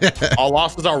 All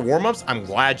losses are warm-ups. I'm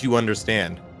glad you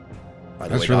understand. By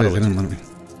the That's way, really Dotto,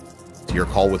 it's your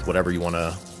call with whatever you want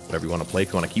to play. If you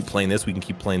want to keep playing this, we can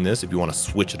keep playing this. If you want to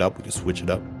switch it up, we can switch it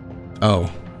up. Oh.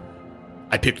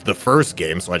 I picked the first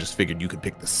game, so I just figured you could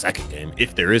pick the second game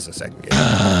if there is a second game.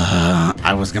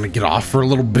 I was gonna get off for a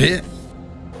little bit.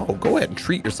 Oh, go ahead and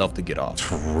treat yourself to get off.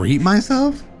 Treat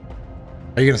myself?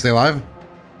 Are you gonna stay live?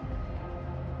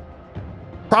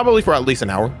 Probably for at least an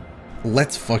hour.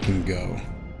 Let's fucking go.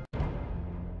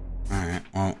 Alright,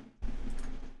 well.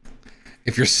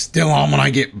 If you're still on when I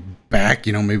get back,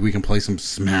 you know, maybe we can play some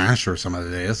Smash or some of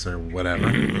this or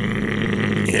whatever.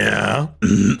 Yeah.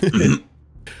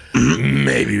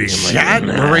 Maybe we can. Chat,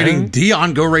 we're rating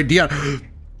Dion. Go rate Dion.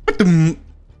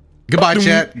 Goodbye,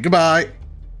 chat. Goodbye.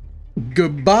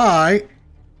 Goodbye.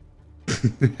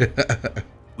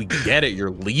 We get it. You're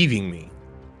leaving me.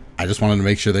 I just wanted to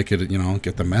make sure they could, you know,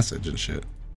 get the message and shit.